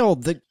 hell,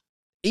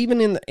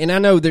 and I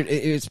know that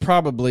it's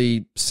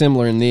probably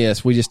similar in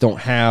this. We just don't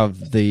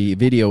have the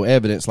video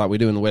evidence like we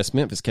do in the West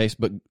Memphis case,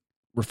 but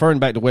referring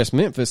back to West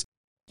Memphis,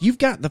 you've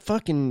got the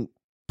fucking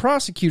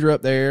prosecutor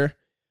up there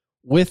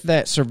with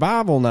that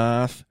survival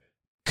knife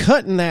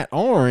cutting that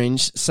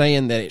orange,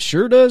 saying that it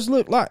sure does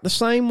look like the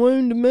same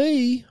wound to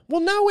me.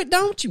 Well, no, it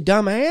don't, you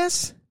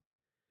dumbass.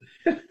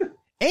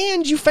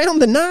 And you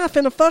found the knife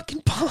in a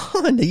fucking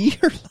pond a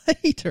year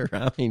later.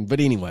 I mean,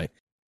 but anyway,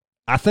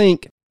 I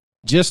think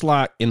just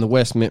like in the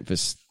West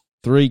Memphis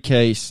 3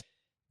 case,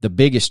 the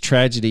biggest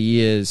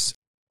tragedy is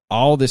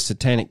all this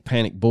satanic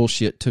panic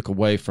bullshit took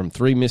away from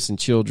 3 missing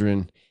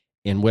children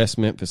in West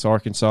Memphis,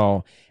 Arkansas,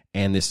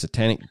 and this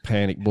satanic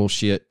panic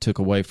bullshit took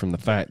away from the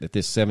fact that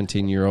this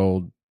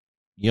 17-year-old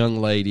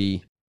young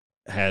lady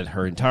had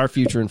her entire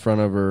future in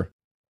front of her,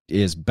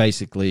 is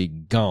basically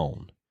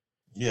gone.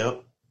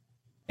 Yep.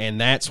 And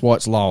that's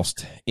what's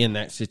lost in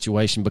that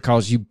situation,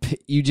 because you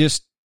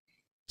just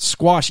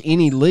squash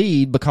any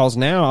lead, because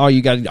now all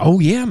you got to, oh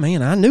yeah,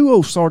 man, I knew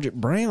old Sergeant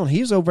Brown.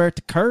 He was over at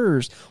the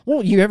Kerrs.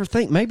 Well, you ever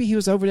think maybe he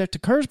was over at the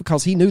Kerrs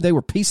because he knew they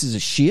were pieces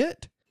of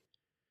shit?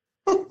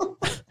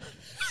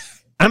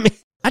 I mean,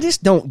 I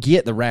just don't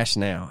get the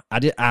rationale.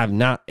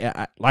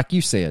 Like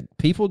you said,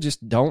 people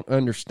just don't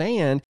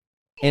understand.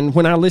 And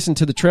when I listened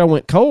to The Trail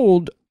Went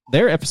Cold,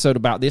 their episode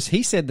about this,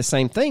 he said the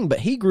same thing, but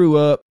he grew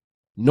up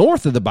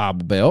north of the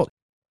Bible Belt,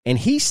 and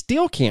he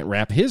still can't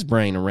wrap his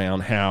brain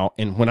around how,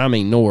 and when I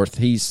mean north,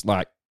 he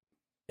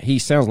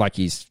sounds like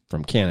he's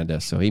from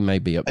Canada, so he may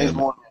be up there. He's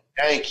one of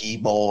them Yankee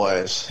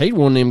boys. He's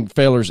one of them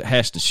fellers that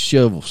has to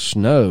shovel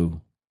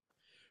snow.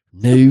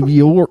 New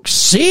York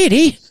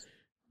City,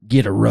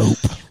 get a rope.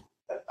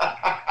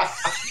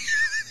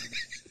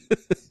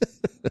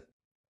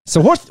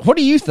 So what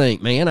do you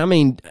think, man? I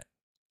mean,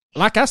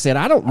 like I said,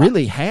 I don't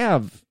really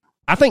have.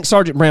 I think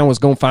Sergeant Brown was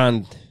going to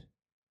find,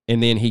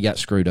 and then he got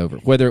screwed over.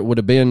 Whether it would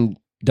have been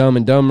Dumb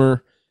and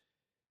Dumber,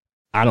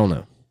 I don't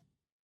know.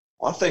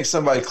 Well, I think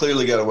somebody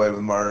clearly got away with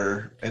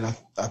murder, and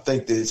I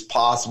think that it's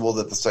possible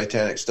that the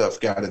satanic stuff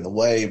got in the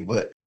way.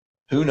 But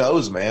who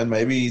knows, man?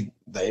 Maybe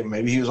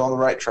he was on the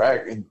right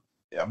track, and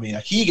I mean,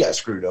 he got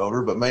screwed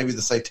over. But maybe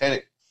the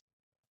satanic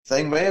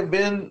thing may have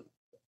been.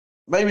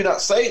 Maybe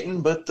not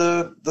Satan, but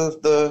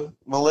the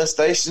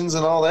molestations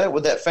and all that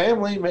with that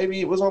family, maybe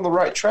it was on the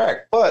right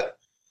track. But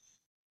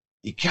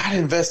you got to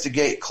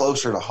investigate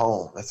closer to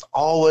home. That's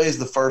always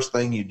the first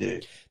thing you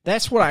do.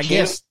 That's what I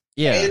guess.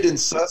 Yeah. Abandoned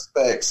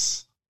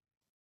suspects.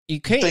 You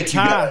can't think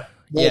tie. You got a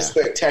more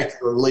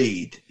spectacular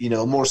lead,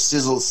 more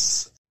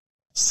salacious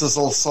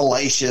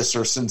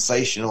or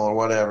sensational or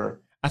whatever.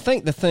 I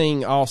think the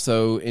thing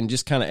also, and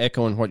just kind of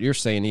echoing what you're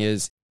saying,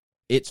 is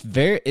it's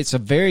a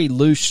very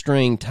loose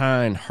string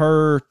tying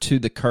her to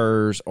the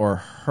Kerrs or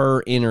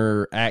her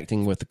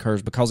interacting with the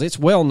Kerrs, because it's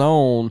well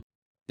known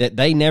that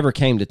they never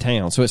came to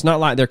town. So it's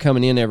not like they're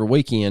coming in every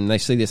weekend and they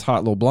see this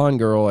hot little blonde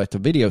girl at the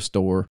video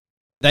store.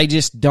 They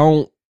just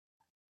don't.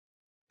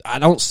 I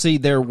don't see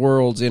their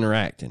worlds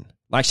interacting.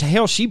 Like,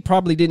 hell, she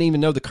probably didn't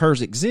even know the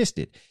Kerrs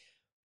existed.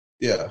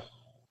 Yeah.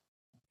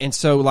 And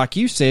so, like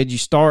you said, you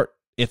start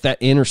at that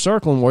inner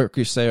circle and work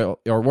yourself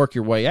or work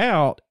your way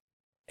out.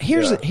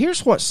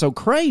 Here's what's so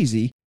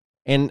crazy.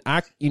 And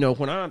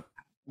when I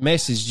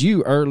messaged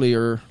you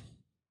earlier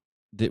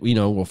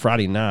that,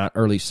 Friday night,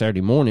 early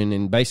Saturday morning,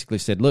 and basically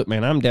said, look,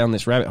 man, I'm down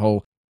this rabbit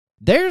hole.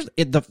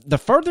 The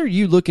further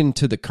you look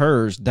into the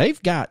Kerrs, they've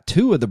got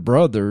 2 of the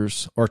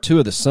brothers, or 2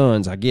 of the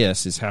sons, I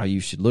guess is how you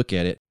should look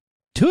at it.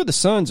 2 of the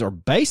sons are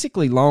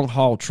basically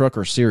long-haul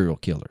trucker serial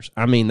killers.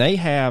 I mean, they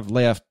have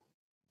left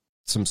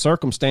some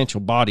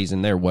circumstantial bodies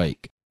in their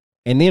wake.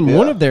 And then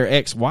one of their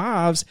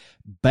ex-wives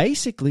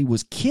basically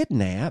was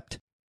kidnapped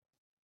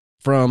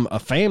from a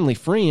family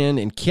friend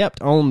and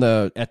kept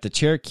at the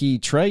Cherokee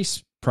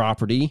Trace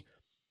property.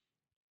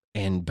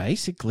 And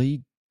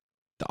basically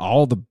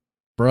all the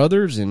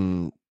brothers,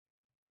 and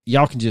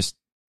y'all can just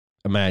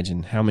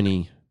imagine how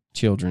many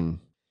children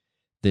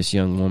this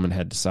young woman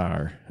had to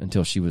sire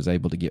until she was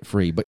able to get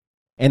free.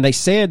 And they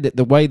said that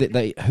the way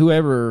that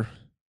whoever,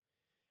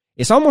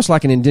 it's almost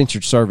like an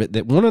indentured servant,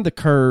 that one of the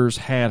Kerrs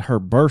had her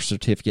birth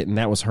certificate, and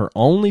that was her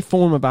only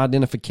form of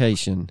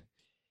identification.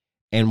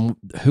 And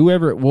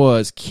whoever it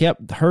was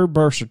kept her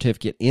birth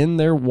certificate in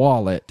their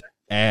wallet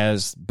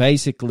as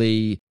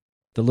basically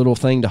the little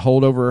thing to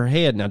hold over her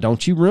head. Now,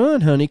 don't you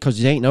run, honey,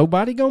 because ain't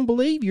nobody going to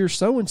believe you're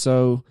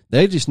so-and-so.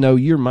 They just know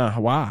you're my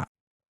wife.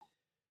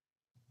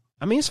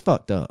 I mean, it's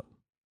fucked up.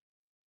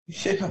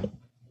 Yeah.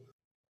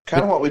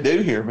 Kind of what we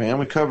do here, man.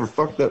 We cover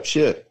fucked up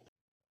shit.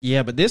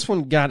 Yeah, but this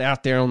one got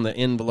out there on the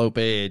envelope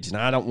edge, and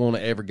I don't want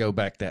to ever go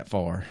back that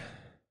far.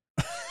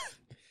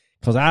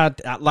 Because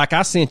like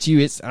I sent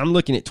you, I'm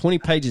looking at 20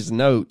 pages of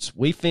notes.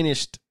 We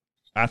finished,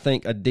 I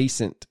think, a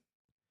decent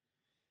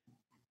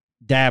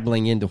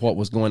dabbling into what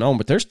was going on,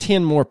 but there's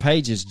 10 more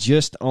pages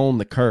just on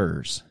the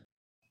Kerrs.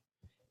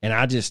 And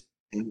I just...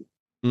 And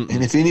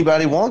if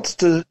anybody wants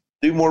to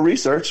do more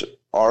research,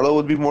 Arlo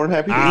would be more than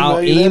happy to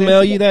I'll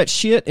email you that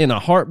shit in a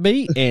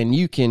heartbeat, and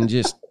you can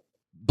just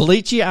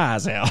bleach your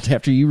eyes out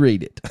after you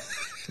read it.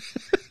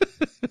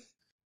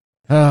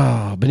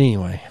 Oh, but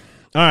anyway.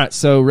 All right,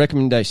 so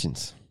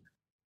recommendations.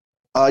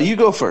 You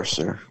go first,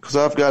 sir, because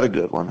I've got a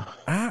good one.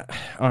 All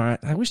right,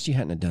 I wish you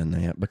hadn't have done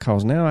that,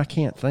 because now I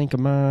can't think of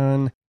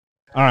mine.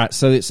 All right,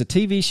 so it's a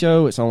TV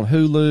show. It's on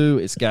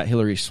Hulu. It's got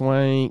Hilary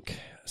Swank,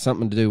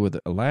 something to do with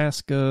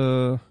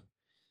Alaska.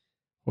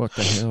 What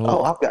the hell?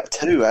 Oh, I've got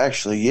two,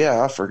 actually.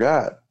 Yeah, I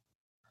forgot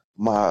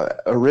my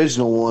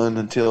original one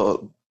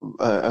until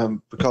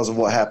because of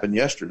what happened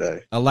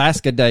yesterday.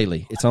 Alaska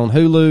Daily. It's on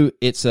Hulu.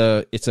 It's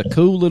a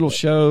cool little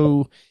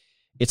show.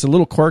 It's a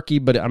little quirky,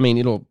 but I mean,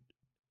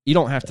 you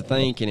don't have to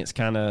think, and it's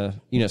kind of,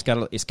 it's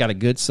got a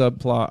good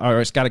subplot,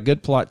 or it's got a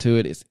good plot to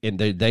it.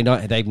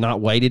 They've not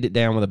weighted it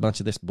down with a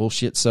bunch of this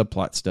bullshit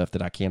subplot stuff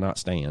that I cannot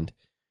stand.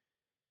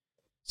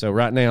 So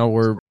right now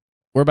we're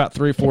about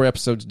 3 or 4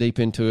 episodes deep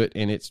into it,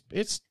 and it's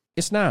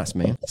nice,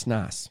 man. It's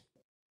nice.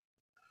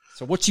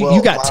 So what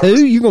you got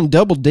two? You gonna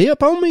double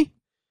dip on me?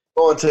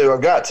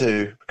 I've got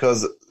to,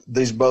 because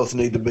these both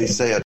need to be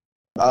said.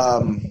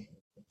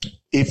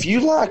 If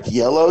you like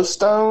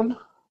Yellowstone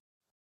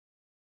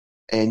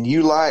and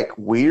you like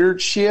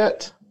weird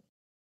shit,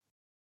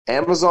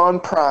 Amazon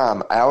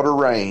Prime, Outer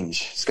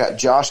Range. It's got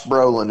Josh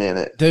Brolin in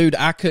it. Dude,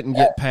 I couldn't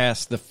get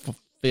past the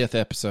 5th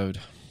episode.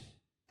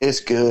 It's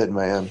good,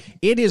 man.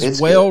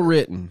 It's well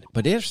written,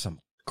 but there's some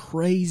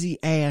crazy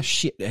ass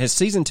shit. Has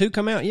season 2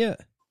 come out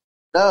yet?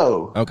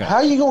 No. Okay. How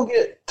are you going to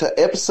get to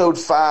episode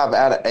 5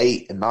 out of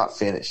 8 and not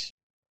finish?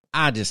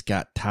 I just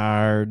got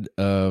tired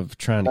of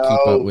trying to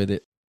keep up with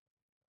it.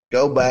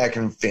 Go back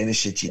and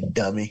finish it, you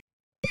dummy.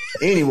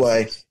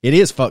 Anyway. It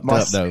is fucked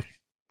up, though.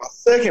 My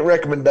second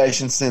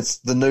recommendation, since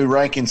the new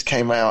rankings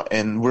came out,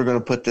 and we're going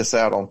to put this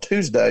out on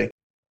Tuesday,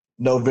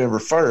 November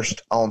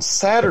 1st. On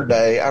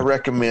Saturday, I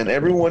recommend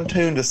everyone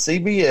tune to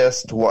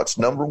CBS to watch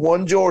number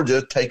 1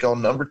 Georgia take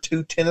on number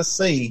 2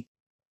 Tennessee.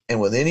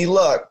 And with any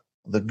luck,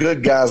 the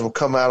good guys will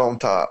come out on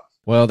top.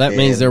 Well, that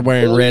means they're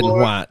wearing red and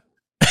white.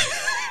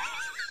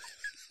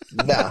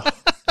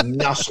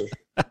 No, sir.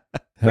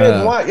 Red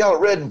and white, y'all are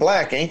red and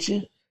black, ain't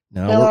you?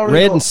 No,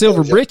 red and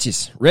silver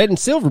breeches. Red and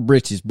silver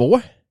breeches,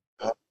 boy.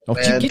 Don't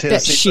you get Tennessee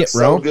that shit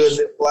wrong. wrong. So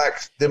good,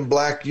 them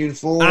black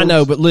uniforms. I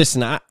know, but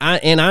listen,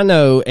 I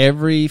know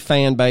every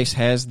fan base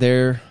has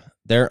their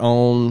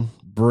own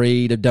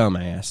breed of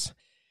dumbass,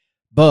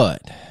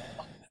 but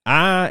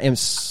I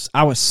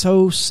was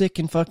so sick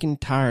and fucking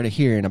tired of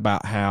hearing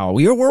about how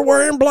we're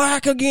wearing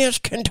black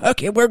against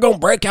Kentucky. We're going to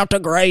break out the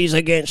grays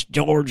against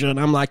Georgia. And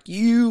I'm like,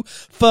 you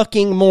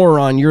fucking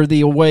moron. You're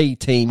the away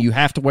team. You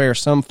have to wear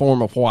some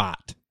form of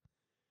white.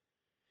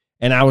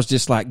 And I was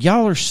just like,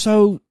 y'all are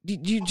so,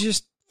 you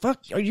just,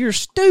 you're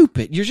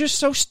stupid. You're just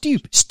so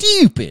stupid.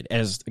 Stupid,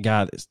 as the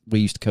guy that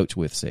we used to coach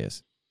with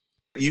says.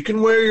 You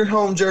can wear your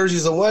home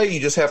jerseys away. You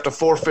just have to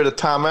forfeit a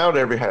timeout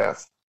every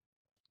half.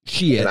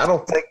 Shit. And I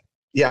don't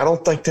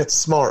think that's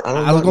smart.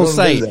 I was going to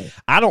say,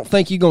 I don't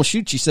think you're going to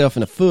shoot yourself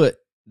in the foot.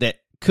 That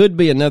could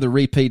be another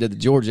repeat of the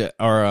Georgia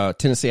or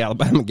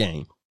Tennessee-Alabama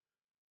game.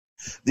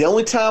 The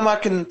only time I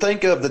can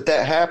think of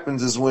that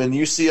happens is when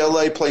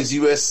UCLA plays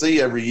USC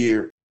every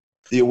year.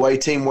 The away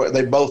team,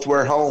 they both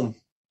wear home.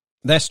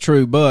 That's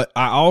true, but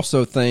I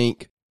also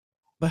think,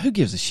 but who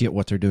gives a shit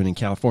what they're doing in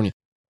California?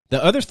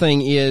 The other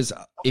thing is,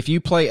 if you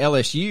play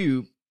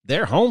LSU,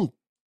 they're home.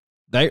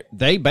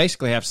 They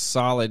basically have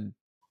some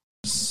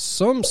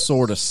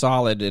sort of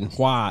solid and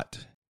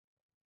white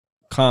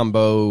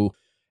combo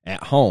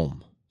at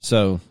home.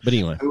 So, but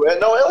anyway.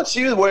 No,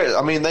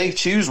 LSU, they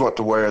choose what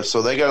to wear,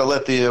 so they got to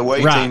let the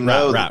away team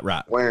know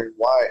right. Wearing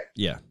white.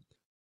 Yeah.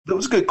 There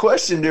was a good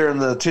question during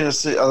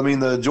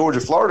the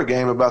Georgia-Florida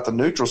game about the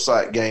neutral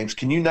site games.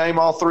 Can you name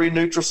all 3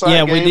 neutral site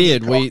games? Yeah, we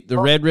did. The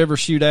Red River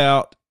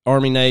Shootout,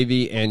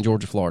 Army-Navy, and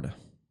Georgia-Florida.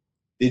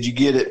 Did you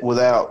get it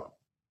without?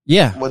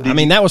 Yeah.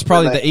 That was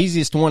probably the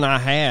easiest one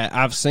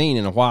I've seen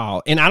in a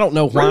while. And I don't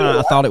know why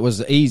I thought it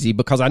was easy,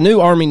 because I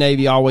knew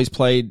Army-Navy always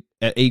played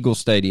at Eagle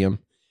Stadium,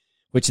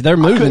 which they're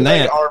moving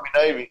that.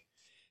 Army-Navy.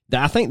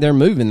 I think they're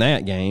moving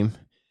that game.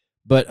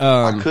 But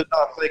I could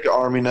not think of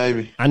Army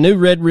Navy. I knew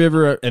Red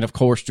River and, of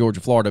course,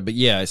 Georgia, Florida. But,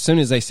 yeah, as soon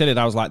as they said it,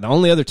 I was like, the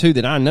only other two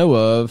that I know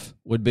of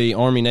would be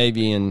Army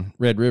Navy and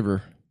Red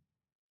River.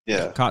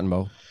 Yeah. Cotton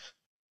Bowl.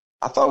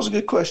 I thought it was a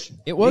good question.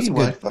 It was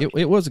Anyway, good.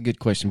 It was a good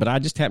question, but I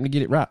just happened to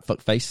get it right,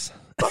 fuckface.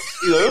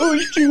 You're like, oh,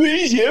 it's too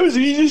easy. It was the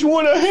easiest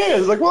one I had.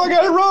 It's like, well, I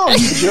got it wrong,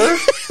 you jerk.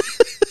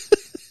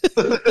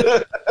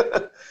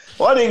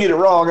 Well, I didn't get it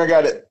wrong. I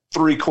got it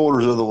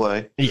 3/4 of the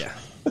way. Yeah.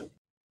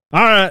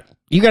 All right.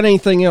 You got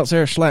anything else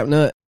there,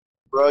 Slapnut?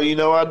 Bro, you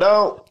know I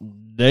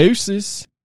don't. Deuces.